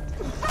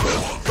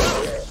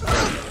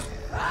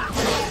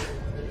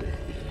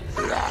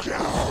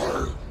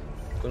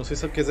 Eu não sei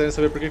se vocês quiserem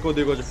saber por que eu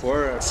odeio God of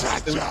War, o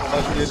sistema de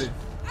combate dele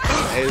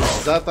é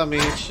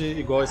exatamente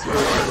igual a esse jogo.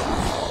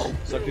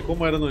 Só que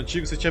como era no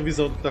antigo, você tinha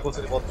visão do que tá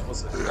acontecendo em volta de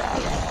você.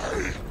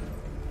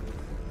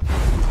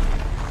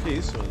 Que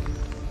isso, mano?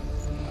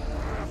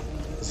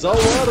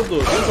 Zawardo!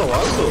 Viu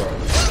Zawardo?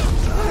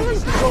 Caralho,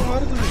 que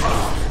Zawardo, gente!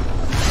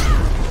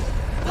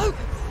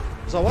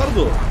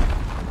 Zawardo!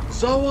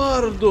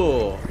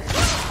 Zawardo!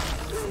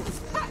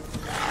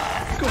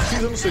 O que eu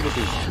fiz? Eu não sei o que eu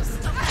fiz.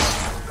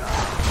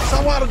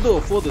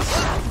 Zawardo! Foda-se!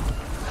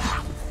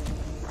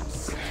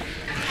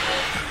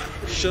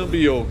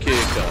 Shambio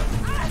Keika!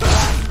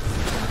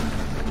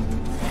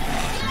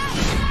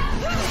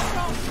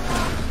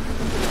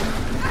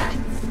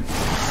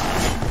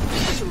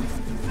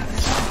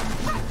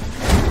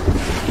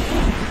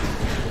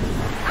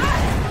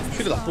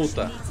 Filho da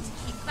puta!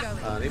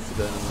 Ah, nem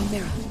fudendo.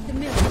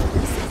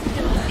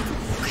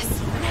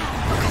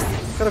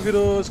 O cara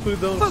virou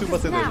escuridão, não consigo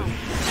bater nele.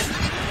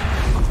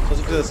 Só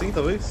se eu fizer assim,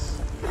 talvez?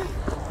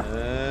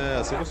 É,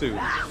 assim eu consigo.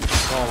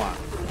 Toma.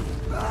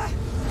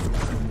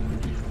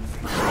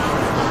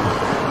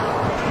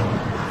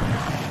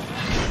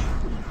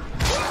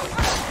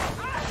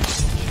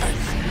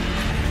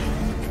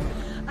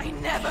 I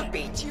never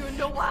beat you in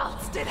the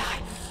wilds, did I?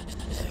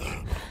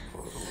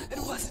 It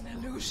was an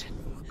illusion.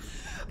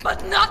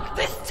 But not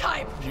this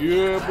time!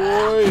 Yeah,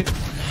 boy!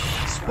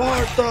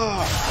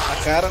 Sparta! Na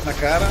cara, na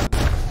cara.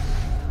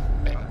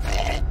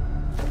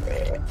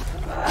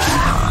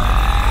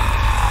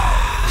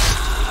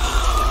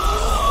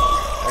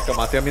 É que eu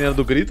matei a menina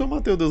do grito ou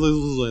matei o Deus das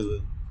ilusões,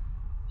 velho?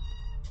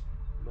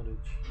 Boa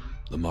noite.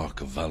 The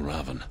mark of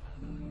Valravan,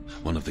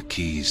 one of the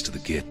keys to the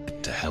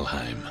gate to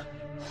Helheim.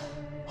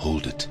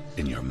 Hold it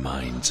in your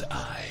mind's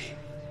eye.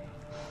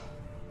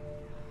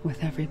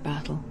 With every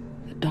battle,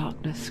 the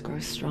darkness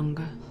grows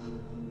stronger.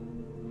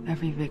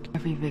 Every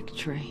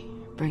victory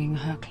bringing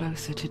her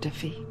closer to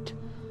defeat.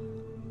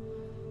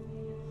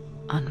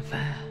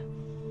 Unfair,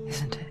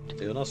 isn't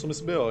it? Eu não assumo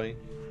esse BO, hein?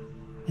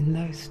 In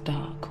those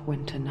dark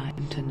winter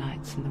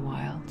nights in the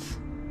wilds,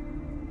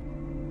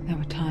 there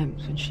were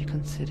times when she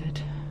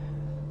considered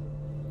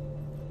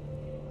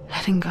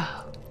letting go.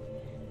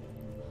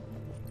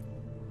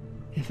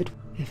 If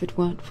it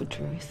weren't for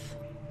truth,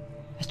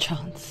 A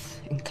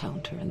chance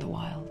encounter in the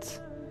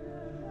wilds.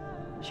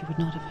 She would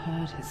not have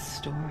heard his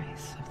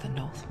stories of the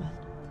Northmen.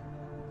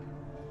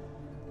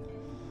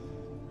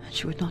 And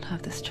she would not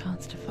have this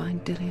chance to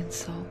find Dillion's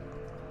soul.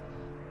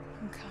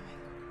 I'm coming.